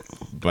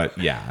 But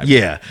yeah.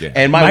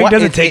 And my Mike wife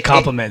doesn't take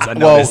compliments, I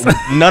well, noticed.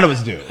 none of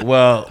us do.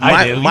 Well,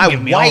 I do. You my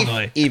give me all the wife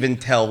way. even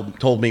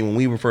told me when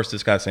we were first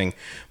discussing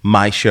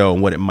my show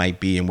and what it might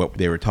be and what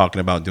they were talking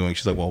about doing.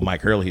 She's like, "Well,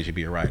 Mike Hurley, he should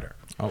be a writer."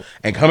 Oh.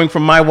 And coming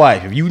from my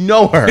wife, if you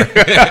know her,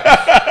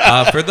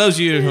 For those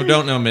of you who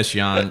don't know Miss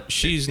Yon,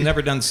 she's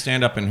never done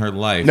stand-up in her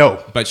life.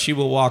 No. But she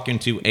will walk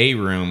into A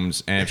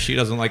rooms, and if she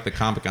doesn't like the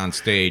comic on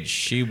stage,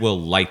 she will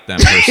light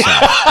them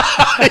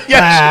herself.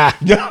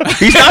 no,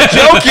 he's not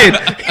joking.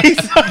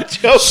 He's not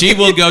joking. She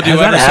will go do Has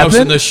that whoever's hosting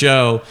happened? the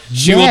show.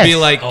 She will be Yes.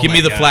 like, Oh give my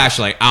me the God.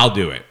 flashlight. I'll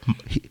do it.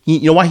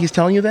 You know why he's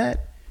telling you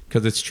that?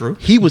 Because it's true.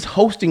 He was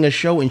hosting a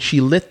show and she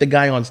lit the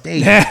guy on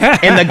stage,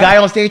 and the guy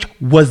on stage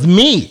was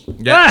me.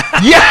 Yeah.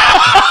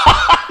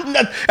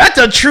 Yeah, that's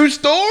a true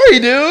story,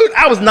 dude.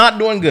 I was not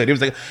doing good.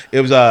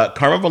 It was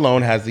Karma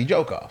Malone has the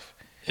joke off,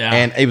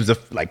 and it was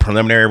like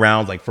preliminary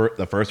rounds, like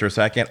the first or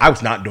second. I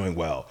was not doing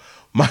well.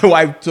 My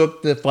wife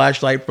took the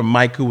flashlight from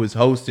Mike, who was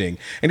hosting,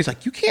 and he's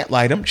like, "You can't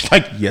light him." She's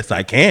like, "Yes,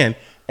 I can,"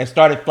 and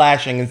started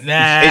flashing,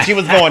 and she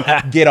was going,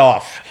 "Get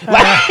off!"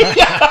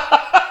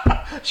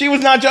 Like, she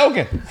was not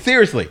joking.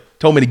 Seriously,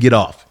 told me to get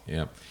off.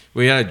 Yeah.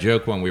 We had a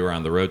joke when we were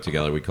on the road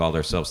together. We called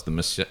ourselves the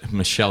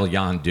Michelle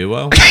Yon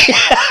duo.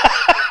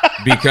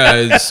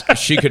 Because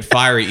she could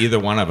fire either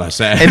one of us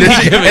at And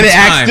any given the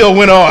act time. still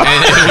went on.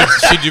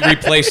 And she'd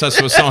replace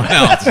us with someone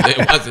else.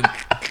 It wasn't.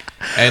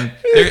 And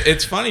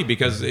it's funny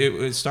because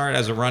it started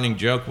as a running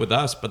joke with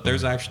us, but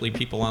there's actually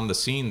people on the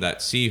scene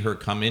that see her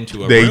come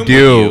into a They room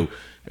do. with you.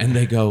 And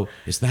they go,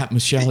 "Is that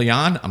Michelle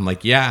Yon?" I'm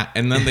like, "Yeah."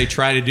 And then they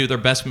try to do their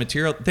best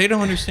material. They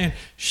don't understand.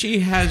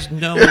 She has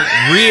no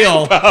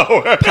real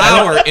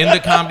power in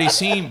the comedy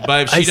scene.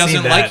 But if she I seen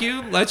doesn't that. like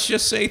you, let's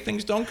just say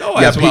things don't go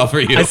as well for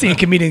you. I seen a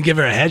comedian give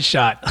her a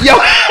headshot. Yo,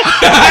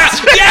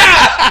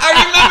 I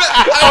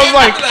remember. I was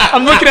like,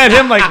 I'm looking at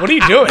him like, what are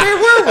you doing? Where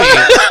were we?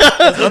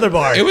 That's the other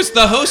bar. It was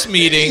the host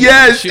meeting.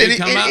 yes, She would and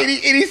come out.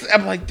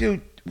 I'm like,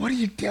 dude, what are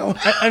you doing?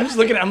 I'm just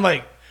looking at I'm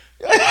like,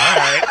 all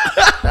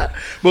right.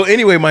 Well,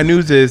 anyway, my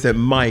news is that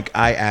Mike,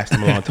 I asked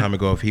him a long time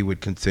ago if he would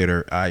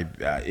consider,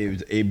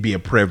 it'd be a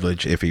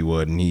privilege if he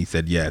would, and he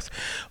said yes.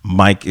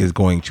 Mike is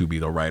going to be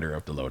the writer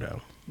of The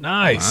Lowdown.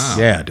 Nice.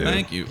 Wow. Yeah, dude.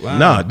 Thank you. Wow.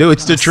 No, dude,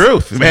 it's the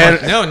truth, man.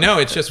 No,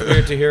 it's just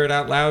weird to hear it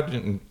out loud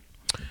and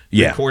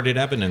Yeah. recorded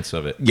evidence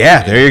of it.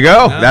 Yeah, there you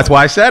go. No. That's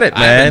why I said it,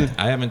 man.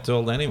 I haven't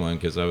told anyone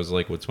because I was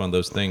like, "What's one of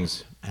those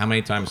things? How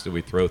many times do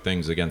we throw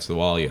things against the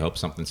wall? You hope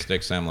something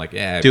sticks." I'm like,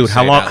 "Yeah, if you Dude, say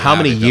how it long? out How loud,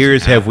 many it doesn't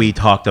years have happen." we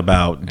talked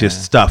about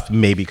just stuff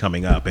maybe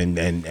coming up and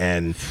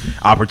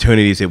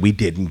opportunities that we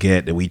didn't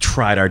get that we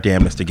tried our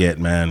damnedest to get,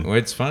 man? Well,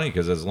 it's funny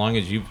because as long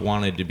as you've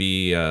wanted to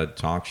be a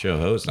talk show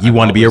host, You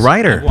wanted to be a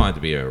writer. I wanted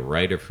to be a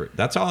writer for.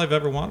 That's all I've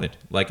ever wanted.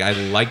 Like I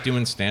like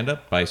doing stand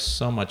up, but I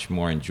so much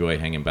more enjoy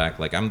hanging back.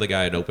 Like I'm the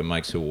guy at open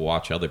mics who will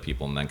watch other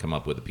people and then come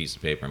up with a piece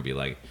of paper and be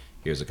like,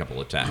 "Here's a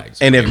couple of tags."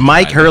 And if Here's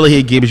Mike my-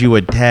 Hurley gives you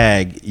a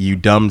tag, you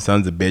dumb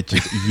sons of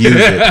bitches, use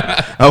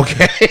it.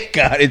 Okay,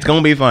 God, it's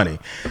gonna be funny.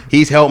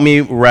 He's helped me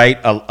write.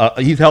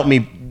 He's helped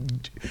me.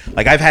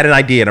 Like I've had an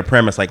idea and a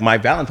premise, like my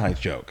Valentine's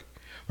joke.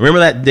 Remember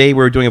that day we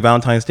were doing a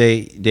Valentine's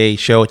Day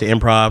show at the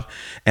Improv,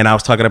 and I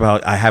was talking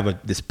about I have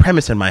this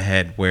premise in my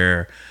head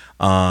where.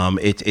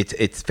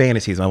 It's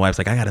fantasies. My wife's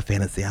like, I got a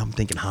fantasy. I'm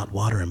thinking hot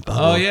water and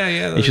bubble. Oh, yeah.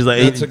 And she's like,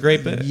 That's a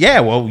great bit. Yeah,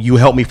 well, you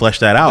helped me flesh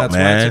that out, That's why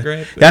man. it's a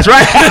great bit. That's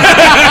right.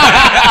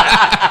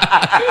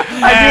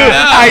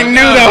 I knew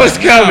that was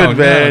coming,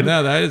 man.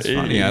 No, that is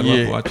funny. I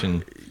Yeah. love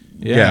watching.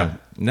 Yeah. Yeah.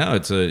 No,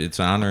 it's an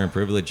honor and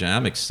privilege.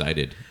 I'm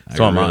excited.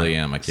 So I am I. really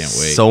am. I can't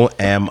wait. So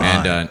am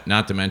I. And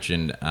not to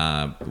mention,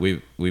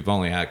 we've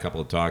only had a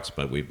couple of talks,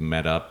 but we've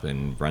met up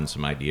and run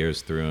some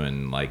ideas through.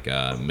 And like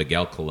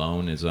Miguel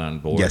Colon is on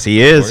board. Yes,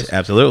 he of is. course.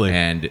 Absolutely.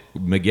 And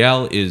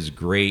Miguel is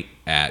great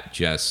at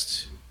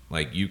just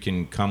like you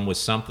can come with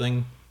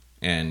something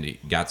and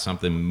got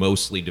something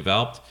mostly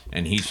developed,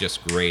 and he's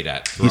just great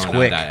at throwing out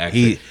quick. that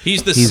extra.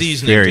 He's the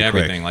seasoning very to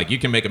everything. quick. Like you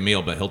can make a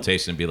meal, but he'll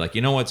taste it and be like,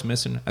 "You know what's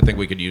missing? I think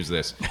we could use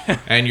this."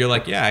 And you're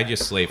like, "Yeah, I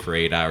just slaved for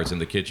 8 hours in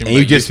the kitchen." And but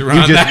you just threw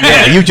on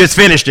that. yeah, you just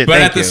finished it. But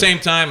Thank at the you. same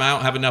time, I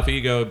don't have enough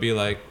ego to be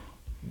like,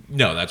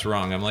 "No, that's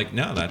wrong." I'm like,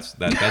 "No, that's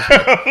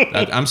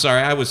I'm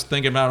sorry. I was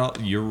thinking about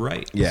all, you're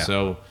right." Yeah.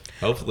 So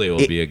hopefully it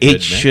will be a good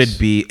mix. should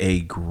be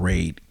a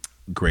great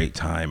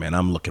time, and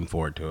I'm looking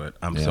forward to it.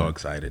 I'm so Yeah.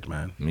 excited,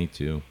 man. Me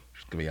too.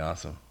 It's gonna be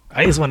awesome.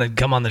 I just want to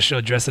come on the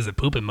show dressed as a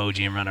poop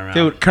emoji and run around.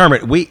 Dude,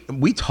 Kermit, we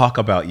talk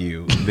about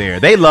you there.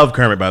 They love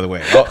Kermit, by the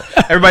way.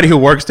 Everybody who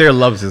works there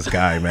loves this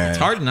guy, man. It's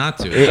hard not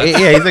to.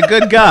 Yeah, he's a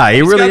good guy.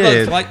 He really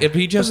is. Like, if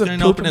he just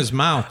didn't open his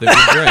mouth, it'd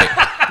be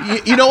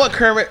great. You know what,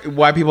 Kermit?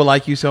 Why people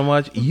like you so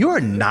much?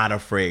 You're not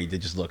afraid to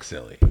just look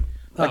silly.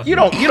 Like you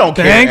don't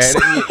Thanks.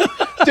 care.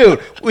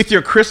 Dude, with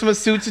your Christmas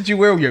suits that you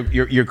wear,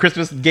 your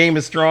Christmas game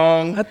is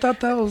strong. I thought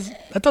those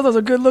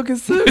are good looking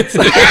suits.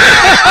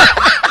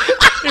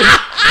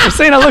 You're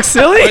saying I look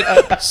silly?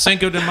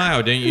 Cinco de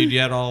Mayo, didn't you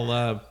get all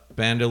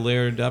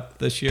bandoliered up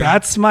this year?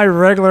 That's my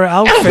regular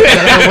outfit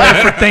that I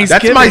wear for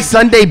Thanksgiving. That's my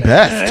Sunday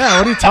best. Yeah,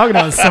 what are you talking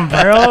about?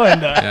 Sombrero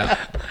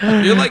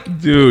and You're like,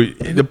 dude,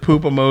 the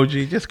poop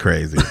emoji, just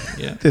crazy.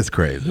 Yeah, just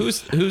crazy.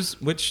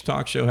 Which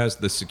talk show has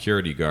the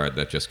security guard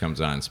that just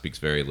comes on and speaks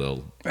very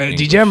little?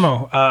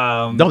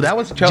 DiGemmo. No, that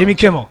was Jimmy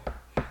Kimmel.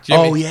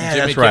 Jimmy,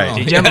 that's right.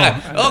 DiGemmo.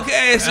 Yeah.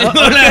 Okay, see you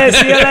Okay,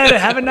 see you later.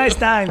 Have a nice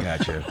time.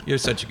 Gotcha. You're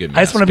such a good.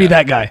 I just want to be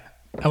that guy.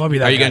 I want to be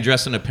that guy. Are you gonna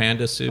dress in a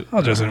panda suit?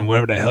 I'll dress in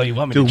whatever the hell you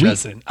want me to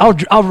dress in. I'll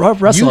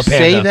wrestle a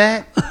panda. You say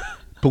that,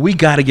 but we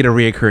got to get a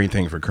reoccurring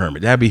thing for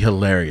Kermit. That'd be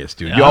hilarious,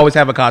 dude. Yeah. You always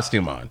have a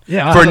costume on.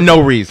 Yeah. For no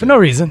reason. For no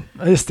reason.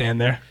 I just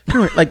stand there.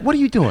 Kermit, like, what are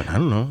you doing? I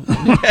don't know.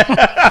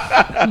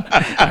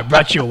 I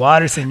brought you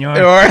water, senor.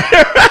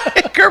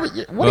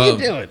 Kermit, what are you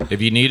doing?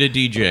 If you need a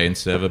DJ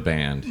instead of a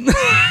band,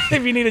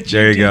 If you need a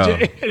There you go.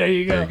 DJ, there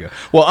you go.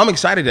 Well, I'm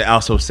excited to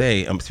also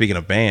say, speaking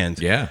of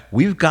bands, Yeah.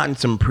 we've gotten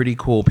some pretty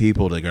cool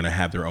people that are going to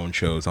have their own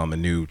shows on the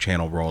new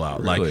channel rollout.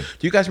 Really? Like,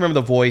 do you guys remember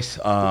the voice,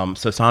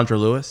 Sandra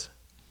Lewis?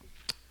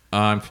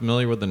 I'm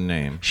familiar with the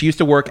name. She used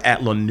to work at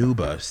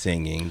Lanuba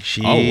singing.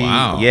 Oh,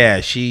 wow. Yeah,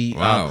 she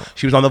Wow.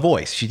 she was on The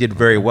Voice. She did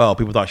very well.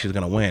 People thought she was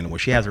going to win. Well,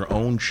 she has her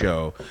own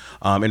show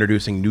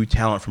introducing new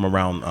talent from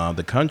around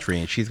the country,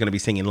 and she's going to be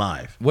singing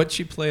live. What'd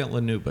she play at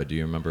Lanuba? Do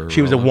you remember her?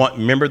 She was role?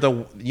 remember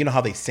you know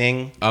how they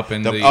sing Up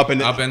in the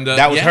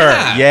that was yeah.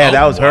 her. Yeah,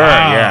 that was her.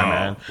 Wow.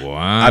 Yeah, man.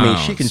 Wow. I mean,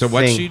 she can So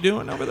what's sing. she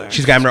doing over there?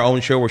 She's got her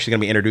own show where she's going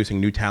to be introducing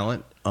new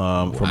talent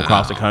from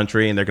across the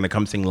country, and they're going to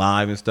come sing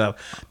live and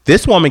stuff.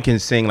 This woman can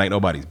sing like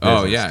nobody's business.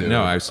 Oh yeah, dude.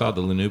 no, I saw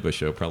the Lanuba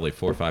show probably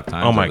 4 or 5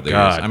 times. Oh, my over the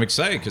God. years. I'm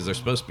excited because they're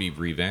supposed to be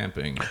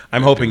revamping.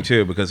 I'm hoping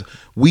too, because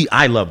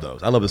I love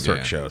those. I love the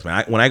circus Yeah. shows,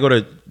 man. When I go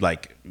to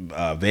like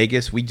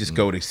Vegas, we just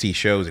go to see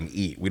shows and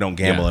eat. We don't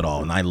gamble Yeah. at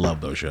all, and I love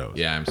those shows.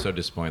 Yeah, I'm so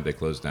disappointed they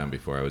closed down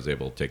before I was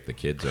able to take the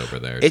kids over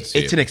there. It's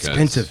an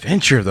expensive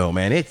venture, though,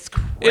 man. It's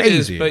crazy. It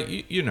is,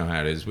 but you know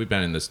how it is. We've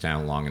been in this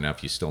town long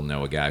enough. You still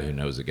know a guy who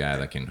knows a guy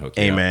that can hook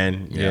you up.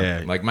 Amen.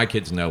 Yeah. Like my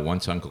kids know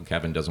once Uncle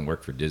Kevin doesn't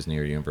work for Disney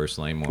or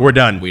Universal anymore. We're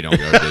done. We don't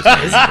go to Disney or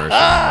Universal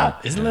anymore.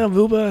 Isn't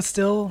Lanuba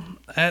still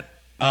at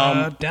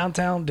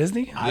downtown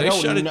Disney? They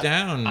shut it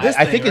down.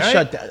 I think it's right?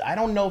 shut down. I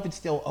don't know if it's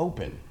still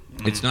open.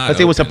 It's not Because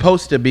it was open.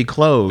 supposed to be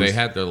closed. They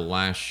had their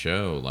last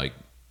show like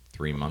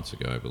 3 months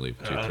ago, I believe,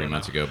 3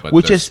 months ago. But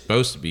Which they're is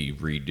supposed to be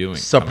redoing.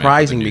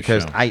 surprising coming up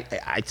with because a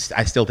new show.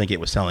 I still think it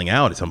was selling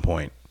out at some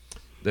point.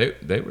 they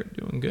were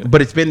doing good.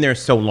 But it's been there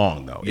so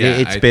long, though. yeah,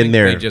 It's I been think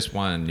there. They just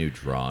want a new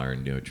draw or a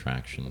new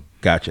attraction.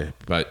 Gotcha.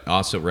 But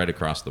also right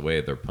across the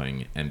way, they're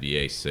putting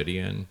NBA City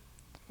in.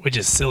 Which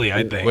is silly,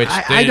 I think. Which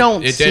I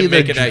don't It see didn't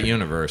make the it at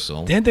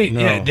Universal. didn't they? No.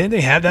 Yeah, didn't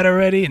they have that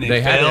already? And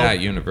They had it failed? at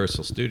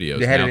Universal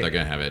Studios. They had Now it- they're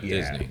going to have it at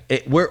Disney.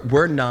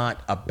 We're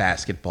not a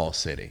basketball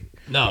city.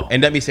 No.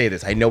 And let me say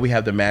this. I know we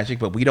have the magic,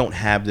 but we don't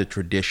have the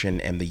tradition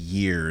and the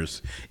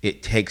years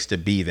it takes to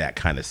be that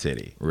kind of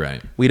city.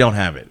 Right. We don't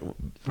have it.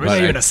 We're not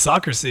even a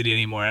soccer city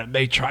anymore.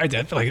 They tried that.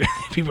 I feel like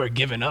people are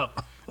giving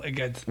up. Like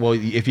it's Well,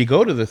 if you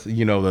go to the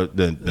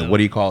what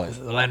do you call it?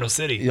 Orlando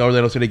City. The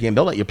Orlando City game,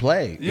 they'll let you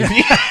play.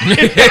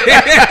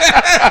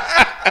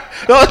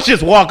 Let's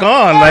just walk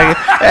on. Like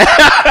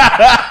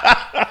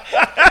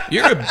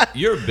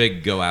You're a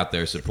big go out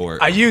there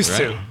support. I used right?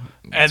 to.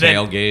 And then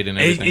Tailgate and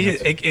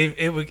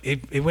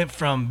everything. it went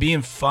from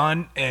being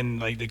fun and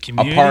like the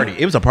community. party.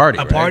 It was a party,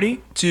 A right?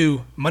 party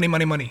to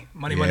money.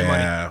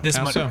 Yeah. This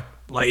How money. so?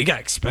 Like it got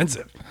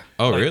expensive.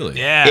 Oh, Like, really?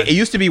 Yeah. It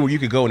used to be where you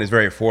could go and it's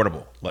very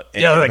affordable.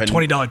 Yeah, like but-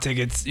 $20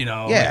 tickets,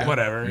 like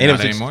whatever. And it Not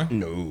was anymore?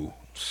 No.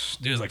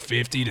 Dude, it was like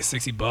 $50 to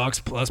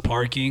 $60 plus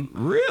parking.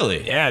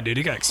 Really? Yeah, dude,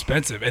 it got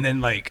expensive. And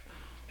then like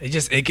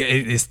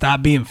it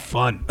stopped being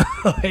fun.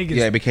 Like,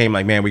 Yeah, it became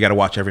like, man, we got to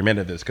watch every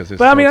minute of this because it's.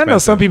 but I mean, so I know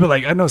some expensive.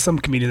 people I know some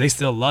comedians, they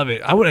still love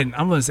it. I'm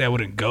gonna say I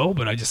wouldn't go,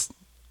 but I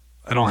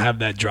don't have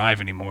that drive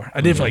anymore.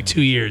 I did for like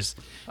 2 years.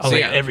 I was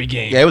See, like every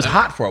game. Yeah, it was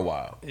hot for a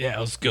while. Yeah, it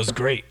was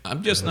great.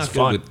 I'm just not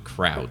fun. good with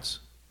crowds.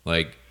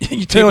 Like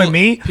You telling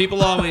me?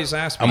 People always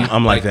ask me.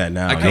 I'm like that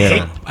now, I come,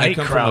 yeah. from, I I hate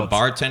come from a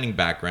crowds. bartending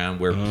background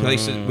where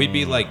places we'd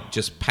be like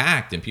just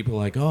packed, and people are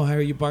like, "Oh, how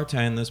are you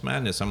bartending this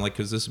madness?" I'm like,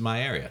 "Cause this is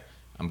my area.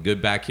 I'm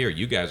good back here.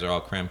 You guys are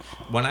all crammed."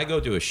 When I go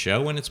to a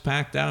show and it's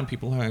packed out, and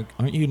people are like,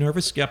 "Aren't you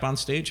nervous to get up on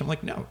stage?" I'm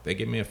like, "No." They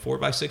give me a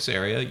 4x6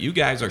 area. You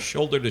guys are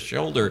shoulder to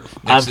shoulder next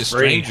I'm to free.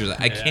 strangers.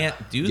 I can't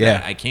do Yeah.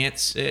 that. I can't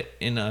sit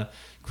in a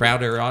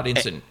crowded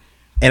audience and.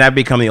 And I've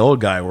become the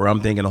old guy where I'm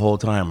thinking the whole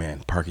time,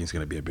 man, parking's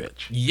gonna be a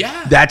bitch.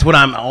 Yeah, That's what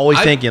I'm always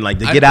thinking. Like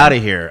to get out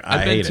of here, I I've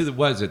been hate to it. the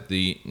was it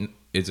the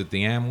Is it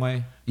the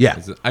Amway? Yeah.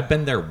 I've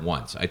been there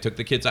once. I took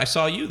the kids. I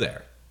saw you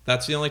there.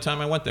 That's the only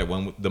time I went there.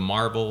 When the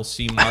Marvel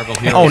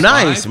Heroes. Oh,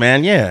 nice, 5.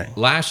 man. Yeah.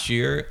 Last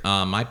year,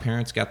 my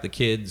parents got the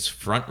kids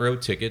front row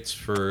tickets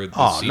for the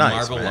Oh,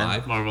 nice, Marvel man.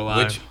 Live. Marvel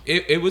Live. Which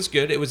it was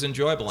good. It was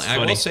enjoyable. And I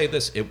funny. will say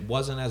this: it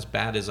wasn't as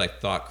bad as I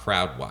thought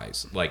crowd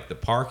wise. Like the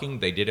parking,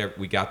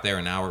 we got there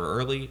an hour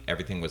early.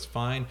 Everything was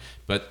fine.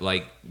 But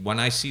like when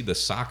I see the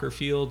soccer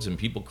fields and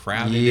people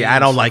crowded, Yeah, I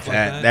don't like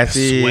that. That's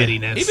it.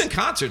 Sweatiness. Even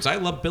concerts. I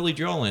love Billy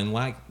Joel. And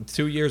like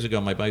 2 years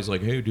ago, my buddy's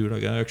like, "Hey, dude, I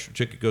got an extra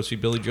ticket to go see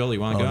Billy Joel. You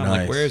want to go?" I'm nice.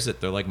 like, "Where is it?"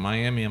 They're like,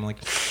 "Miami." I'm like,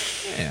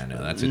 "Yeah,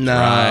 no, that's a No,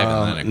 drive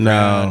and then a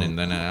crowd." no. And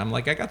then I'm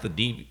like, "I got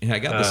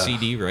the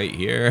CD right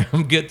here.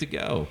 I'm good to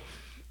go."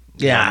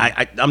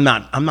 Yeah, I'm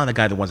not the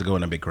guy that wants to go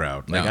in a big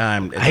crowd. Like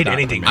No. I hate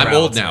anything I'm crowds,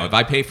 old now. man. If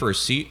I pay for a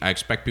seat, I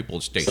expect people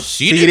to stay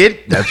seated. seated.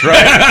 That's right.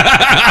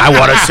 I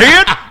want to see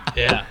it.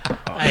 Yeah.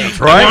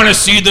 That's I right. want to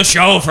see the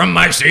show from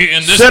my seat,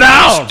 and this Sit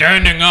guy's down.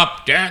 standing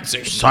up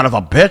dancing. Son of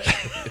a bitch.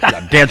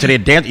 Dancing here,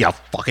 dance. You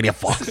fucking you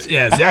fuck.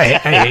 Yeah, see, I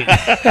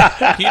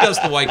hate. He does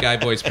the white guy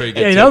voice pretty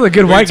good. Yeah, he too. does a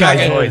good We were white guy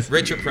talking- voice.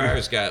 Richard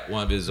Pryor's got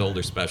one of his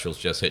older specials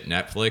just hit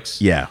Netflix.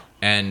 Yeah.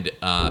 And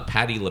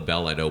Patti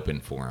LaBelle had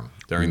opened for him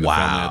during the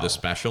Wow. filming of the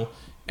special.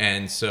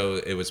 And so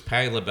it was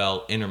Patti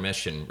LaBelle,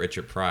 intermission,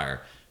 Richard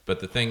Pryor. But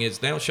the thing is,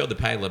 they don't show the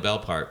Patti LaBelle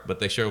part, but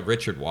they show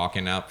Richard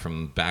walking out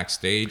from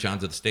backstage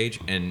onto the stage,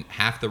 and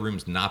half the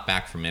room's not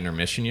back from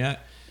intermission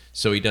yet.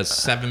 So he does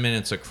 7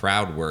 minutes of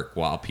crowd work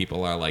while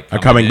people are like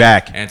coming in,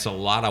 back. and it's a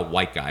lot of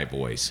white guy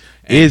voice.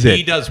 And Is it?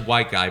 He does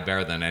white guy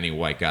better than any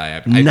white guy.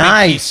 I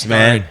Nice,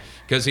 man.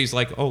 Because he's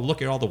like, "Oh,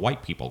 look at all the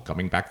white people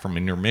coming back from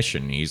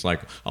intermission." He's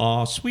like,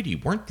 "Oh, sweetie,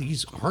 weren't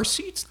these our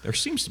seats? There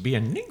seems to be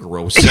a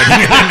Negro sitting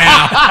here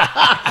now."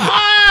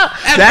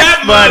 And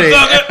That's funny.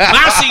 motherfucker,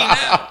 my seat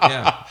now.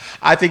 Yeah.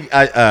 I think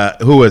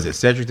who was it?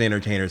 Cedric the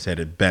Entertainer said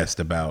it best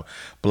about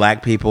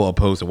black people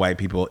opposed to white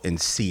people in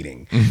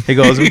seating. He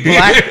goes,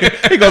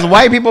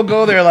 white people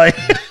go there like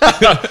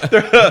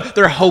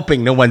they're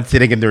hoping no one's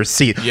sitting in their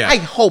seat. Yeah. I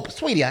hope,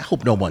 sweetie, I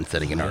hope no one's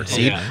sitting in our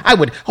seat. Yeah. I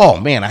would. Oh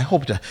man, I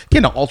hope to get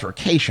in an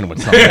altercation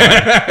with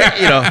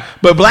someone.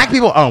 But black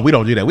people, we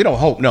don't do that. We don't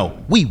hope. No,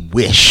 we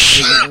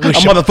wish. A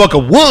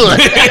motherfucker would.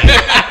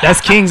 That's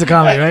Kings of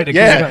Comedy, right? The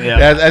Kings of Comedy,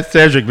 That's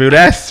Cedric, dude.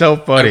 That's so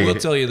funny. I will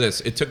tell you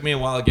this. It took me a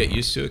while to get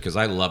used to it because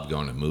I love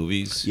going to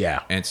movies.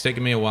 Yeah. And it's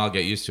taken me a while to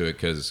get used to it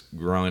because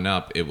growing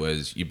up, it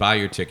was you buy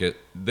your ticket.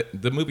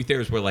 The movie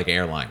theaters were like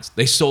airlines.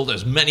 They sold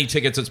as many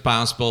tickets as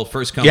possible.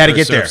 First come, You had to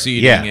first get served there.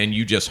 seating, Yeah. and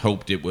you just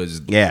hoped it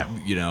was, Yeah.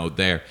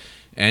 there.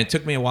 And it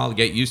took me a while to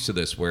get used to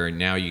this, where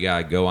now you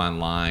gotta go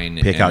online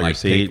Pick and out your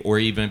seat. or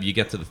even if you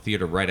get to the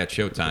theater right at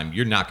showtime,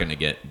 you're not going to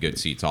get good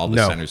seats. All the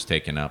No. center's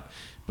taken up.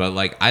 But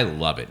like, I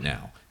love it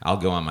now. I'll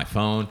go on my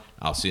phone.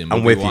 I'll see a I'm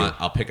movie with I you. want.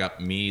 I'll pick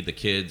up me, the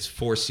kids,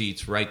 4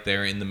 seats right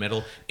there in the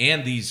middle,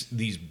 and these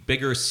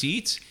bigger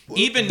seats.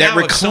 Even That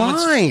now, if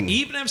someone's recline.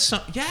 even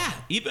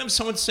if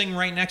someone's sitting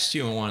right next to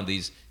you in one of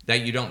these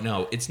that you don't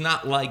know, it's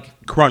not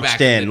like Crunched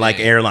back in the like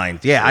day. airlines.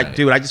 Yeah, Right.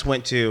 I just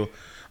went to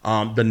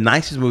the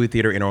nicest movie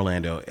theater in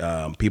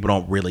Orlando. People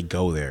don't really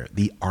go there.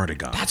 The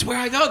Artagon. That's where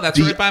I go. That's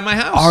the right by my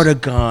house.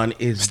 Artagon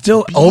is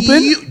Still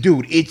open?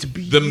 dude. It's The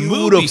beautiful.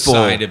 movie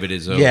side of it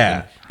is open.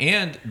 Yeah.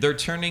 And they're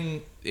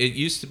turning it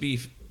used to be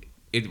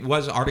it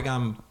was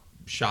Artagon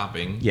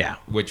shopping. Yeah.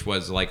 Which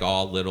was like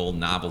all little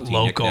novelty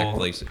Local. knick-knack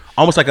places.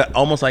 Almost like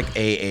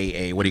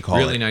a what do you call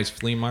Really it? nice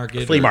flea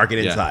market. Flea market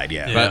inside,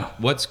 yeah. But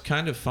what's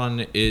kind of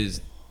fun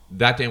is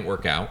that didn't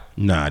work out.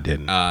 No, I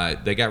didn't.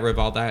 They got rid of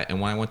all that,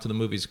 and when I went to the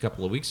movies a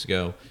couple of weeks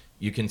ago,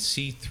 you can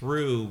see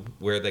through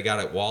where they got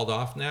it walled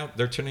off now.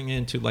 They're turning it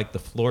into like the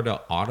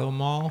Florida Auto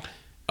Mall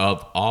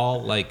of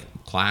all like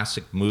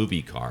classic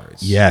movie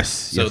cars. Yes.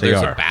 So Yes, they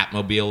there's are. a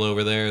Batmobile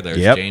over there. There's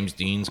Yep. James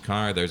Dean's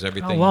car. There's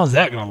everything. How long is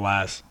that gonna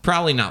last?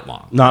 Probably not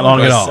long. Not long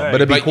at Let's all. say. But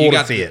it'd be But cool you to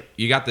got see it.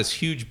 You got this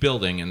huge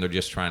building, and they're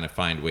just trying to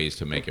find ways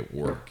to make it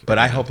work. But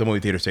I hope the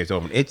movie theater stays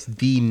open. It's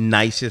the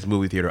nicest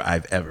movie theater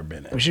I've ever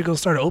been in. We should go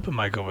start an open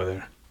mic over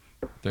there.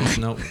 There's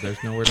nowhere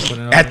to put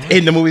it.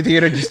 In the movie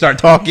theater, just start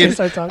talking.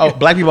 Start talking. Oh,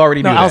 black people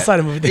already do No, that. outside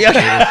of movie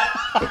theater.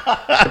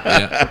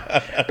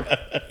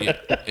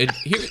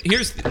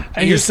 Here's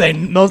And you're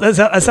saying no.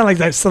 That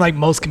sound like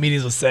most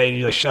comedians will say, and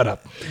you're like, "Shut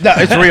up." No,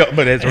 it's real,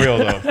 but it's real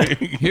though.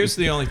 Here's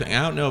the only thing.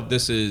 I don't know if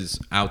this is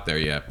out there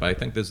yet, but I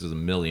think this is $1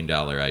 million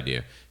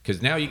idea.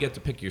 Because now you get to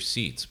pick your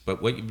seats.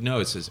 But what you've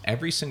noticed is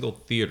every single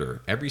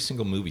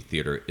movie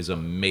theater is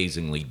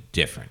amazingly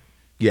different.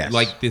 Yes.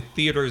 Like the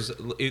theaters,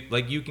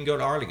 like you can go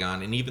to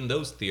Artagon, and even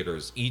those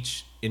theaters,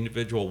 each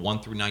individual 1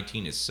 through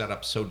 19 is set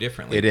up so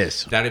differently. It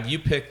is. That if you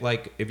pick,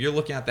 if you're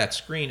looking at that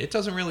screen, it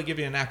doesn't really give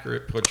you an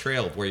accurate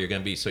portrayal of where you're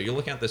going to be. So you're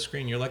looking at the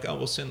screen, you're like, oh,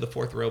 we'll sit in the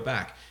 4th row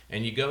back.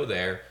 And you go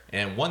there,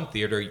 and one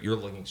theater, you're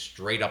looking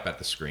straight up at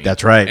the screen.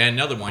 That's right. And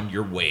another one,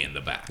 you're way in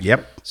the back.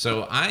 Yep.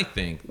 So I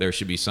think there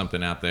should be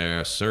something out there,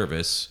 a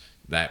service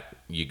that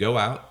you go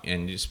out,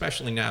 and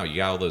especially now, you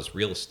got all those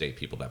real estate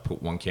people that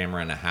put one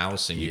camera in a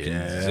house and you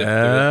can zip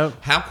through it.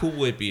 How cool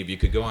would it be if you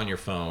could go on your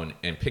phone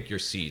and pick your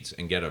seats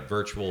and get a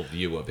virtual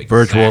view of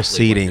virtual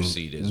seating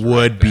seat is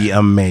would be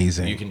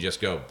amazing. You can just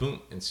go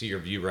boom and see your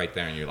view right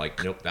there, and you're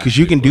like, nope. Because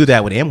you can do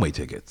that with Amway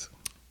tickets.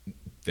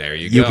 There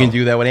you go. You can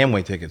do that with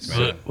Amway tickets.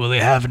 Will they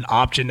have an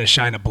option to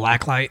shine a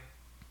black light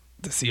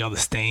to see all the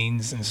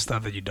stains and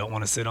stuff that you don't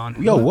want to sit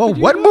on? Yo, whoa,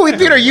 what movie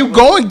theater are you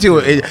going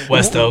to?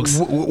 West Oaks.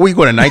 We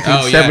going to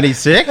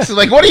 1976?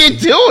 Like, what are you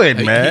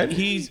doing, man?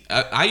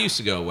 I used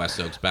to go to West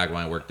Oaks back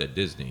when I worked at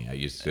Disney. I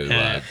used to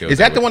go. Is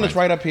that the one that's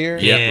right up here?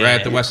 Yeah, right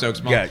at the West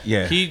Oaks Mall.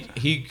 Yeah.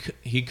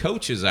 He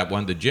coaches at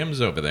one of the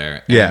gyms over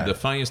there. And yeah. The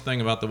funniest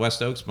thing about the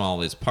West Oaks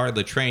Mall is part of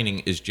the training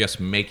is just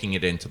making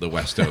it into the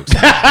West Oaks.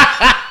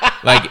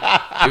 Like,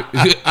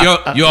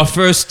 your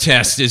first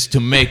test is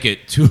to make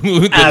it to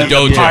the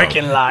dojo.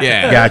 Parking lot.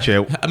 Yeah.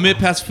 Gotcha. I made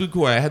past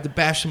Fukuoka. I had to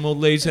bash some old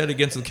lady's head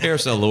against the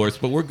carousel horse,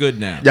 but we're good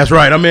now. That's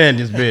right. I'm in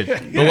this bitch.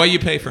 But what do you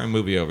pay for a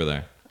movie over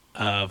there?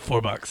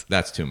 $4.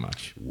 That's too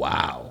much.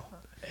 Wow.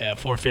 Yeah,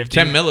 $4.50.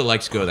 Tim Miller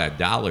likes to go to that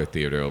Dollar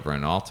Theater over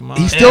in Altamont.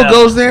 He still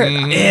goes there?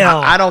 Yeah.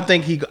 I don't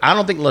think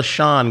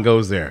LaShawn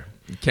goes there.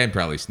 Ken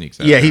probably sneaks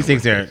out. Yeah, he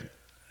sneaks there.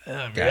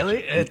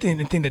 Really? I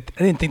didn't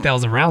think that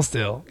was around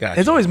still. Gotcha.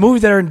 There's always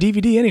movies that are in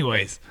DVD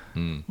anyways.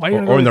 Why you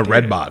or in the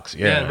red box.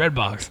 Yeah, red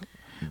box.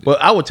 Well,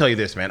 I will tell you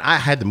this, man. I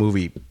had the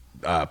movie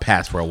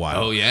pass for a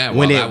while. Oh yeah,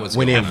 when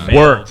it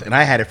worked, and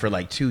I had it for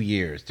like 2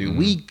 years, dude.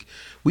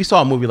 We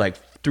saw a movie like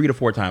 3 to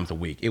 4 times a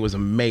week. It was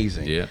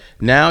amazing. Yeah.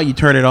 Now you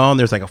turn it on,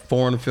 there's like a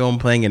foreign film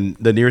playing in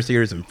the nearest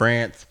theaters in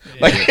France.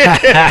 Like,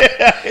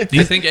 do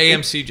you think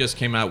AMC just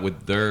came out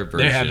with their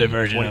version? They have their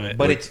version of it,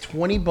 but it's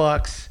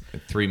 $20.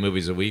 3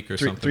 movies a week or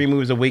something. 3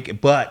 movies a week,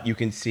 but you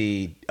can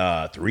see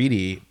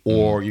 3D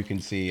or you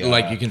can see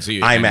you can see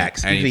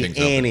IMAX.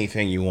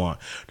 Anything you want.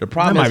 The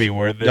problem might be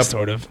worth it,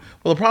 sort of.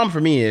 Well, the problem for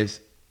me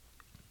is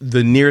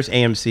the nearest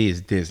AMC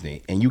is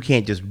Disney, and you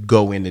can't just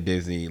go into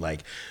Disney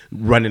like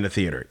run in the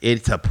theater.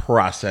 It's a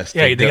process.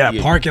 Yeah, they got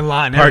a parking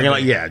lot. And parking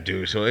lot, yeah,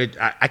 dude. So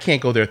I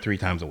can't go there 3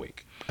 times a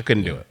week. I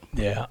couldn't do it.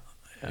 Yeah.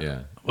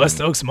 West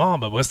Oaks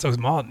Mall,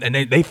 and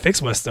they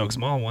fixed West Oaks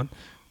Mall one.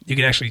 You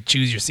can actually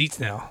choose your seats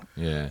now.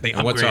 Yeah.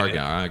 And what's our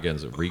guy?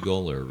 Is it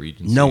Regal or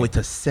Regency? No, it's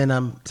a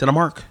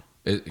Cinemark.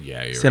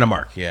 Yeah, you're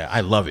Cinemark. Right. Yeah, I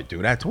love it,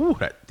 dude. That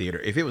theater.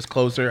 If it was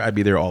closer, I'd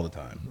be there all the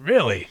time.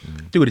 Really?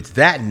 Dude, it's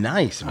that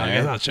nice,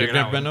 man. I'll check You've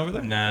never been over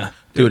there? Nah.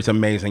 Dude, it's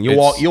amazing. You'll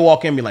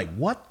walk in and be like,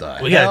 what the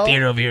hell? We got a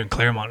theater over here in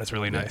Claremont. It's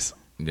really nice.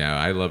 Yeah,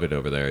 I love it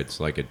over there. It's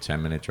like a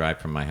 10-minute drive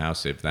from my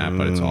house, if that,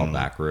 but it's all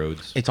back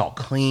roads. It's all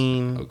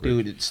clean,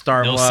 dude. It's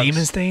Starbucks. No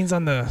semen stains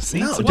on the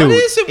seats? No, What dude,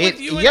 is it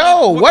with you?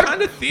 What kind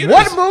of theater?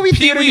 What movie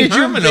theater did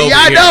you? Yeah,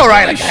 I know,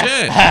 right? Like,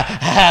 Shit.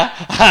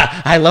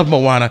 I love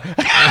Moana.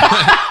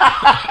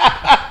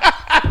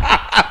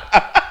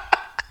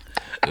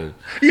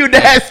 You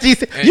nasty.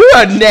 You're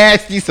a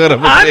nasty son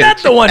of a bitch. I'm not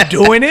the one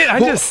doing it. I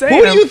just say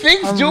who do you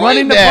think's I'm doing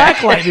running that?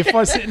 the black light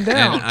before sitting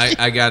down. And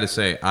I gotta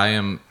say,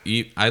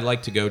 I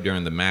like to go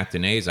during the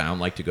matinees. I don't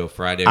like to go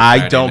Friday.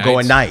 I don't go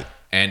at night.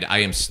 And I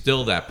am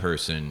still that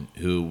person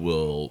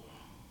who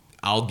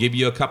I'll give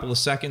you a couple of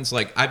seconds.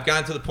 Like, I've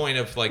gotten to the point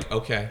of like,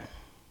 okay,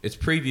 it's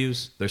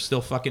previews. They're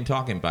still fucking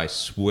talking, but I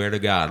swear to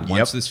God,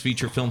 once this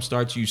feature film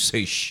starts, you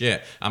say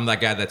shit. I'm that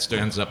guy that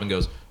stands up and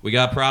goes, "We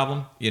got a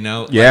problem?" You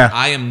know? Yeah. Like,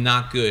 I am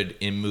not good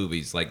in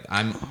movies. Like,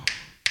 I'm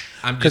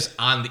just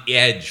on the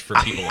edge for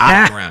people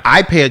walking around.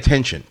 I pay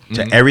attention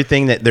to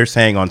everything that they're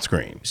saying on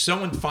screen.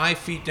 Someone 5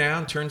 feet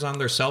down turns on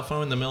their cell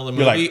phone in the middle of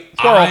the You're movie.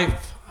 like,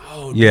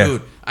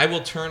 Dude, I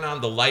will turn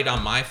on the light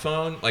on my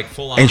phone, like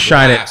full on and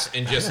shine glass,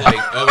 and just like,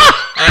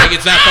 like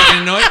it's that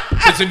fucking annoying.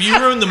 Because if you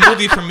ruin the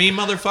movie for me,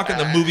 motherfucker,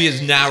 the movie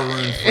is now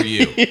ruined for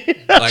you.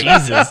 Like,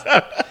 Jesus.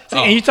 See,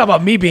 and you talk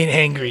about me being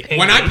angry.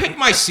 When I pick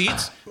my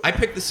seats, I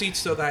pick the seats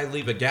so that I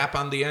leave a gap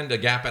on the end, a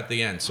gap at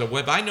the end. So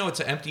if I know it's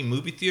an empty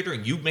movie theater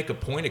and you make a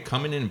point of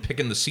coming in and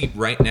picking the seat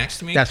right next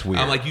to me, that's weird.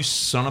 I'm like, you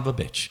son of a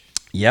bitch.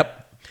 Yep.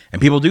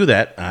 And people do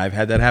that. I've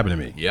had that happen to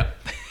me. Yep.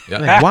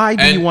 Like, why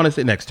do you want to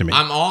sit next to me?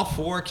 I'm all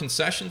for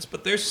concessions,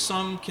 but there's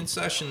some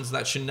concessions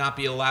that should not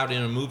be allowed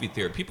in a movie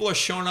theater. People are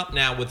showing up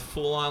now with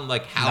full-on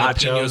like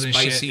jalapeno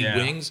spicy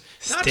wings.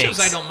 Nachos,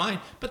 I don't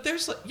mind, but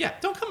there's like,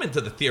 don't come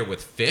into the theater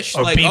with fish.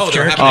 Or like, beef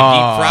they're jerky. having a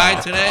deep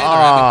fried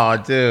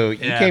today.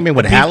 Dude, you came in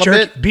with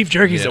halibut. Beef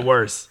jerky's the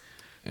worst.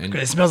 And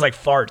it smells like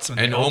farts.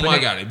 And oh my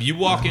God, if you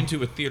walk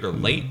into a theater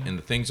late and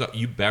the thing's up,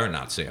 you better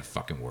not say a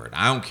fucking word.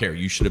 I don't care.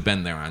 You should have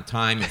been there on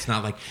time. It's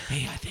not like,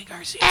 hey, I think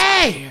our seat's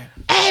here.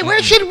 Hey,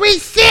 where should we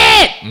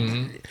sit?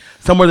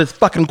 Somewhere that's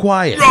fucking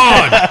quiet.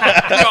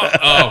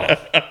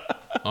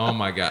 Oh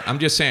my God. I'm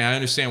just saying, I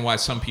understand why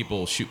some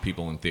people shoot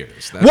people in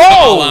theaters. That's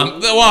Whoa!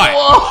 Why?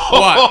 Whoa!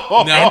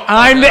 What? No. And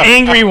I'm the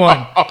angry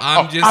one.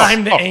 I'm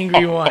the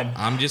angry one.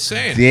 I'm just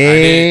saying.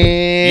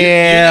 Damn.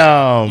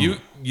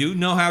 You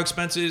know how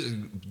expensive it is.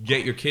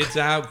 Get your kids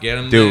out, get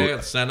them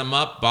there, send them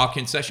up, buy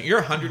concession.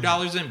 You're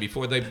 $100 in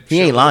before they.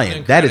 He ain't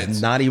lying. That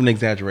is not even an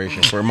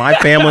exaggeration. For my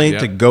family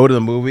to go to the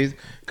movies,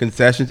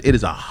 concessions, it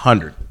is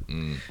 $100.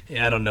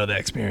 Yeah, I don't know that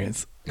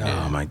experience.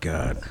 Oh my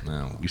God!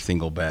 No. You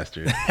single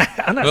bastard.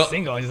 I'm not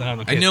single. I just don't have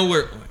no I kids. know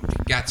we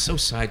got so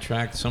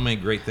sidetracked. So many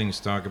great things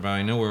to talk about.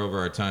 I know we're over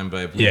our time,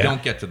 but if we Yeah.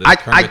 don't get to this,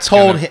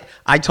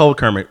 I told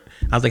Kermit.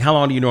 I was like, "How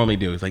long do you normally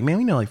do?" He's like, "Man,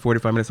 we know like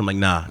 45 minutes." I'm like,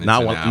 "Nah,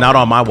 not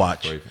on my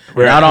watch.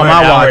 Not on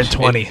my watch."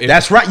 20.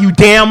 That's right. You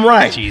damn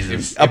right.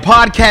 Jesus. A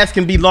podcast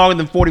can be longer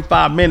than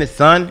 45 minutes,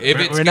 son.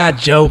 We're not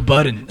Joe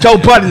Budden. Joe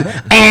Budden.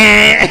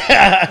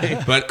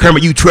 But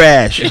Kermit, you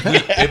trash.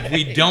 if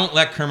we don't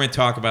let Kermit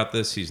talk about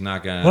this, he's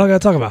not gonna. What do I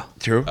got to talk about?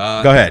 True.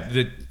 Go ahead.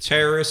 The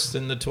terrorist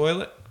in the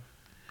toilet.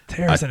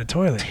 Terrorist in the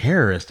toilet.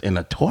 Terrorist in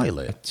a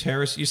toilet.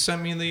 Terrorist. You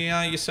sent me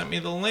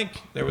the link.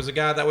 There was a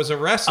guy that was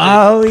arrested.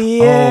 Oh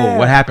yeah. Oh,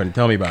 what happened?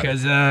 Tell me about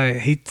it.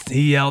 Because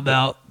he yelled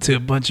out to a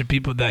bunch of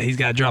people that he's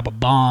got to drop a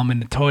bomb in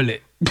the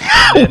toilet.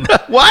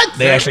 What?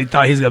 They actually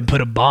thought he was gonna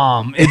put a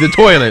bomb in the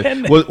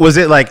toilet. Was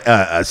it like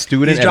a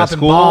student He's at a dropping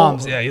school?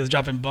 bombs. Yeah, he was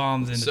dropping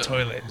bombs in the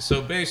toilet.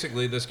 So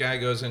basically, this guy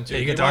goes into.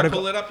 You get the wanna article?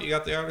 Pull it up. You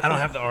got the article. I don't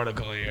have the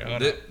article here.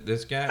 Hold on.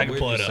 This guy. I can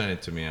pull it up. Send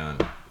it to me on.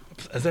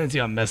 I sent it to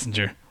you on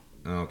Messenger.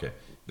 Okay.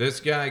 This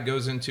guy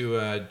goes into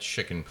a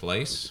chicken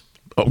place.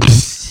 Oh.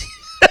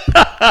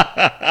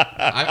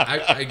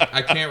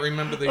 I can't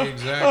remember the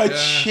exact.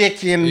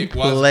 Chicken it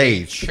was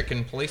place. A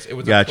chicken place. It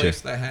was Gotcha. a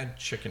place that had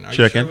chicken. Are you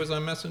Chicken. sure it was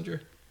on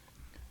Messenger?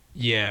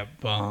 Yeah,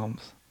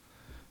 bombs.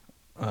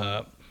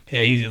 Yeah,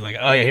 he's like,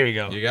 oh yeah, here we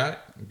go. You got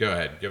it? Go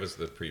ahead. Give us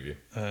the preview.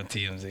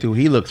 TMZ. Dude,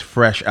 he looks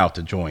fresh out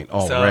the joint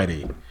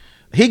already.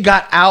 He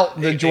got out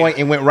the joint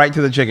and went right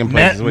to the chicken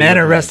place. Man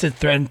arrested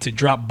threatened to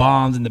drop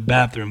bombs in the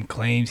bathroom.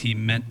 Claims he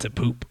meant to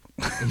poop.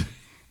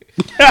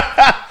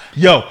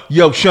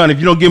 Yo, Sean, if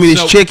you don't give me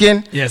this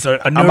chicken, so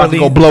I'm about to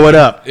go blow it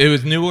up. It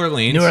was New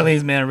Orleans. New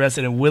Orleans man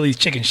arrested in Willie's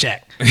Chicken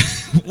Shack.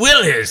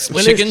 Willie's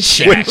Chicken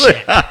Shack.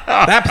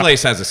 That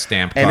place has a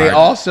stamp card. And they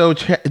also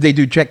they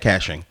do check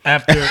cashing.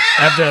 After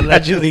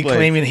allegedly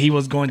claiming he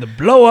was going to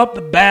blow up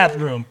the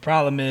bathroom.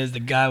 Problem is, the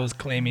guy was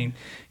claiming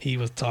he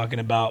was talking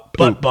about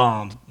butt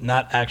bombs,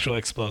 not actual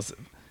explosive.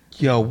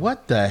 Yo,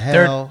 what the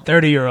hell?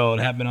 30-year-old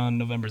happened on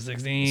November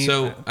 16th.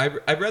 So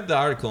I read the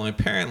article, and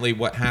apparently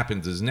what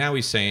happens is now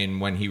he's saying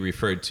when he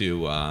referred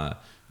to, I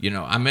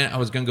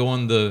was going to go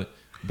in the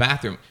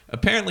bathroom.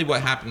 Apparently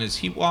what happened is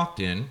he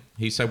walked in.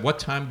 He said, "What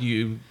time do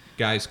you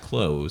guys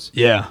close?"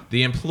 Yeah.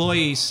 The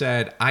employee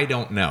said, "I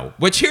don't know."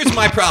 Which here's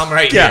my problem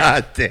right here.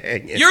 God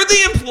dang it. You're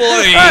the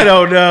employee. I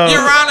don't know. You're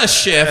on a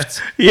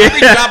shift. Yeah. Every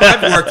job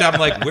I've worked, I'm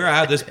like, we're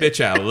out of this bitch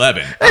at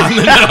 11 on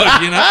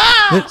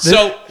the nose,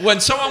 So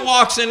when someone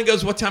walks in and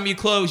goes, "What time you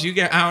close?" You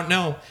get, "I don't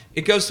know."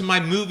 It goes to my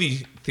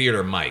movie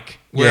theater mic,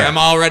 where I'm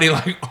already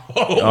like,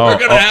 we're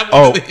going to have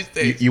one of these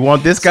days. You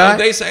want this guy? So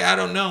they say, "I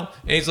don't know."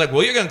 And he's like,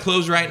 "Well, you're going to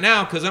close right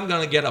now because I'm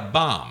going to get a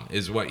bomb,"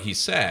 is what he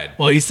said.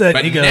 Well, he said,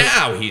 but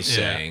now he's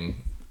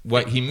saying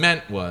what he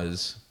meant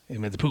was, he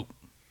meant to poop.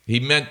 he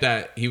meant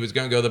that he was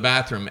going to go to the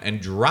bathroom and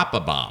drop a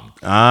bomb.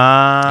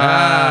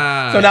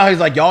 So now he's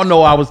like, "Y'all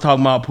know I was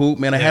talking about poop,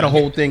 man. I had a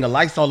whole thing of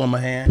Lysol on my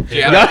hand."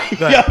 Yeah.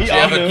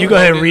 You go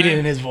ahead and read it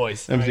in his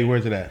voice. Let me see,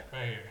 where's it at?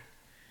 Right here.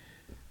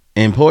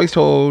 Employees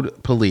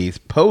told police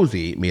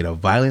Posey made a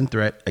violent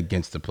threat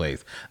against the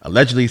place,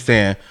 allegedly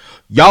saying,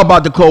 "Y'all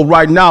about to close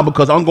right now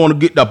because I'm going to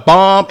get the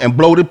bomb and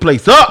blow the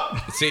place up."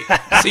 See,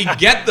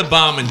 get the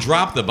bomb and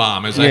drop the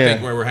bomb is, I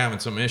think, where we're having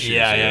some issues.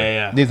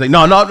 Yeah. He's like,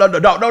 no,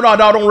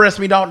 don't arrest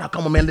me, dog. Now,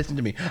 come on, man, listen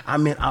to me. I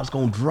meant I was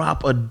going to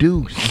drop a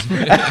deuce.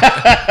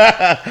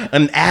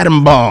 An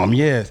atom bomb,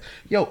 yes.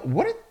 Yo,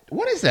 what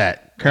is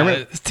that,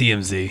 Kermit? It's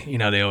TMZ. You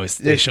know,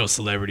 they show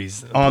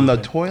celebrities on the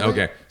toilet?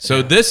 Okay,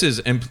 so this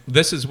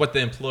is what the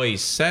employee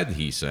said.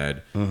 He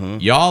said,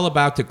 "Y'all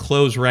about to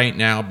close right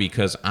now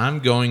because I'm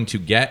going to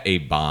get a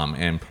bomb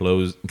and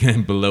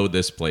blow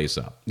this place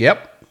up."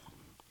 Yep.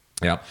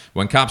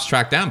 When cops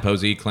tracked down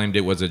Posey, he claimed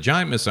it was a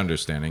giant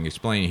misunderstanding,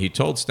 explaining he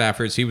told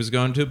staffers he was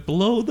going to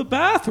blow the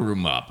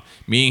bathroom up,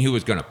 meaning he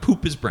was going to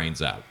poop his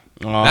brains out.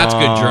 That's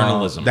good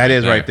journalism. That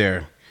is right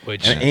there.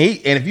 Which, and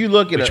if you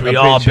look at a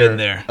all picture been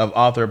there. of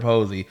Arthur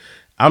Posey,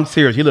 I'm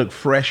serious. He looked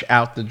fresh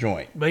out the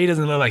joint. But he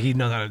doesn't look like he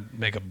knows how to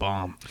make a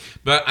bomb.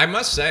 But I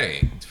must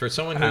say, for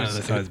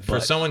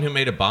someone who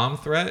made a bomb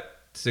threat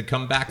to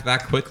come back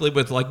that quickly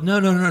with like,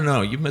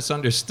 no, you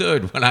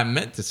misunderstood. What I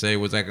meant to say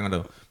was I'm going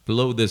to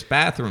blow this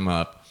bathroom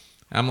up.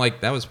 I'm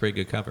like, that was pretty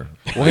good cover.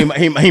 Well,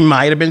 he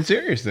might have been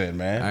serious then,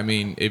 man. I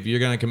mean, if you're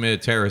going to commit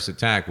a terrorist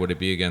attack, would it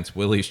be against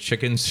Willie's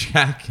Chicken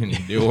Shack in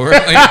New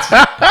Orleans?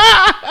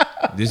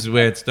 This is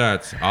where it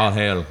starts. All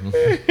hail.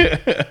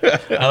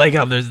 I like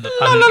how there's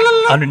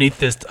underneath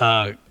this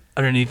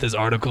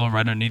article,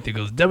 right underneath it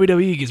goes,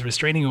 WWE gets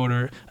restraining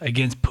order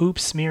against poop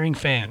smearing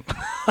fan.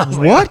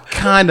 What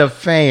kind of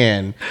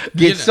fan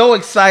gets so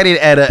excited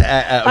at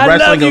a I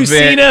wrestling love you,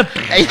 event?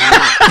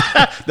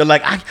 Cena. They're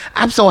like,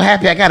 I'm so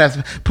happy I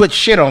gotta put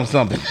shit on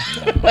something.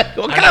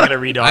 What I'm kind not of- gonna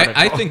read the article.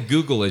 I think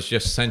Google has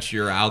just sent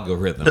your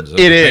algorithms of It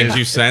the is. things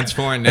you sent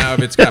for, and now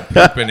if it's got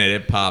poop in it,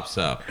 it pops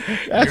up.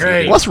 That's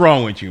Great. What's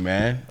wrong with you,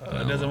 man?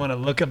 It doesn't want to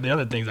look up the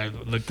other things I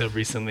looked up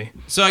recently.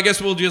 So I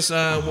guess we'll just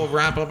we'll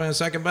wrap up in a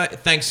second. But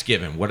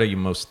Thanksgiving, what are you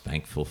most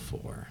thankful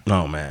for?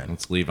 Oh man.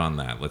 Let's leave on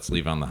that. Let's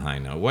leave on the high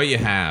note. What do you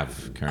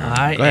have, Kermit?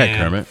 I Go ahead,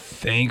 am Kermit.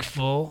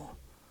 thankful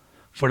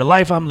for the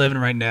life I'm living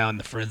right now and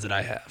the friends that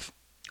I have.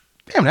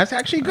 Damn, that's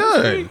actually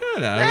good. pretty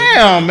good.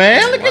 Damn,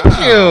 man. Look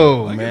at you,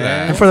 Look at man.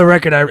 that. And for the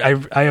record,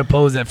 I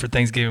oppose that for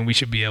Thanksgiving we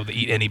should be able to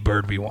eat any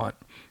bird we want.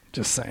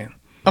 Just saying.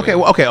 Okay,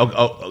 well, okay.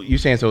 Oh, you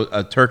saying so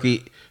a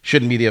turkey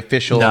shouldn't be the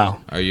official? No.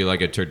 Are you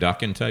like a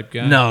turducken type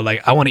guy? No,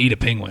 like I want to eat a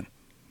penguin.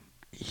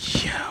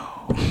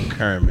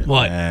 Kermit,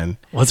 What? man.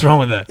 What's wrong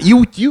with that?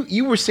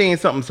 You were saying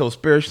something so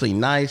spiritually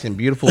nice and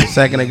beautiful a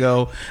second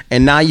ago,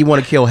 and now you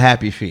want to kill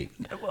Happy Feet.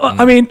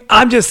 Well, I mean,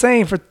 I'm just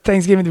saying for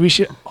Thanksgiving we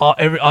should all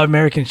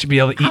Americans should be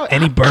able to eat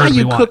any bird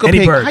we want.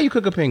 Any bird How you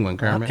cook a penguin,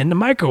 Kermit? in the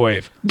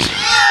microwave.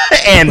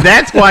 And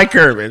that's why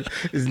Kermit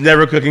is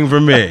never cooking for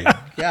me.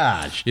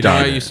 Gosh, You know what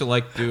darn I it. used to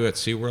like to do at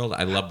SeaWorld?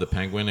 I love the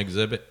penguin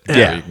exhibit. Yeah.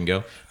 Where you can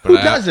go. Who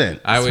I- doesn't?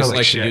 I always Smells like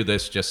like shit. to do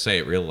this, just say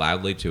it real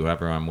loudly to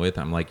whoever I'm with.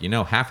 I'm like,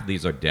 half of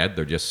these are dead.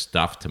 They're just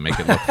stuffed to make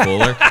it look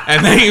fuller.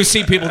 And then you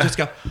see people just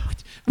go,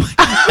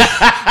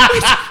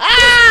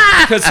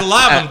 because a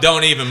lot of them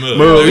don't even move.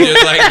 They're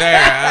just like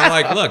there. I'm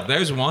like, look,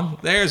 there's one.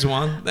 There's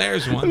one.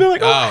 There's one. they're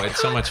like, oh,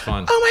 it's so much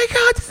fun. Oh my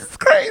God, this is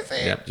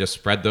crazy. Yep, just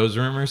spread those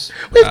rumors.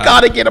 We've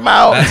got to get them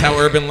out. That's how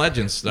urban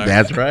legends start.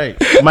 That's right.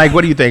 Mike,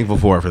 what are you thankful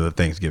for the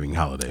Thanksgiving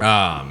holiday?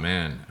 Oh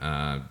man,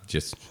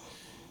 just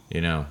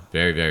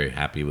very very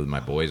happy with my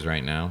boys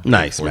right now.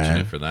 Nice, Fortunate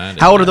man. for that.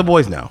 How old are the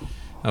boys now?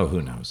 Oh,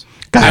 who knows?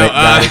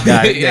 Got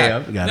it.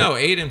 Yeah, Got no,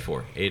 it. 8 and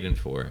 4, 8 and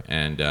 4,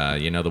 and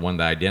the one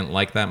that I didn't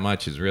like that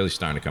much is really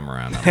starting to come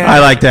around. I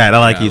like that. I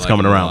like he's like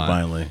coming it a around lot.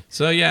 finally.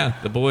 So yeah,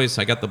 the boys.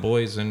 I got the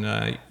boys,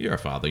 and you're a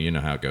father. You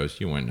know how it goes.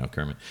 You wouldn't know,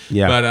 Kermit.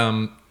 Yeah.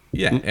 But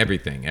yeah,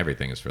 everything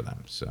is for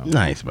them. So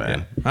Nice,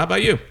 man. yeah. How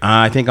about you?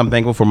 I think I'm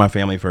thankful for my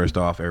family first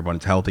off.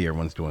 Everyone's healthy.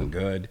 Everyone's doing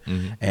good.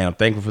 And I'm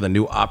thankful for the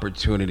new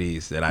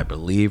opportunities that I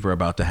believe are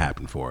about to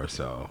happen for us.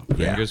 So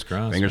yeah. Fingers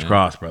crossed, Fingers man.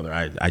 crossed, brother.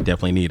 I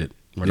definitely need it.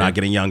 We're not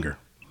getting younger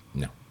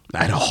No,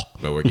 at all.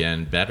 but we're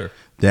getting better.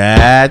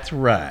 That's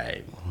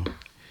right.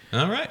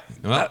 All right.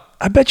 Well,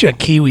 I bet you a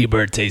kiwi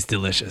bird tastes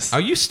delicious. are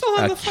you still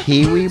on A the fucking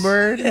kiwi birds?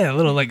 bird? Yeah, it'd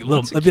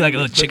be like a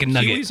little chicken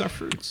nugget. Kiwis are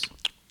fruits.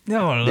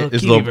 No, a little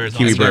It's kiwi little birds.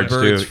 kiwi also. birds,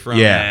 Birds too. from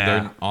Yeah.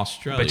 they're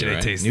Australia, Bet you they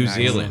right? taste New nice.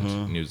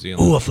 Zealand. New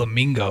Zealand. Ooh, a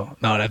flamingo.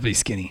 No, that'd be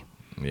skinny.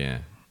 Yeah.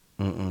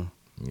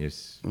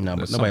 Yes. No, but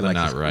There's nobody something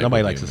likes not right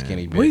nobody with likes you, a man.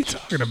 skinny What are you bitch.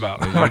 talking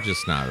about? You're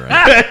just not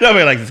right.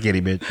 Nobody likes a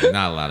skinny bitch.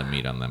 Not a lot of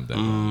meat on them. Though.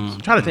 I'm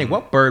trying to think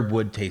what bird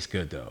would taste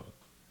good though.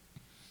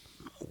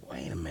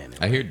 Wait a minute.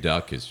 I hear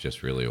duck is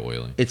just really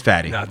oily. It's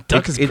fatty. No,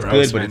 duck it's, is it's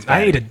gross, good, but man. it's I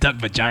fatty. ate a duck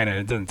vagina and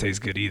it doesn't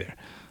taste good either.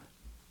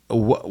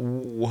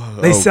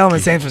 Whoa, They sell them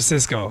in okay. San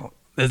Francisco.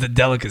 There's a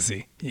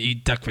delicacy. You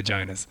eat duck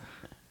vaginas.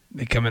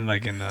 They come in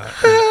like in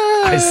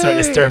I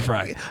stir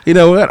fry. You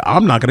know what?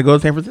 I'm not gonna go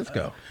to San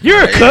Francisco.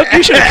 You're a cook.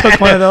 You should have cooked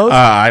one of those.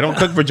 I don't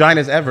cook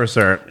vaginas ever,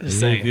 sir. Just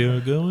saying.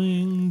 you're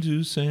going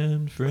to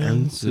San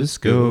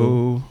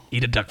Francisco.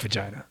 Eat a duck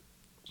vagina.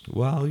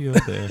 while you're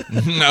there.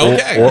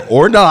 Okay.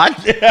 Or not.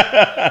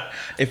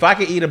 If I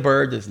could eat a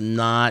bird that's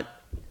not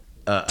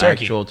Turkey.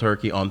 actual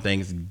turkey on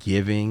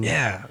Thanksgiving,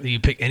 Yeah, you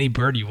pick any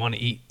bird you want to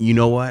eat. you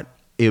know what?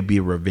 It would be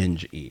a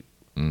revenge eat.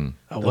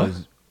 A what?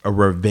 A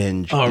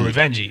revenge Oh, eat.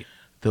 revenge eat.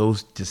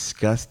 Those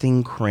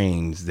disgusting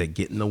cranes that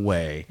get in the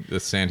way. The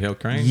sandhill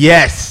crane?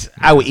 Yes,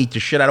 I would eat the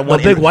shit out of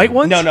one. big white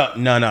ones?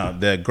 No.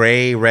 The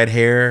gray, red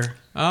hair.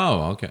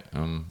 Oh, okay.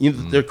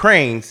 They're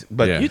cranes,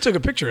 but Yeah. You took a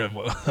picture of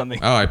something.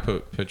 Oh, I put a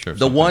picture of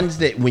the something. ones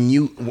that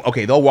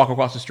they'll walk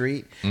across the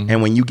street,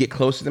 and when you get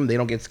close to them, they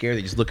don't get scared.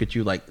 They just look at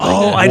you like,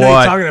 Oh, I know what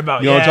what? you're talking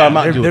about. You know what I'm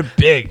talking about? They're Dude,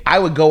 big. I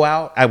would go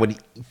out, I would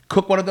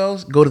cook one of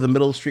those, go to the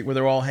middle of the street where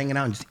they're all hanging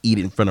out, and just eat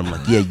it in front of them.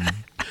 Like, yeah,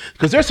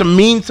 because there's some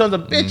mean sons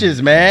of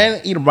bitches,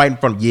 man. Eat them right in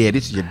front of, yeah,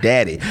 this is your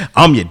daddy.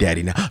 I'm your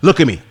daddy now. Look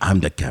at me. I'm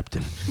the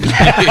captain.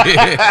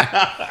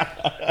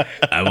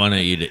 I want to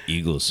eat an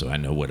eagle so I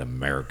know what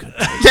America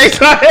tastes.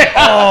 Tastes like,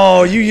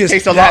 Oh, you just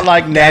tastes a lot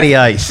like Natty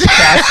Ice.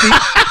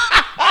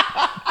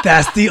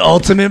 that's the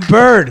ultimate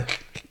bird.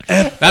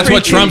 That's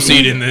what Trump's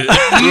eating. Making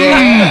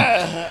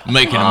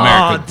Oh,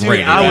 America dude,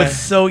 great. I again. would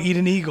so eat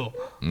an eagle.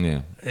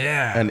 Yeah.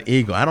 Yeah. An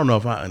eagle. I don't know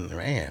if an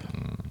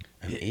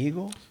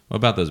eagle? What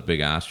about those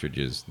big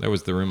ostriches? There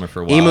was the rumor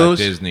for a while Emus?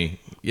 at Disney.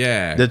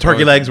 Yeah. The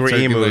turkey legs were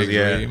Turkey emus, legs were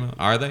yeah. emu?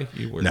 Are they?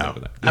 You were No. over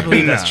there. I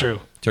believe that's true.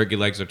 Turkey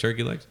legs are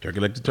turkey legs? Turkey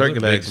legs to Those turkey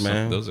are legs, big,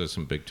 man. Those are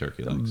some big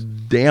turkey legs.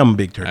 Damn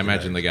big turkey I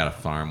imagine legs. they got a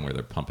farm where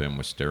they're pumping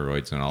with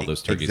steroids and all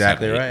those turkeys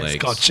Exactly have 8 right. legs.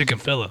 It's called chicken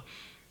filler.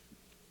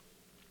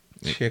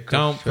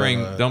 Don't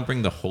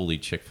bring the holy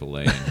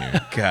Chick-fil-A in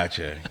here.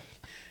 Gotcha.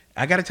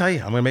 I got to tell you,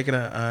 I'm going to make an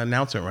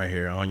announcement right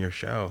here on your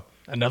show.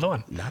 Another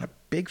one. Not a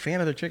big fan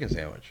of their chicken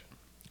sandwich.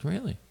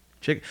 Really?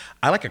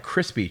 I like a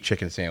crispy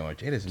chicken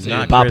sandwich. It is So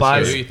not Popeyes? Who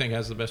do crispy. you think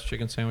has the best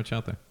chicken sandwich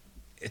out there?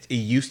 It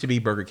used to be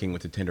Burger King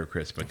with the tender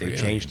crisp, but they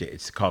changed it.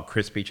 It's called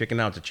crispy chicken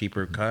now. It's a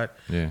cheaper cut.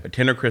 Yeah. But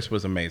tender crisp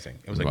was amazing.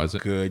 It was like a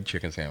good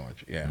chicken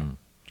sandwich. Yeah.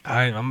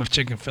 I'm a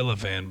chicken fillet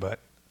fan, but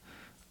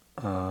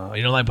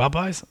you don't like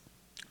Popeyes?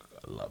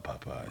 I love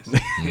Popeyes.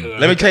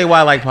 Let me tell you why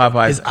I like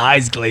Popeyes. His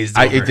eyes glazed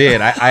over. It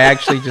did. I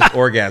actually just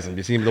orgasmed.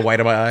 You see the white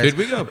of my eyes? Did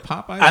we go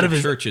Popeyes out of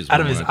his churches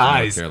out of his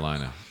eyes? North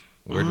Carolina.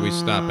 Where did we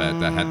stop at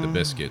that had the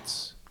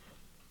biscuits?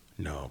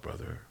 No,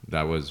 brother.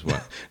 That was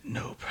what?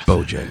 No,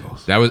 brother.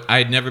 Bojangles. That was. I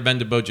had never been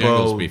to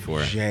Bojangles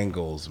before.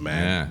 Bojangles,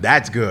 man. Yeah.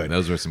 That's good.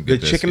 Those were some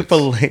good The chicken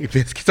biscuits. fillet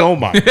biscuits. Oh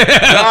my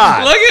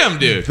god! Look at him,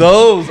 dude.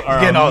 Those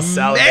are Getting all amazing.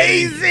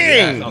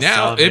 salivated.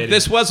 Now, if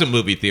this was a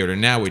movie theater,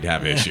 now we'd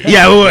have issues.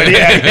 Yeah, we would.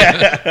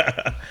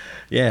 Yeah.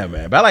 Yeah,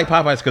 man. But I like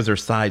Popeyes because their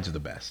sides are the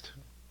best.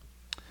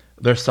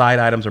 Their side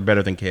items are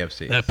better than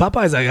KFC. The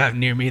Popeyes I got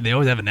near me, they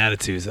always have an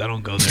attitude, so I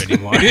don't go there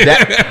anymore.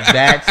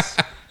 That's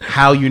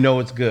how you know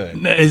it's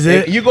good. Is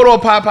it? If you go to a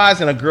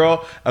Popeyes and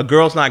a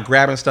girl's not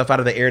grabbing stuff out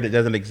of the air that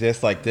doesn't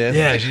exist like this,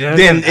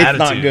 then it's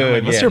not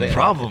good. Like, what's your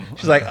problem?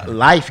 She's like,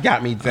 life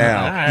got me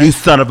down. Right. You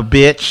son of a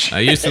bitch. I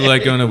used to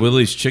like going to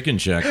Willie's Chicken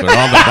Shack, but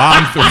all the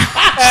bomb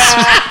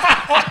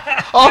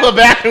All the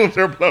bathrooms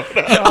are blown up.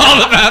 all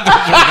the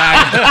bathrooms were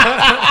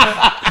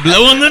back.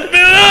 Blowing the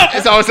bill up.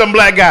 It's always some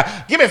black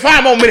guy. Give me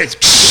 5 more minutes.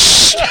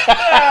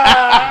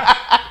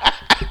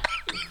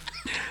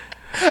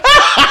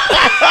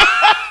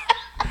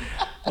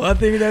 Well, I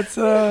think that's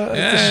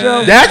the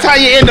show. That's how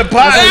you end the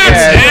podcast.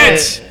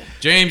 That's it.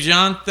 James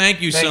Yon, thank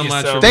you so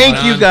much for Thank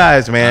coming you on.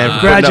 guys, man.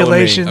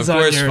 Congratulations. Of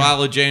course, on your...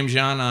 follow James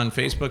Yon on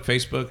Facebook.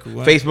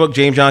 What? Facebook,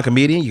 James Yon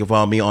Comedian. You can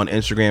follow me on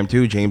Instagram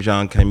too, James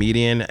Yon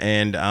Comedian.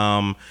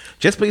 And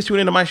just please tune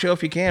into my show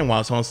if you can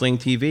while it's on Sling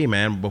TV,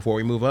 man, before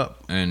we move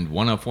up. And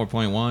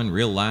 104.1,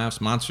 Real Laughs,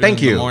 Monsters Thank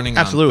in you. the Morning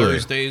Absolutely. on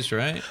Thursdays,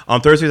 right?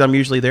 On Thursdays, I'm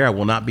usually there. I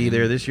will not be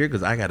there this year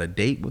because I got a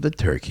date with a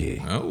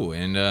turkey. Oh,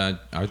 and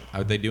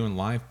are they doing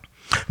live?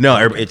 No,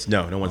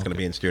 no one's going to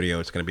be in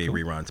studio. It's going to be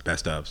reruns,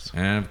 best ofs.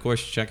 And of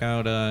course, check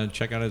out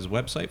his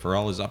website for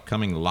all his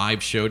upcoming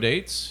live show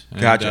dates.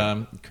 And,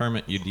 Gotcha.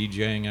 Kermit, you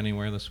DJing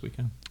anywhere this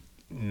weekend?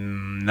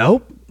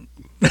 Nope.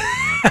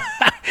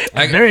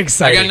 Very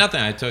excited. I got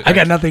nothing. I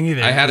got nothing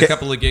either. I had a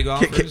couple of gig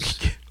offers.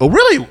 Oh,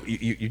 really?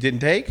 You didn't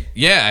take?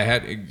 Yeah, I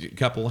had a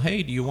couple.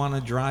 Hey, do you want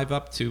to drive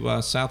up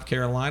to South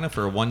Carolina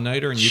for a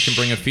one-nighter and you can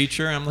bring a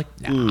feature? I'm like,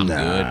 I'm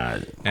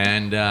good.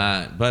 And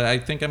but I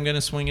think I'm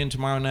gonna swing in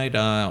tomorrow night.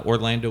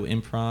 Orlando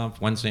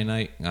Improv Wednesday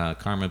night.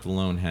 Carmen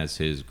Vallone has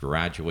his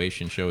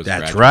graduation show.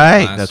 That's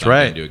right. Class, That's so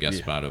right. I'm gonna do a guest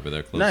spot over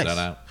there. Close that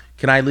out.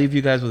 Can I leave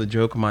you guys with a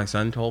joke my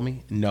son told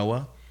me?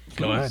 Noah.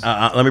 Go ahead.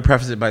 Let me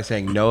preface it by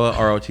saying Noah,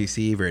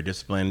 ROTC, very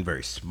disciplined,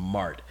 very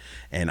smart,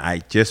 and I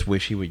just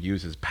wish he would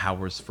use his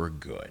powers for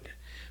good.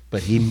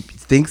 But he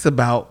thinks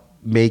about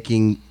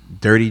making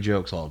dirty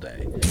jokes all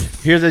day.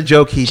 Here's a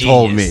joke he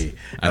told me,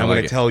 and I'm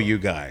going to tell you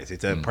guys.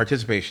 It's a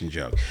participation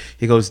joke.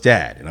 He goes,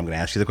 Dad, and I'm going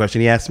to ask you the question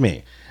he asked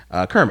me.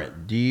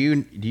 Kermit, do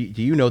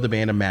you know the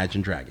band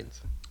Imagine Dragons?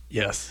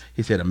 Yes.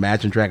 He said,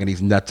 Imagine dragging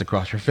these nuts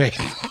across your face.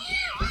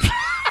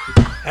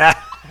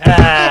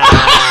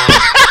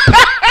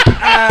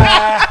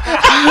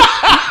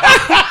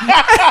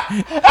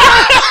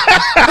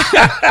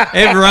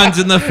 It runs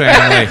in the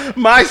family.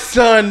 My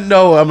son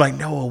Noah. I'm like,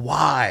 Noah,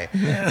 why?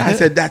 I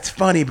said, that's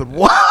funny, but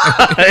why?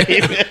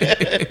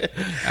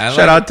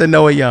 Shout out to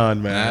Noah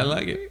Yon, man. I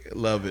like it.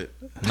 Love it.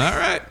 All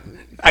right.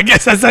 I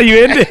guess that's how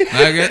you end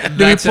it.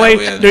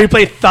 Do we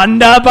play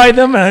Thunder by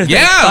them?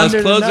 Yeah, let's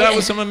close out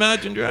with some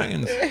Imagine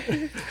Dragons.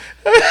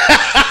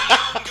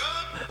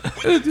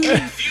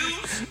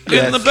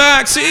 In the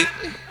back seat,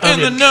 in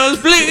the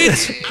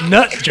nosebleeds.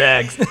 Nut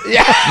drags.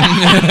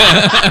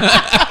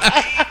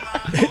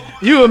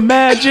 You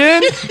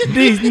imagine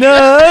these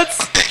nuts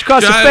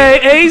across your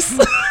face.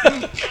 All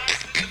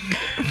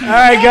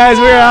right, guys,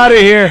 we're out of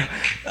here.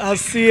 I'll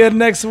see you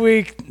next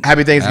week.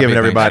 Happy Thanksgiving,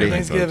 everybody.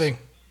 Happy Thanksgiving.